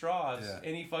grasp at straws. Yeah.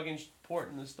 Any fucking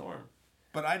port in the storm.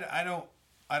 But I don't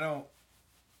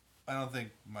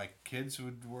think my kids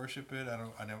would worship it. I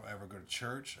never ever go to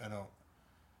church. I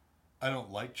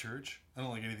don't like church. I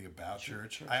don't like anything about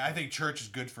church. I think church is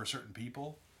good for certain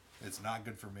people. It's not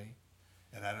good for me.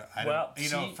 And I don't.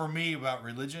 For me, about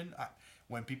religion,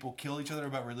 when people kill each other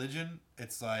about religion,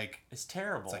 it's like it's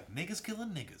terrible. It's like niggas killing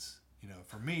niggas.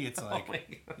 For me, it's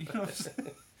like you know what I'm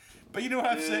saying? But you know what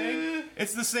I'm saying?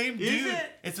 It's the same dude. Is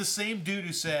it? It's the same dude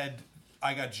who said,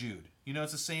 "I got Jude."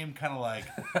 It's the same kind of like.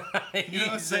 You know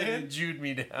what I'm saying? Jude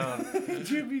me down.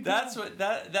 Jude me down. That's what.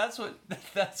 But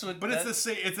it's the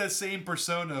same. It's that same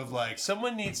persona of like.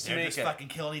 Someone needs to they're make just fucking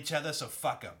killing each other, so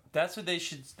fuck them. That's what they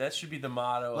should. That should be the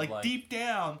motto. Like, of deep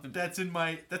down, that's in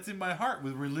my heart.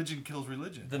 With religion kills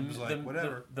religion.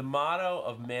 Whatever. The motto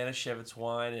of Manischewitz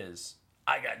wine is,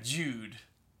 "I got Jude."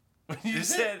 When you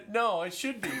said no, it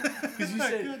should be because you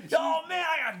said, "Oh man,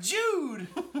 I got Jude."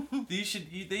 They should.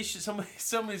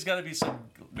 Somebody's got to be some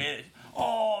man.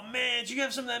 Oh man, did you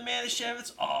have some of that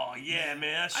Manischewitz? Oh yeah,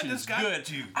 man, that shit is good.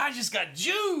 Jude. I just got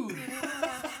Jude.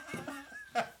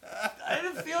 I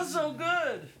didn't feel so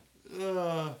good.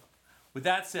 With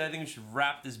that said, I think we should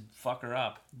wrap this fucker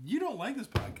up. You don't like this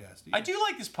podcast, do you? I do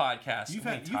like this podcast. You've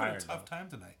had a tough time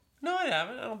tonight. No, I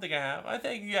haven't. I don't think I have. I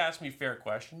think you asked me fair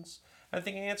questions. I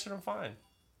think I answered them fine.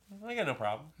 I got no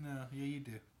problem. No, yeah, you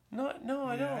do. No,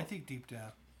 I don't. I think deep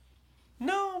down.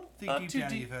 No, I think deep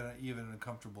down you've had an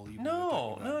uncomfortable evening.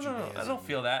 No. I don't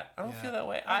feel that. I don't feel that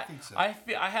way. I think so. I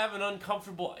have an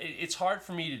uncomfortable. It's hard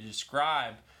for me to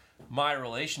describe my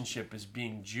relationship as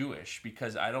being Jewish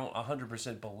because I don't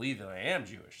 100% believe that I am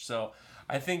Jewish. So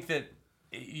I think that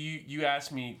you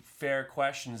ask me fair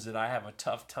questions that I have a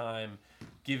tough time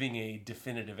giving a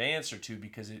definitive answer to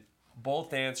because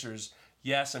both answers,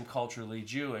 yes, I'm culturally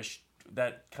Jewish,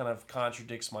 that kind of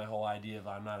contradicts my whole idea of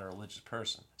I'm not a religious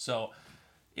person. So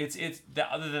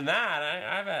other than that,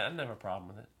 I never have a problem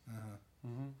with it.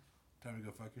 Time to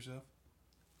go fuck yourself?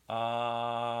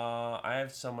 I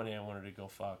have somebody I wanted to go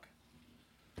fuck.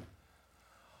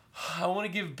 I want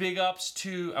to give big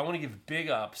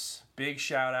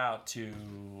shout out to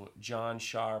John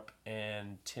Sharp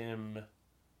and Tim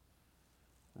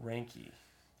Ranke.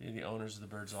 They're the owners of the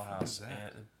Birdsall House.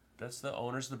 That's the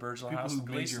owners of the Birdsall House. People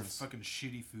who made your fucking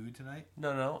shitty food tonight?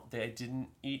 No. They didn't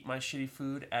eat my shitty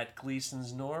food at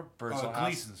Gleason's nor Birdsall House.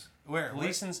 Gleason's. Where?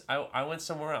 Gleason's. I went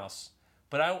somewhere else.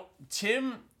 But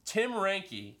Tim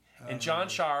Ranke and John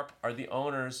Sharp are the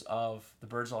owners of the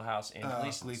Birdsall House and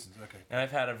Gleason's. Okay. And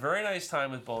I've had a very nice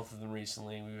time with both of them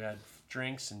recently. We've had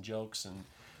drinks and jokes, and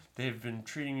they've been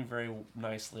treating me very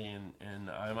nicely.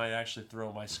 And I might actually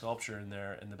throw my sculpture in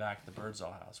there in the back of the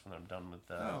Birdsall House when I'm done with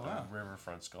the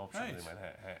riverfront sculpture. Nice. They might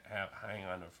hang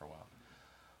on to it for a while.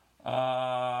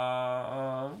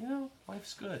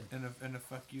 Life's good. And a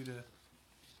fuck you to...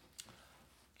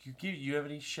 You have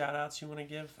any shout outs you want to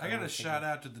give? I got a shout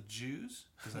out to the Jews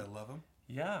because I love them.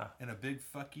 Yeah. And a big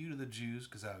fuck you to the Jews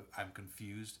because I'm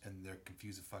confused and they're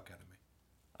confused the fuck out of me.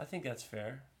 I think that's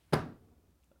fair.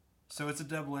 So it's a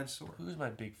double-edged sword. Who's my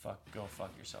big go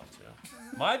fuck yourself to?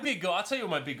 I'll tell you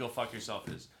what my big go fuck yourself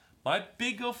is. My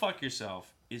big go fuck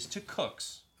yourself is to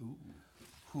cooks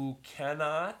who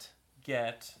cannot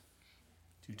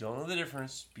who don't know the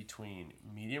difference between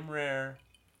medium rare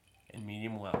and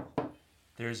medium well.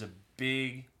 There's a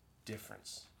big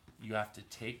difference. You have to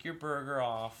take your burger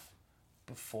off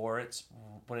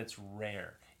when it's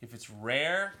rare. If it's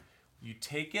rare, you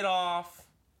take it off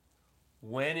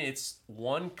when it's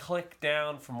one click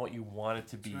down from what you want it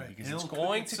to be, because it's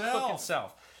going to cook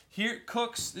itself. Here,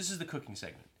 cooks, this is the cooking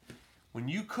segment. When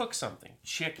you cook something,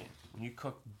 chicken, when you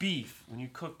cook beef, when you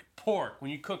cook pork, when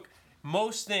you cook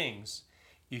most things,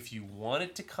 if you want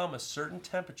it to come a certain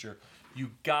temperature,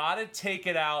 you gotta take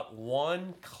it out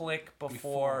one click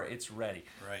before it's ready.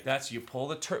 Right. That's, you pull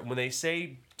the turkey. When they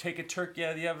say take a turkey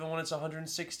out of the oven when it's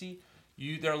 160,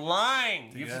 they're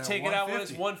lying. You have to take it out when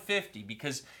it's 150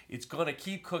 because it's gonna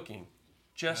keep cooking.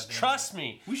 Just trust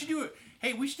me. We should do it.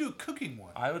 Hey, we should do a cooking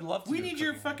one. I would love to. We need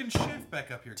your fucking chef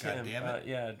back up here, goddammit.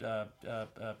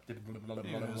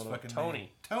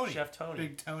 Tony. Tony. Chef Tony.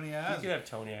 Big Tony Oz. We could have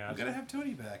Tony Oz. We gotta have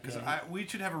Tony back because we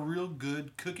should have a real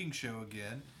good cooking show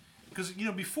again. Because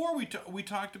before we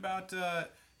talked about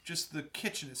just the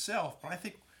kitchen itself, but I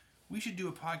think we should do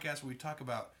a podcast where we talk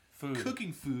about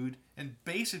cooking food and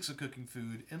basics of cooking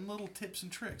food and little tips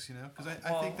and tricks, you know? Because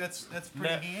I think that's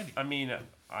pretty handy. I mean,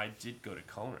 I did go to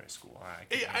culinary school.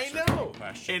 I know.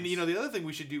 And, you know, the other thing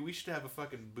we should do, we should have a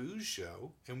fucking booze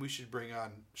show, and we should bring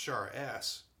on Shara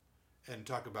S. and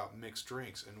talk about mixed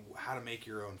drinks and how to make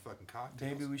your own fucking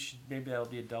cocktails. Maybe that'll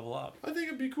be a double up. I think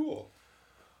it'd be cool.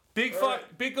 Big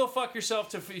go fuck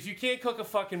yourself. If you can't cook a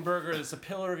fucking burger, that's a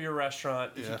pillar of your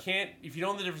restaurant. If you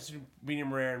don't know the difference between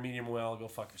medium rare and medium well, go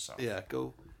fuck yourself. Yeah,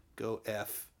 go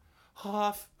F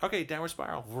off. Okay, Downward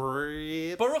Spiral.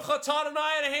 Baruch atah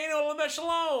Adonai Eloheinu olam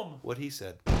shalom. What he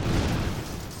said.